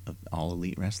all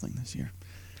Elite Wrestling this year.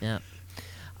 Yeah.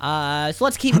 So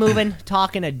let's keep moving,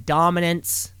 talking of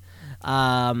dominance.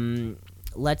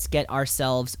 Let's get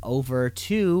ourselves over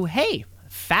to,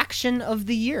 Faction of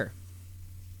the Year.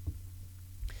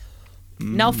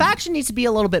 Now, faction needs to be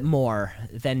a little bit more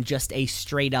than just a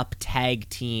straight-up tag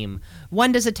team.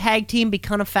 When does a tag team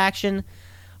become a faction?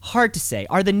 Hard to say.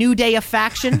 Are the New Day a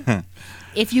faction?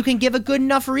 If you can give a good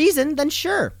enough reason, then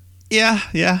sure. Yeah.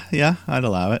 I'd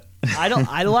allow it. I'd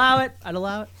allow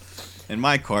it. In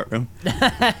my courtroom.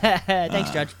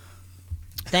 Thanks, Judge.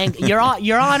 Thank Your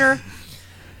Honor.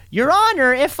 Your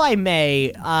Honor, if I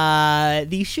may,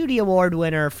 the Shootie Award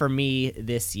winner for me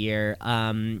this year,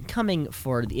 coming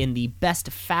in the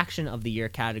Best Faction of the Year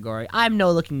category, I'm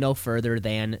looking no further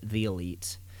than the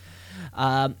Elite.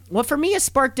 What for me has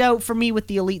sparked out for me with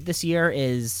the Elite this year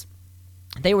is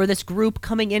they were this group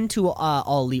coming into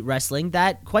All Elite Wrestling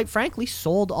that, quite frankly,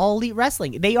 sold All Elite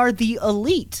Wrestling. They are the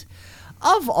elite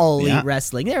of All Elite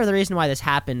Wrestling. They're the reason why this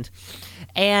happened.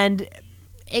 And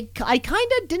I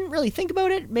kind of didn't really think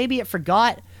about it. Maybe it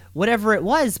forgot whatever it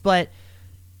was, but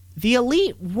the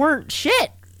Elite weren't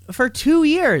shit for 2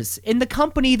 years in the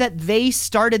company that they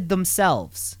started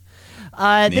themselves.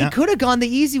 They could have gone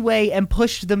the easy way and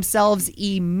pushed themselves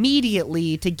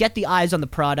immediately to get the eyes on the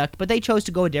product, but they chose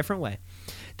to go a different way.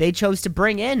 They chose to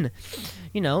bring in,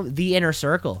 the Inner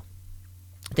Circle.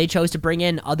 They chose to bring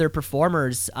in other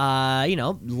performers,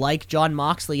 like Jon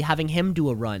Moxley, having him do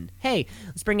a run. Hey,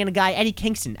 let's bring in a guy, Eddie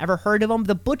Kingston. Ever heard of him?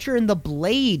 The Butcher and the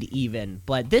Blade, even.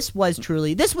 But this was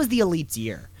the Elite's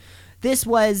year. This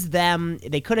was them.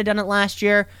 They could have done it last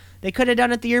year. They could have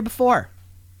done it the year before.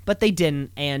 But they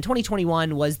didn't, and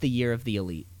 2021 was the year of the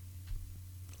Elite.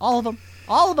 All of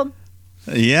them.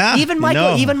 Yeah. Even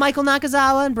Michael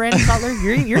Nakazawa and Brandon Cutler.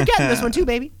 You're getting this one too,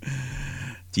 baby.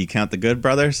 Do you count the Good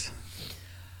Brothers?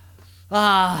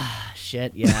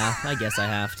 Shit, yeah. I guess I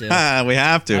have to. We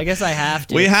have to. I guess I have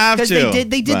to. We have to. Because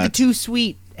they did the too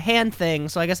sweet hand thing,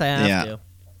 so I guess I have to.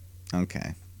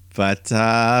 Okay. But,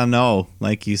 no,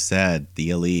 like you said, the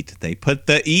Elite, they put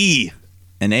the E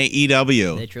in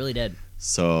AEW. They truly did.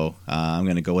 So I'm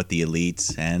going to go with the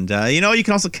Elite. And, you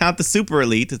can also count the Super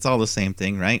Elite. It's all the same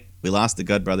thing, right? We lost the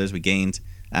Good Brothers. We gained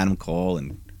Adam Cole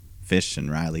and Fish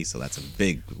and Riley, so that's a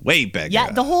way bigger.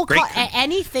 Yeah, the whole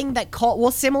anything that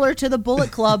similar to the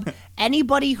Bullet Club,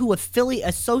 anybody who are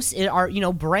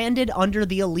branded under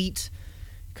the Elite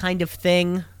kind of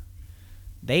thing,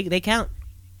 they count.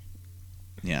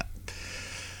 Yeah.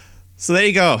 So there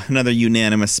you go, another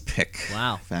unanimous pick.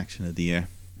 Wow. Faction of the Year.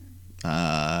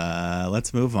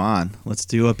 Let's move on. Let's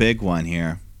do a big one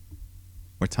here.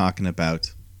 We're talking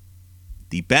about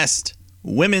the best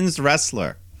women's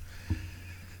wrestler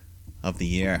of the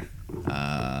year.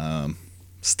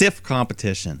 Stiff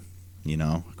competition,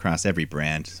 across every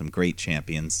brand. Some great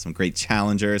champions, some great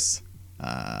challengers.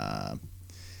 Even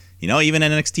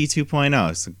NXT 2.0,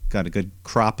 it's got a good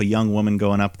crop of young women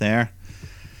going up there.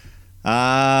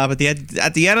 But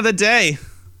at the end of the day,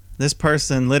 this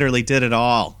person literally did it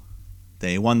all.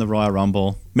 They won the Royal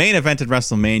Rumble, main evented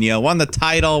WrestleMania, won the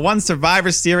title, won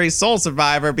Survivor Series, Sole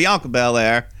Survivor, Bianca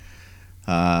Belair.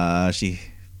 She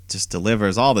just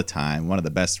delivers all the time. One of the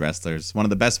best wrestlers, one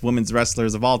of the best women's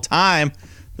wrestlers of all time,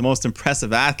 the most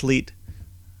impressive athlete.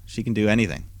 She can do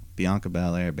anything. Bianca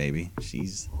Belair, baby.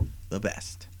 She's the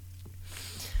best.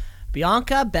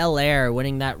 Bianca Belair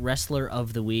winning that Wrestler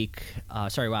of the Week.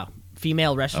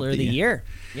 Female Wrestler of the Year.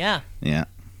 Yeah. Yeah.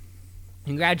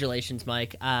 Congratulations,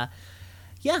 Mike.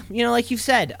 Like you've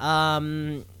said,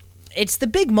 it's the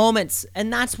big moments,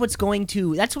 and that's what's going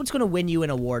to win you an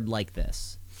award like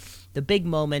this. The big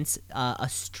moments, a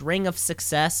string of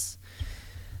success,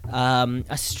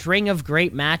 a string of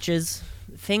great matches,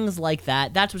 things like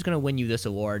that. That's what's going to win you this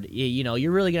award.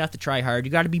 You're really going to have to try hard.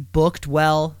 You got to be booked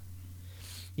well.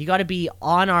 You got to be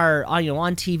on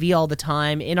TV all the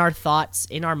time, in our thoughts,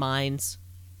 in our minds.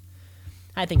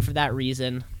 I think for that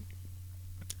reason,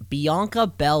 Bianca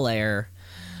Belair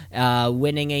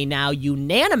winning a now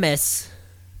unanimous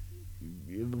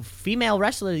Female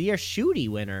Wrestler of the Year Shootie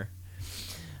winner.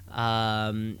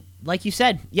 Like you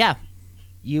said,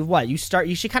 You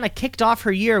she kind of kicked off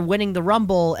her year winning the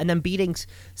Rumble and then beating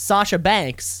Sasha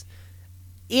Banks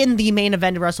in the main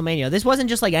event of WrestleMania. This wasn't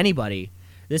just like anybody.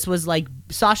 This was like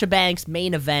Sasha Banks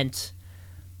main event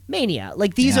Mania.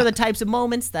 Like, these are the types of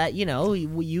moments that,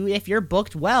 you if you're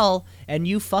booked well and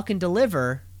you fucking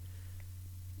deliver,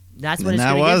 that's what it's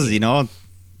going to give you.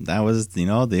 That was,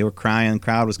 they were crying,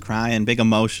 crowd was crying, big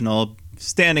emotional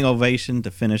standing ovation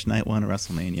to finish night 1 of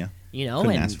WrestleMania.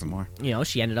 Couldn't ask for more.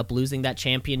 She ended up losing that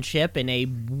championship in a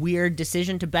weird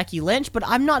decision to Becky Lynch, but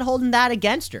I'm not holding that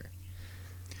against her.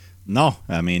 No,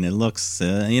 I mean, it looks,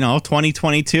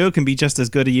 2022 can be just as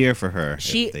good a year for her.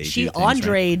 She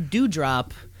Andre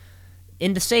Doudrop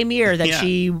in the same year that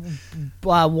she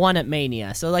won at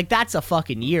Mania. So, like, that's a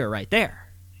fucking year right there.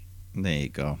 There you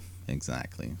go.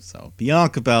 Exactly. So,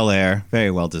 Bianca Belair,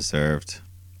 very well deserved.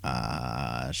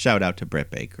 Shout out to Britt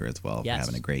Baker as well for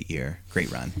having a great year,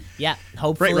 great run. Yeah,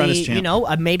 hopefully, great run as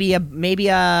champ. maybe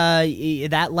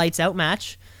that lights out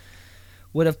match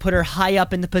would have put her high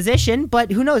up in the position,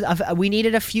 but who knows? We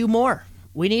needed a few more.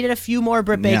 We needed a few more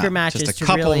Britt Baker matches just a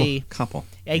to really couple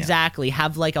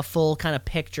have like a full kind of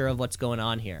picture of what's going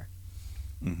on here.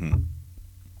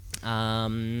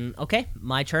 Okay,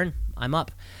 my turn. I'm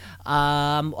up.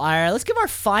 All right, let's give our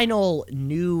final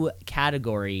new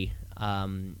category.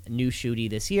 New Shootie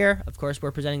this year. Of course,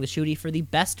 we're presenting the Shootie for the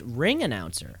best ring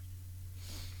announcer.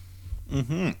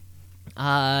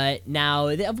 Now,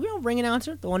 the ring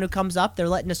announcer, the one who comes up, they're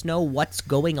letting us know what's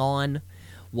going on,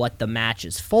 what the match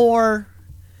is for,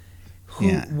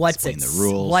 what's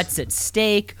at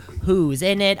stake, who's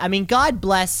in it. I mean, God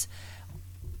bless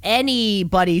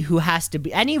anybody who has to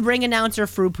be any ring announcer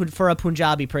for a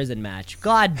Punjabi prison match.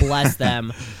 God bless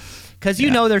them. Because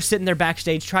they're sitting there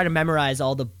backstage trying to memorize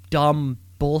all the dumb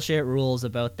bullshit rules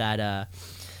about that,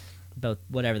 about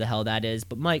whatever the hell that is.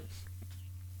 But Mike,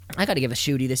 I got to give a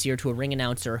Shootie this year to a ring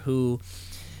announcer who,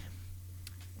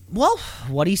 well,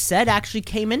 what he said actually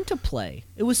came into play.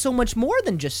 It was so much more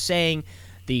than just saying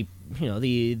the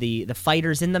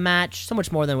fighters in the match. So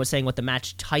much more than was saying what the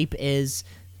match type is.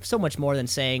 So much more than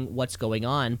saying what's going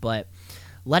on, but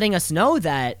letting us know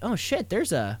that, oh shit,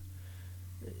 there's a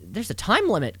time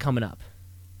limit coming up.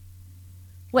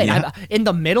 Wait, I'm in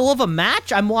the middle of a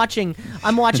match? I'm watching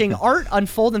art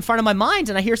unfold in front of my mind,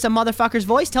 and I hear some motherfucker's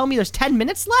voice telling me there's 10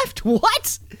 minutes left?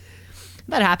 What?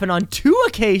 That happened on 2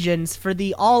 occasions for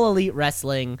the All Elite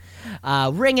Wrestling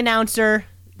ring announcer,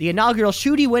 the inaugural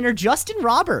Shootie winner, Justin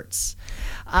Roberts.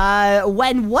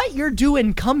 When what you're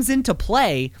doing comes into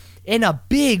play in a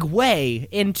big way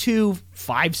in 2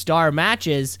 5-star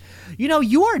matches,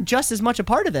 you are just as much a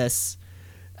part of this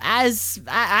as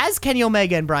Kenny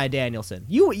Omega and Bryan Danielson.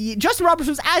 Justin Roberts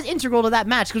was as integral to that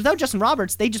match, because without Justin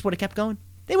Roberts, they just would have kept going.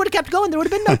 They would have kept going. There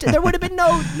would have been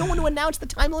no one to announce the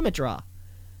time limit draw.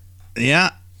 Yeah.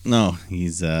 No,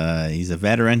 he's a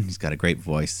veteran. He's got a great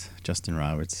voice, Justin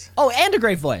Roberts. Oh, and a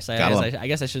great voice. I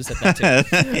guess I should have said that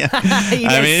too.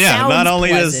 Not only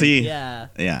pleasant. does he,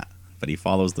 but he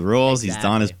follows the rules. Exactly.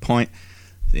 He's on his point.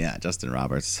 Yeah, Justin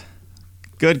Roberts,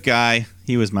 good guy.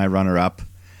 He was my runner-up.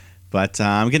 But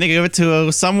I'm going to give it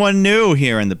to someone new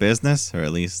here in the business, or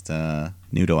at least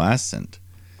new to us. And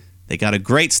they got a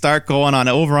great start going on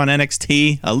over on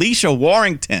NXT. Alicia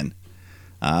Warrington.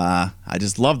 I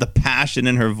just love the passion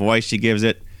in her voice she gives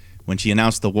it. When she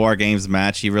announced the War Games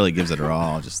match, she really gives it her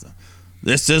all.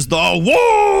 This is the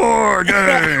War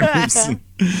Games!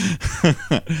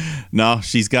 No,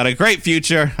 she's got a great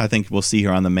future. I think we'll see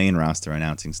her on the main roster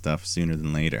announcing stuff sooner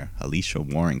than later. Alicia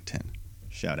Warrington.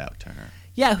 Shout out to her.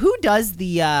 Yeah, who does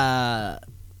the,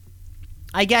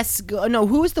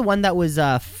 who was the one that was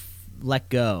let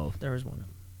go? There was one.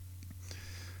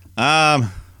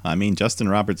 Justin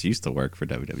Roberts used to work for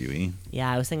WWE.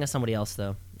 Yeah, I was thinking of somebody else,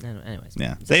 though. Anyways.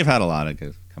 Yeah, they've had a lot of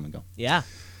come and go. Yeah.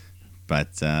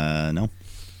 But, no.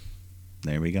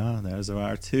 There we go. Those are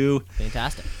our 2.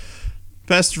 Fantastic.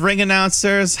 Best ring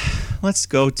announcers. Let's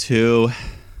go to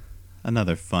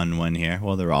another fun one here.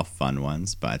 Well, they're all fun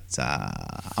ones, but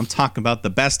I'm talking about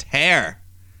the best hair.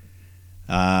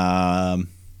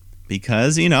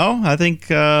 Because, I think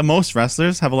most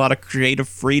wrestlers have a lot of creative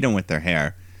freedom with their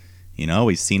hair.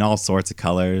 We've seen all sorts of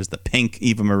colors. The pink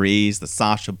Eva Marie's, the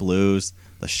Sasha Blues,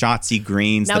 the Shotzi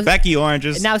Greens, the Becky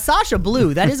Oranges. Now, Sasha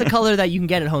Blue, that is a color that you can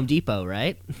get at Home Depot,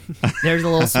 right? There's a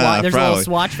little swatch. There's a little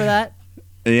swatch for that.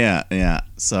 Yeah.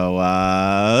 So,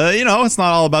 it's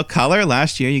not all about color.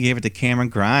 Last year, you gave it to Cameron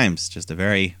Grimes. Just a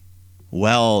very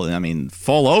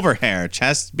full over hair,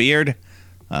 chest, beard,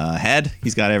 head.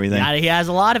 He's got everything. Yeah, he has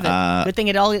a lot of it. Good thing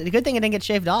it didn't get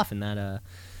shaved off in that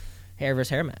hair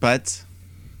versus hair match. But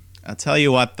I'll tell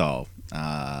you what, though.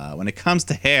 When it comes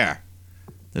to hair,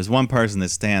 there's one person that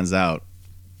stands out.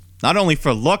 Not only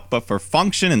for look, but for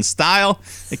function and style.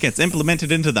 It gets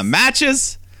implemented into the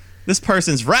matches. This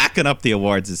person's racking up the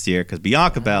awards this year because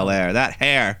Bianca Belair, that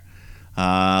hair,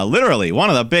 literally one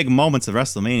of the big moments of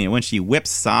WrestleMania when she whips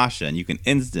Sasha, and you can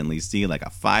instantly see like a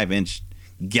 5-inch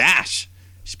gash.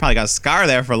 She's probably got a scar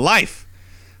there for life.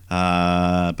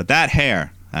 But that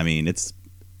hair, I mean, it's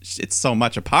so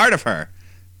much a part of her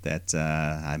that,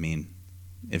 I mean,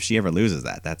 if she ever loses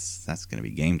that, that's going to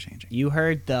be game changing. You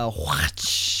heard the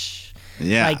whoosh.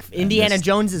 Yeah. Like Indiana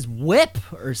Jones's whip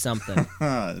or something.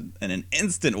 And an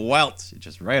instant welt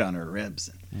just right on her ribs.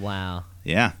 Wow.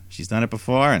 Yeah, she's done it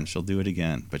before and she'll do it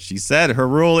again. But she said her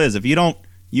rule is if you don't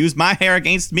use my hair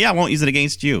against me, I won't use it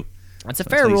against you. That's a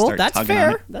fair rule. That's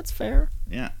fair. That's fair.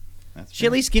 Yeah. She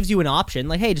at least gives you an option.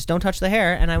 Like, hey, just don't touch the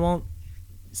hair and I won't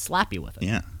slap you with it.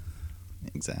 Yeah,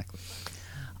 exactly.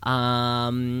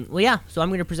 Well, yeah. So I'm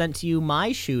going to present to you my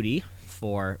Shootie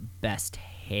for best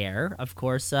hair. Of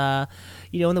course, in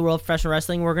the world of professional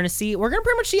wrestling, we're going to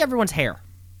pretty much see everyone's hair.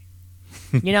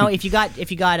 If you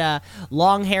got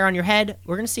long hair on your head,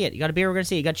 we're going to see it. You got a beard, we're going to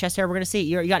see it. You got chest hair, we're going to see it.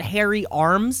 You got hairy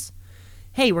arms.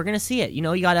 Hey, we're going to see it. You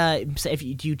got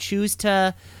do you choose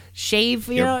to shave,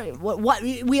 we're going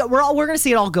to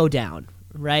see it all go down,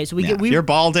 right? So if you're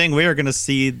balding, we are going to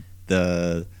see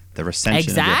the recension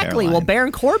exactly. Well,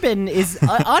 Baron Corbin is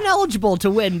uneligible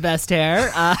to win best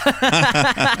hair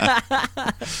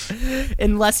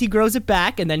unless he grows it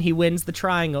back and then he wins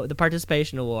the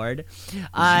participation award.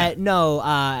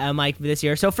 Mike, this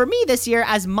year. So for me this year,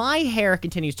 as my hair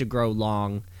continues to grow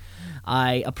long,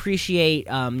 I appreciate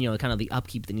kind of the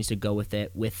upkeep that needs to go with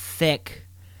it with thick,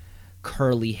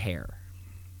 curly hair.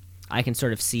 I can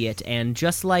sort of see it, and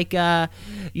just like and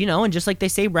just like they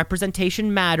say,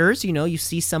 representation matters. You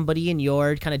see somebody in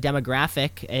your kind of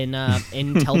demographic in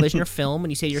television or film,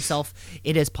 and you say to yourself,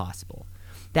 "It is possible."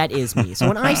 That is me. So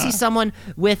when I see someone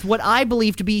with what I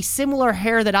believe to be similar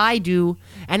hair that I do,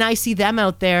 and I see them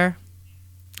out there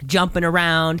jumping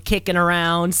around, kicking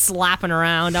around, slapping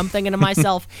around, I'm thinking to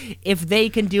myself, if they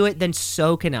can do it, then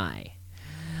so can I.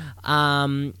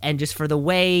 And just for the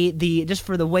way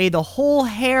the whole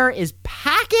hair is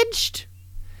packaged,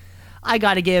 I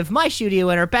gotta give my Shootie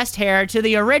winner best hair to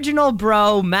the original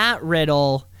bro, Matt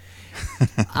Riddle.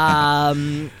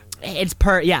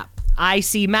 I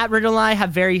see Matt Riddle and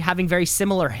I having very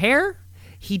similar hair.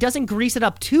 He doesn't grease it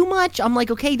up too much. I'm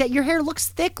like, okay, that your hair looks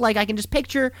thick. Like I can just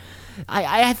picture.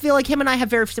 I feel like him and I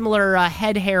have very similar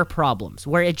head hair problems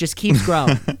where it just keeps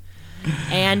growing.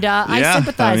 And I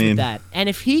sympathize with that. And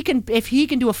if he can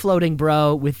do a floating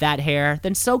bro with that hair,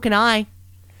 then so can I.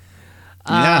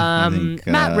 I think,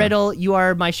 Matt Riddle, you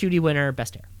are my Shootie winner,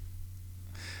 best hair.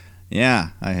 Yeah,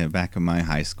 I had back in my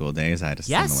high school days, I had a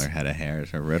similar head of hair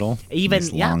to Riddle.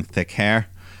 Long, thick hair.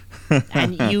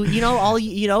 And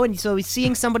and so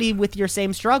seeing somebody with your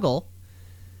same struggle.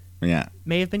 Yeah.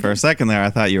 May have been for a second there.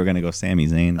 I thought you were going to go Sami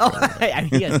Zayn. Oh, I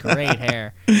mean, he has great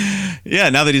hair. Yeah,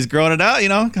 now that he's growing it out,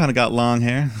 kind of got long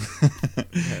hair.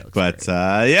 But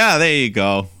there you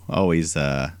go. Always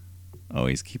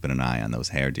keeping an eye on those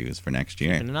hairdos for next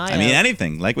year.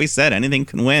 Anything. Like we said, anything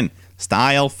can win.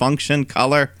 Style, function,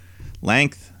 color,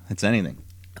 length. It's anything.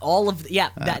 All of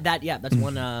that's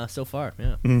one so far.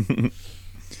 Yeah.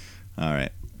 All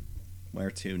right. Where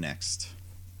to next?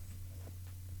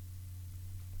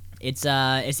 It's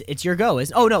your go.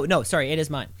 Sorry, it is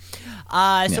mine.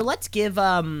 So let's give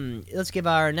our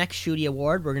next Shootie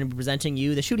award. We're going to be presenting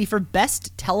you the Shootie for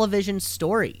best television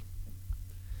story.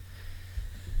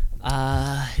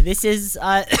 This is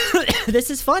this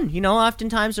is fun.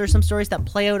 Oftentimes there are some stories that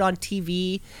play out on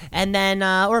TV, and then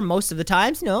or most of the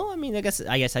times, I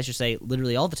guess I should say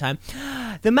literally all the time,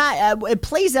 it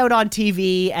plays out on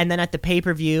TV, and then at the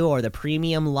pay-per-view or the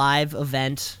premium live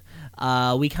event,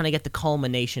 we kind of get the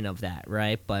culmination of that,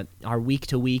 right? But our week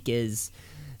to week is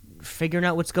figuring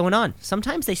out what's going on.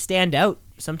 Sometimes they stand out.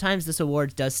 Sometimes this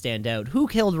award does stand out. Who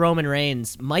Killed Roman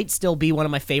Reigns might still be one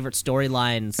of my favorite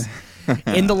storylines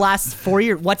in the last 4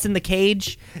 years. What's in the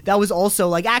Cage? That was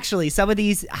also actually some of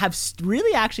these have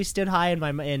really actually stood high in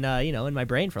my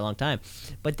brain for a long time.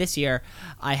 But this year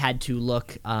I had to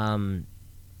look.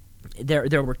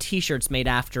 There were T-shirts made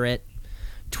after it.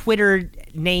 Twitter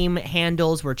name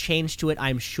handles were changed to it,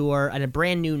 I'm sure, and a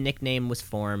brand new nickname was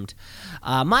formed.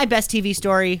 My best TV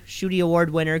story, Shootie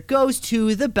Award winner, goes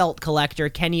to the belt collector,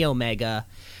 Kenny Omega,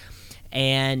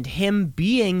 and him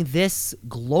being this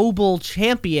global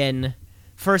champion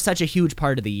for such a huge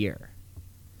part of the year.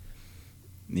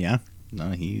 Yeah,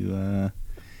 no,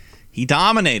 he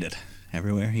dominated,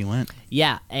 everywhere he went.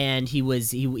 Yeah, and he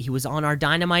was on our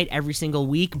Dynamite every single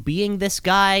week, being this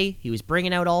guy. He was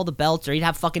bringing out all the belts, or he'd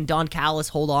have fucking Don Callis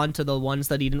hold on to the ones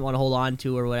that he didn't want to hold on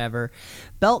to or whatever.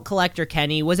 Belt collector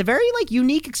Kenny was a very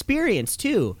unique experience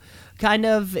too. Kind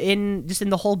of in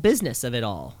the whole business of it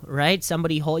all, right?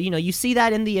 You see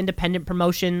that in the independent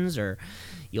promotions, or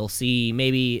you'll see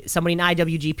maybe somebody in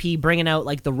IWGP bringing out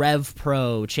the Rev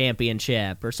Pro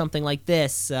Championship or something like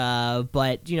this.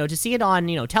 But to see it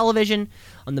on television,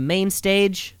 on the main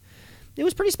stage, it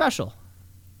was pretty special.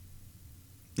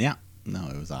 Yeah, no,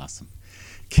 it was awesome.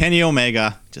 Kenny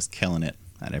Omega just killing it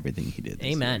at everything he did.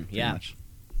 Amen. Year,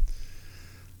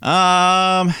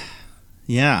 Yeah.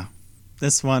 Yeah.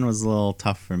 This one was a little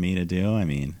tough for me to do. I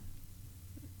mean,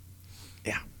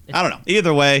 yeah, I don't know.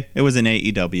 Either way, it was an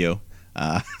AEW.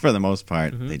 For the most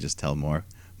part, they just tell more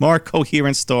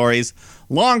coherent stories,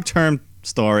 long-term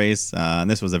stories.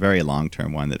 And this was a very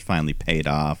long-term one that finally paid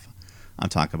off. I'm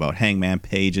talking about Hangman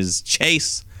Page's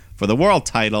chase for the world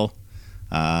title,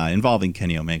 involving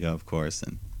Kenny Omega, of course.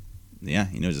 And yeah,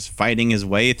 just fighting his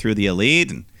way through the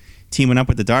Elite and teaming up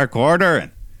with the Dark Order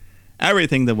and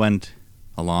everything that went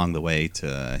along the way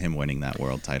to him winning that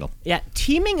world title. Yeah,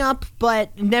 teaming up,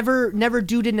 but never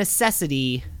due to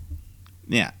necessity.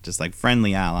 Yeah, just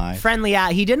friendly ally.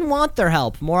 He didn't want their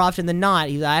help more often than not.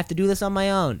 I have to do this on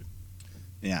my own.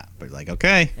 Yeah, but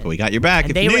okay, but we got your back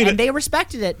if you need it. And they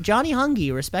respected it. Johnny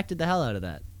Hungy respected the hell out of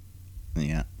that.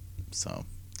 Yeah, so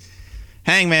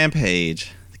Hangman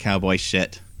Page, the cowboy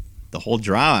shit. The whole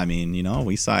draw, I mean,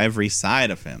 we saw every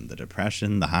side of him. The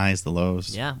depression, the highs, the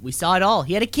lows. Yeah, we saw it all.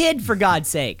 He had a kid, for God's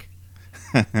sake.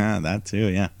 That too,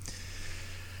 yeah.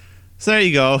 So there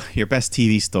you go, your best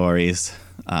TV stories.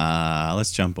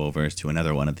 Let's jump over to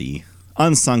another one of the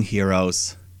unsung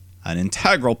heroes, an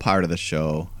integral part of the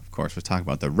show. Of course, we're talking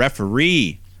about the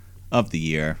referee of the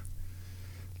year.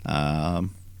 I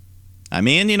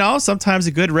mean, sometimes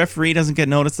a good referee doesn't get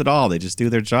noticed at all. They just do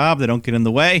their job. They don't get in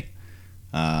the way.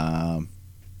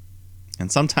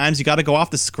 And sometimes you got to go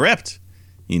off the script.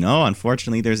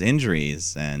 Unfortunately, there's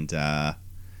injuries, and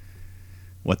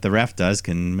what the ref does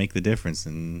can make the difference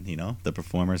in the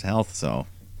performer's health. So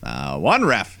one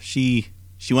ref, she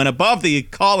went above the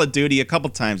call of duty a couple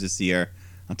times this year.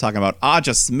 I'm talking about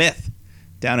Aja Smith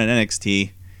down at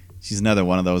NXT. She's another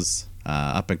one of those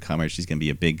up and comers. She's gonna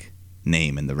be a big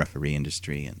name in the referee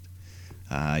industry, and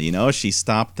she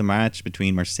stopped the match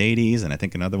between Mercedes and I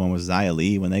think another one was Xia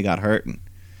Li when they got hurt, and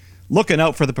looking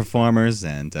out for the performers,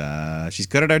 and she's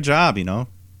good at her job.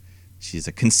 She's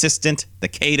a consistent. The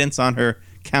cadence on her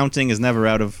counting is never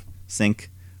out of sync.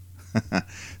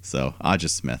 So Aja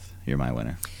Smith, you're my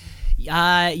winner.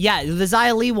 Yeah, the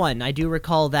Xia Li one, I do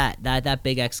recall that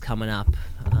Big X coming up.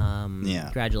 Yeah,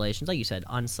 congratulations, like you said,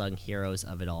 unsung heroes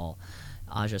of it all.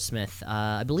 Aja Smith,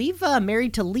 I believe,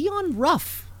 married to Leon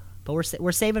Ruff. But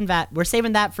we're saving that. We're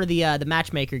saving that for the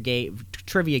matchmaker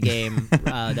trivia game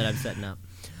that I'm setting up.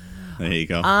 There you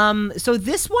go. So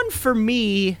this one for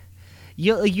me,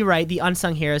 you're right. The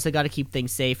unsung heroes. I got to keep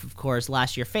things safe, of course.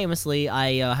 Last year, famously,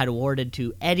 I had awarded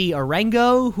to Eddie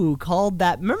Orengo, who called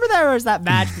that. Remember there was that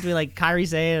match between Kairi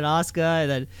Sane and Asuka,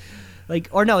 and then it's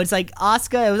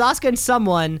Asuka. It was Asuka and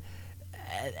someone,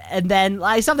 and then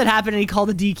something happened, and he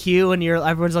called a DQ, and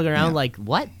everyone's looking around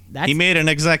what? He made an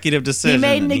executive decision. He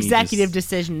made an executive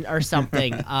decision or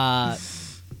something.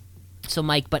 So,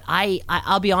 Mike, but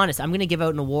I'll be honest. I'm going to give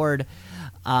out an award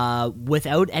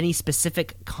without any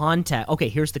specific context. Okay,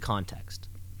 here's the context.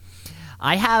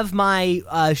 I have my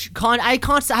I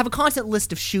have a constant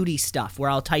list of Shooties stuff where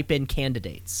I'll type in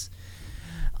candidates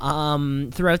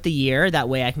throughout the year. That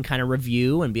way I can kind of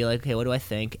review and be like, okay, what do I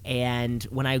think? And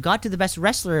when I got to the best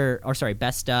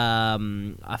best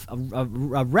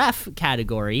ref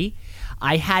category,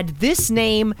 I had this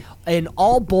name in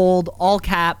all bold, all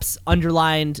caps,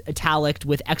 underlined, italic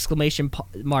with exclamation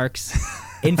marks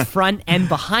in front and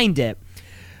behind it.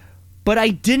 But I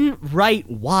didn't write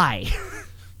why.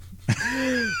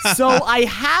 So I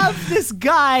have this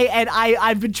guy, and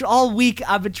I've been all week.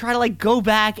 I've been trying to go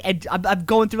back, and I'm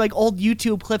going through old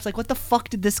YouTube clips. What the fuck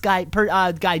did this guy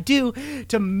do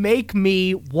to make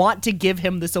me want to give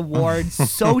him this award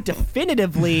so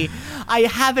definitively? I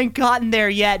haven't gotten there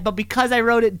yet, but because I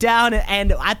wrote it down,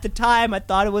 and at the time I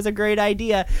thought it was a great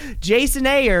idea. Jason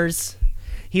Ayers.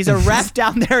 He's a ref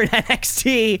down there at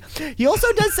NXT. He also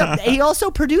does he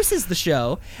also produces the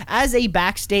show as a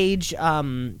backstage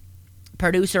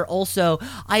producer. Also,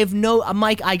 I have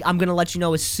Mike. I'm gonna let you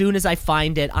know as soon as I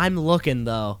find it. I'm looking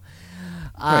though.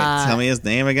 Wait, tell me his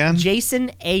name again.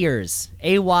 Jason Ayers,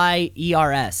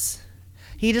 Ayers.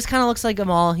 He just kind of looks like them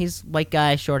all. He's white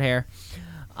guy, short hair.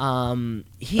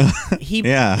 He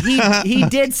Yeah. he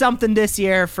did something this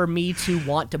year for me to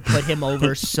want to put him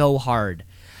over so hard.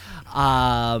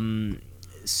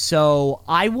 So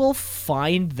I will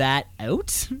find that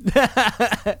out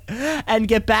and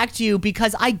get back to you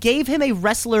because I gave him a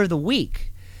Wrestler of the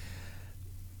Week.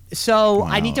 So Wow.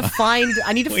 I need to find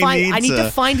We need to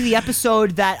to- find the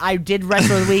episode that I did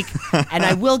Wrestler of the Week, and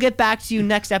I will get back to you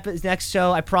next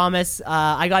show. I promise.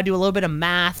 I gotta do a little bit of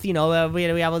math. You know, we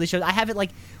have all these shows. I have it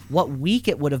like what week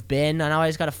it would have been, and I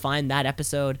just gotta find that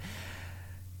episode.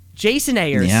 Jason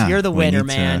Ayers, Yeah, you're the we winner,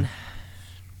 need to- man.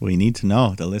 We need to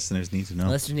know. The listeners need to know.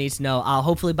 Listener needs to know.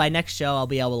 Hopefully by next show I'll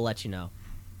be able to let you know.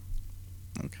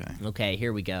 Okay. Okay,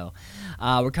 here we go.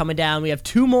 We're coming down. We have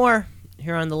 2 more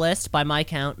here on the list by my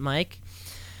count, Mike.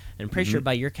 And I'm pretty sure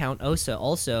by your count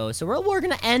also. So we're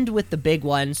going to end with the big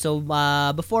one. So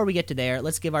before we get to there,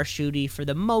 let's give our shooty for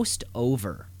the most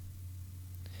over.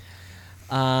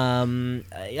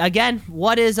 Again,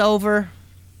 what is over?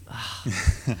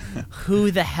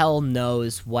 Who the hell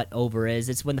knows what over is?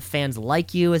 It's when the fans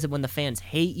like you. Is it when the fans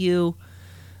hate you?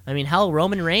 I mean, hell,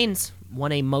 Roman Reigns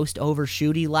won a most over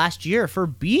shooty last year for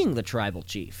being the tribal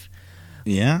chief.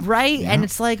 Yeah. Right? Yeah. And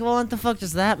it's like, well, what the fuck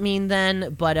does that mean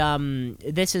then? But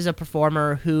this is a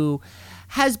performer who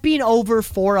has been over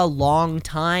for a long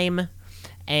time.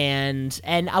 And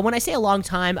when I say a long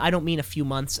time, I don't mean a few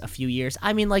months, a few years.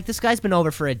 I mean, like, this guy's been over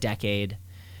for a decade.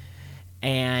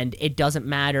 And it doesn't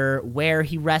matter where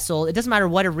he wrestled. It doesn't matter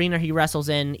what arena he wrestles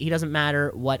in. He doesn't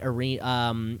matter what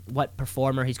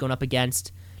performer he's going up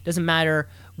against. Doesn't matter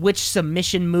which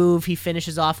submission move he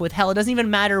finishes off with. Hell, it doesn't even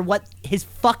matter what his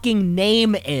fucking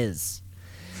name is.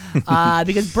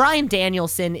 Because Bryan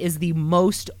Danielson is the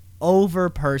most over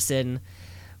person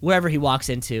wherever he walks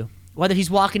into. Whether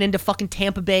he's walking into fucking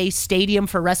Tampa Bay Stadium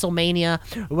for WrestleMania,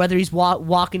 or whether he's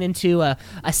walking into a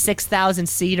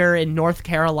 6,000-seater in North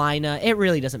Carolina, it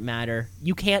really doesn't matter.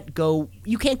 You can't go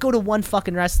to one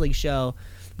fucking wrestling show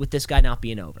with this guy not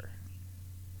being over.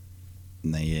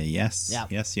 Yes. Yeah.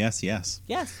 Yes.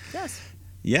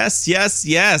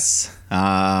 Yes.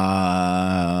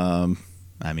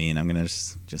 I mean, I'm gonna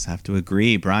just have to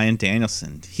agree. Bryan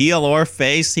Danielson, heel or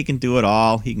face, he can do it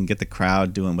all. He can get the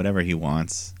crowd doing whatever he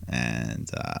wants,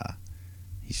 and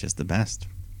he's just the best.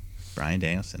 Bryan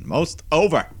Danielson, most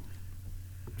over.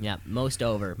 Yeah, most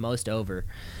over.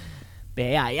 But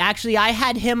yeah, actually, I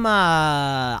had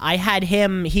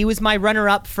him. He was my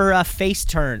runner-up for a face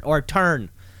turn,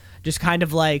 just kind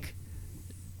of like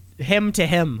him to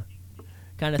him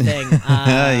kind of thing.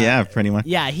 Yeah, pretty much.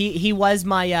 Yeah, he was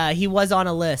my he was on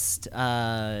a list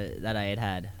that I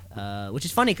had, which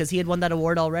is funny because he had won that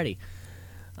award already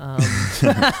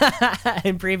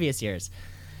in previous years.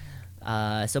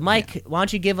 So Mike, why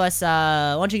don't you give us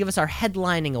our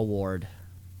headlining award?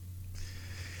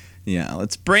 Yeah,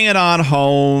 let's bring it on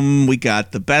home. We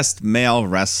got the best male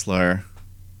wrestler.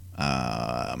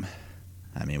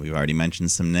 I mean, we've already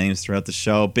mentioned some names throughout the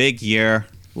show. Big year.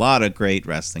 A lot of great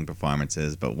wrestling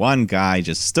performances, but one guy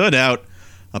just stood out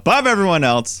above everyone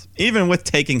else, even with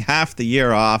taking half the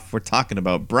year off. We're talking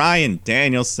about Bryan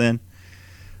Danielson.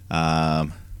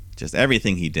 Just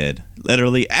everything he did,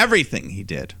 literally everything he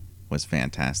did was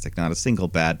fantastic. Not a single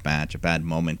bad match, a bad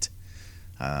moment.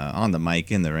 On the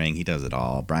mic, in the ring, he does it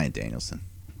all. Bryan Danielson.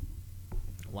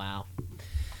 Wow.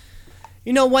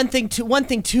 You know, one thing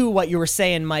too, what you were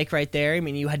saying, Mike, right there. I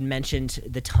mean, you had mentioned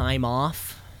the time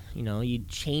off. You know, you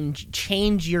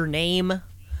change your name.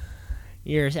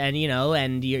 You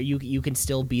can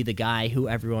still be the guy who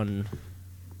everyone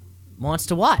wants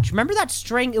to watch. Remember that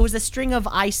string? It was a string of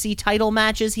IC title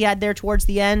matches he had there towards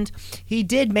the end. He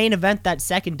did main event that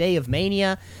second day of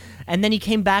Mania, and then he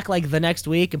came back like the next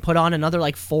week and put on another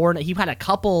like he had a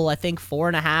couple, I think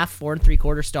 4.5, 4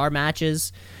 3/4 star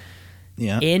matches.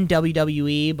 Yeah. In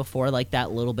WWE before like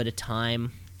that little bit of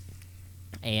time,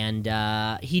 and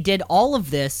he did all of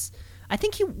this. I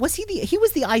think he was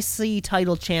the IC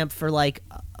title champ for like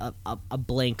a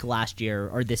blink last year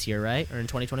or this year, right? Or in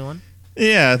 2021?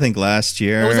 Yeah, I think last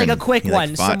year. It was like a quick he,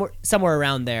 one, fought, somewhere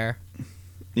around there.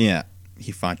 Yeah,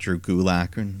 he fought Drew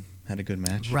Gulak and had a good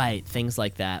match. Right, things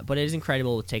like that. But it is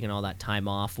incredible with taking all that time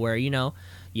off where, you know,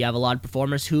 you have a lot of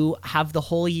performers who have the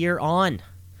whole year on.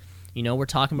 You know, we're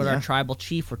talking about our tribal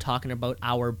chief, we're talking about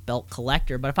our belt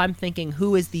collector, but if I'm thinking who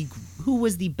was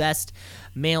the best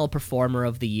male performer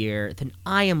of the year, then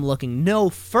I am looking no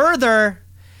further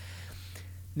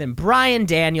than Bryan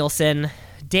Danielson,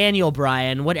 Daniel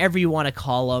Bryan, whatever you want to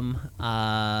call him.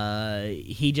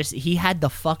 He had the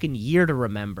fucking year to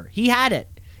remember. He had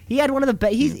it. He had one of the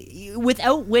best.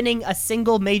 Without winning a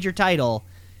single major title,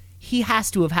 he has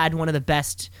to have had one of the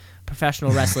best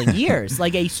professional wrestling years,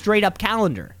 like a straight up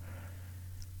calendar.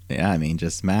 Yeah, I mean,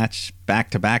 just match back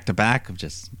to back to back of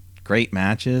just great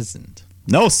matches and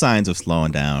no signs of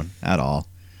slowing down at all.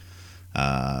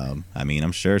 I mean,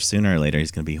 I'm sure sooner or later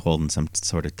he's going to be holding some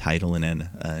sort of title in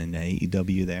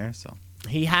AEW there. So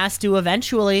he has to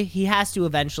eventually.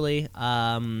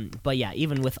 But yeah,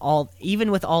 even with all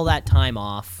that time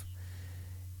off,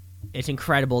 it's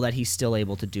incredible that he's still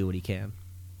able to do what he can.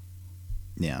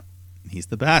 Yeah, he's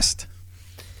the best.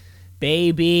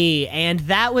 Baby. And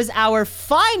that was our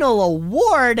final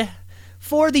award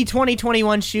for the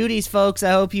 2021 Shooties, folks.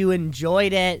 I hope you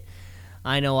enjoyed it.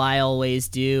 I know I always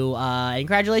do.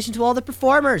 Congratulations to all the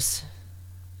performers.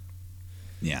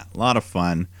 Yeah, a lot of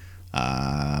fun.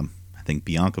 I think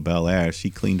Bianca Belair, she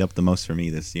cleaned up the most for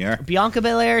me this year. Bianca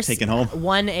Belair taken home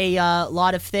won a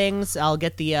lot of things. I'll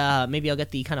get the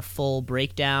kind of full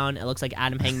breakdown. It looks like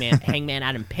Hangman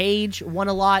Adam Page won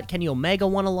a lot. Kenny Omega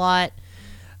won a lot.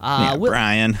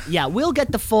 Brian. Yeah, we'll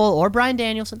get the full, or Bryan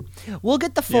Danielson. We'll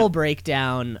get the full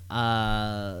breakdown.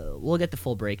 We'll get the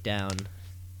full breakdown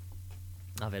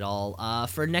of it all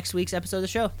for next week's episode of the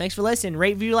show. Thanks for listening.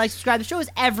 Rate, review, like, subscribe. The show is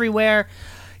everywhere.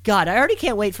 God, I already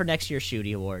can't wait for next year's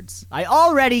Shootie Awards. I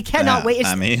already cannot wait.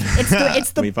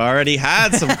 It's the we've already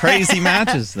had some crazy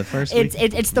matches the first week.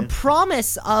 It's the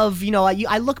promise of,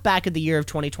 I look back at the year of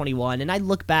 2021, and I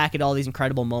look back at all these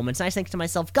incredible moments, and I think to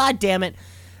myself, God damn it,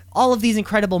 all of these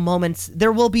incredible moments,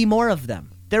 there will be more of them.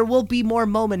 There will be more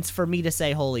moments for me to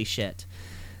say, holy shit.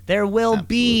 There will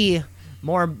be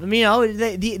more,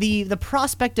 the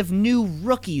prospect of new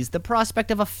rookies, the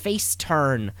prospect of a face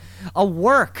turn, a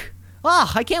work.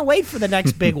 I can't wait for the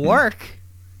next big work.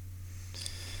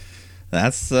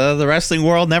 That's the wrestling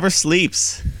world never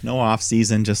sleeps. No off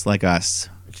season, just like us.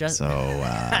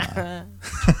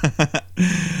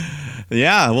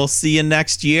 Yeah, we'll see you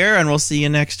next year, and we'll see you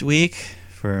next week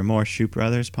for more Shoot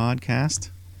Brothers podcast,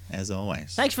 as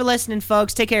always. Thanks for listening,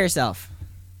 folks. Take care of yourself.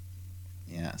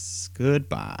 Yes.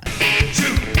 Goodbye.